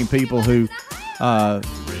to detain people who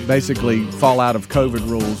basically fall out of COVID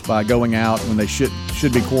rules by going out when they should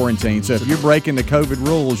be quarantined. So if you're breaking the COVID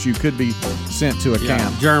rules, you could be sent to a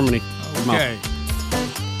camp. Germany. Okay.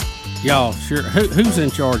 Y'all, sure. Who's in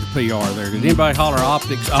charge of PR there? Did anybody holler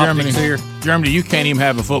optics here? Germany, you can't even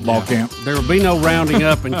have a football camp. There will be no rounding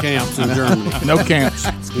up in camps in Germany. No camps.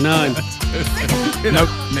 None. No,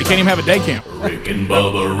 they can't even have a day camp. Rick and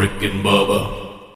Bubba, Rick and Bubba.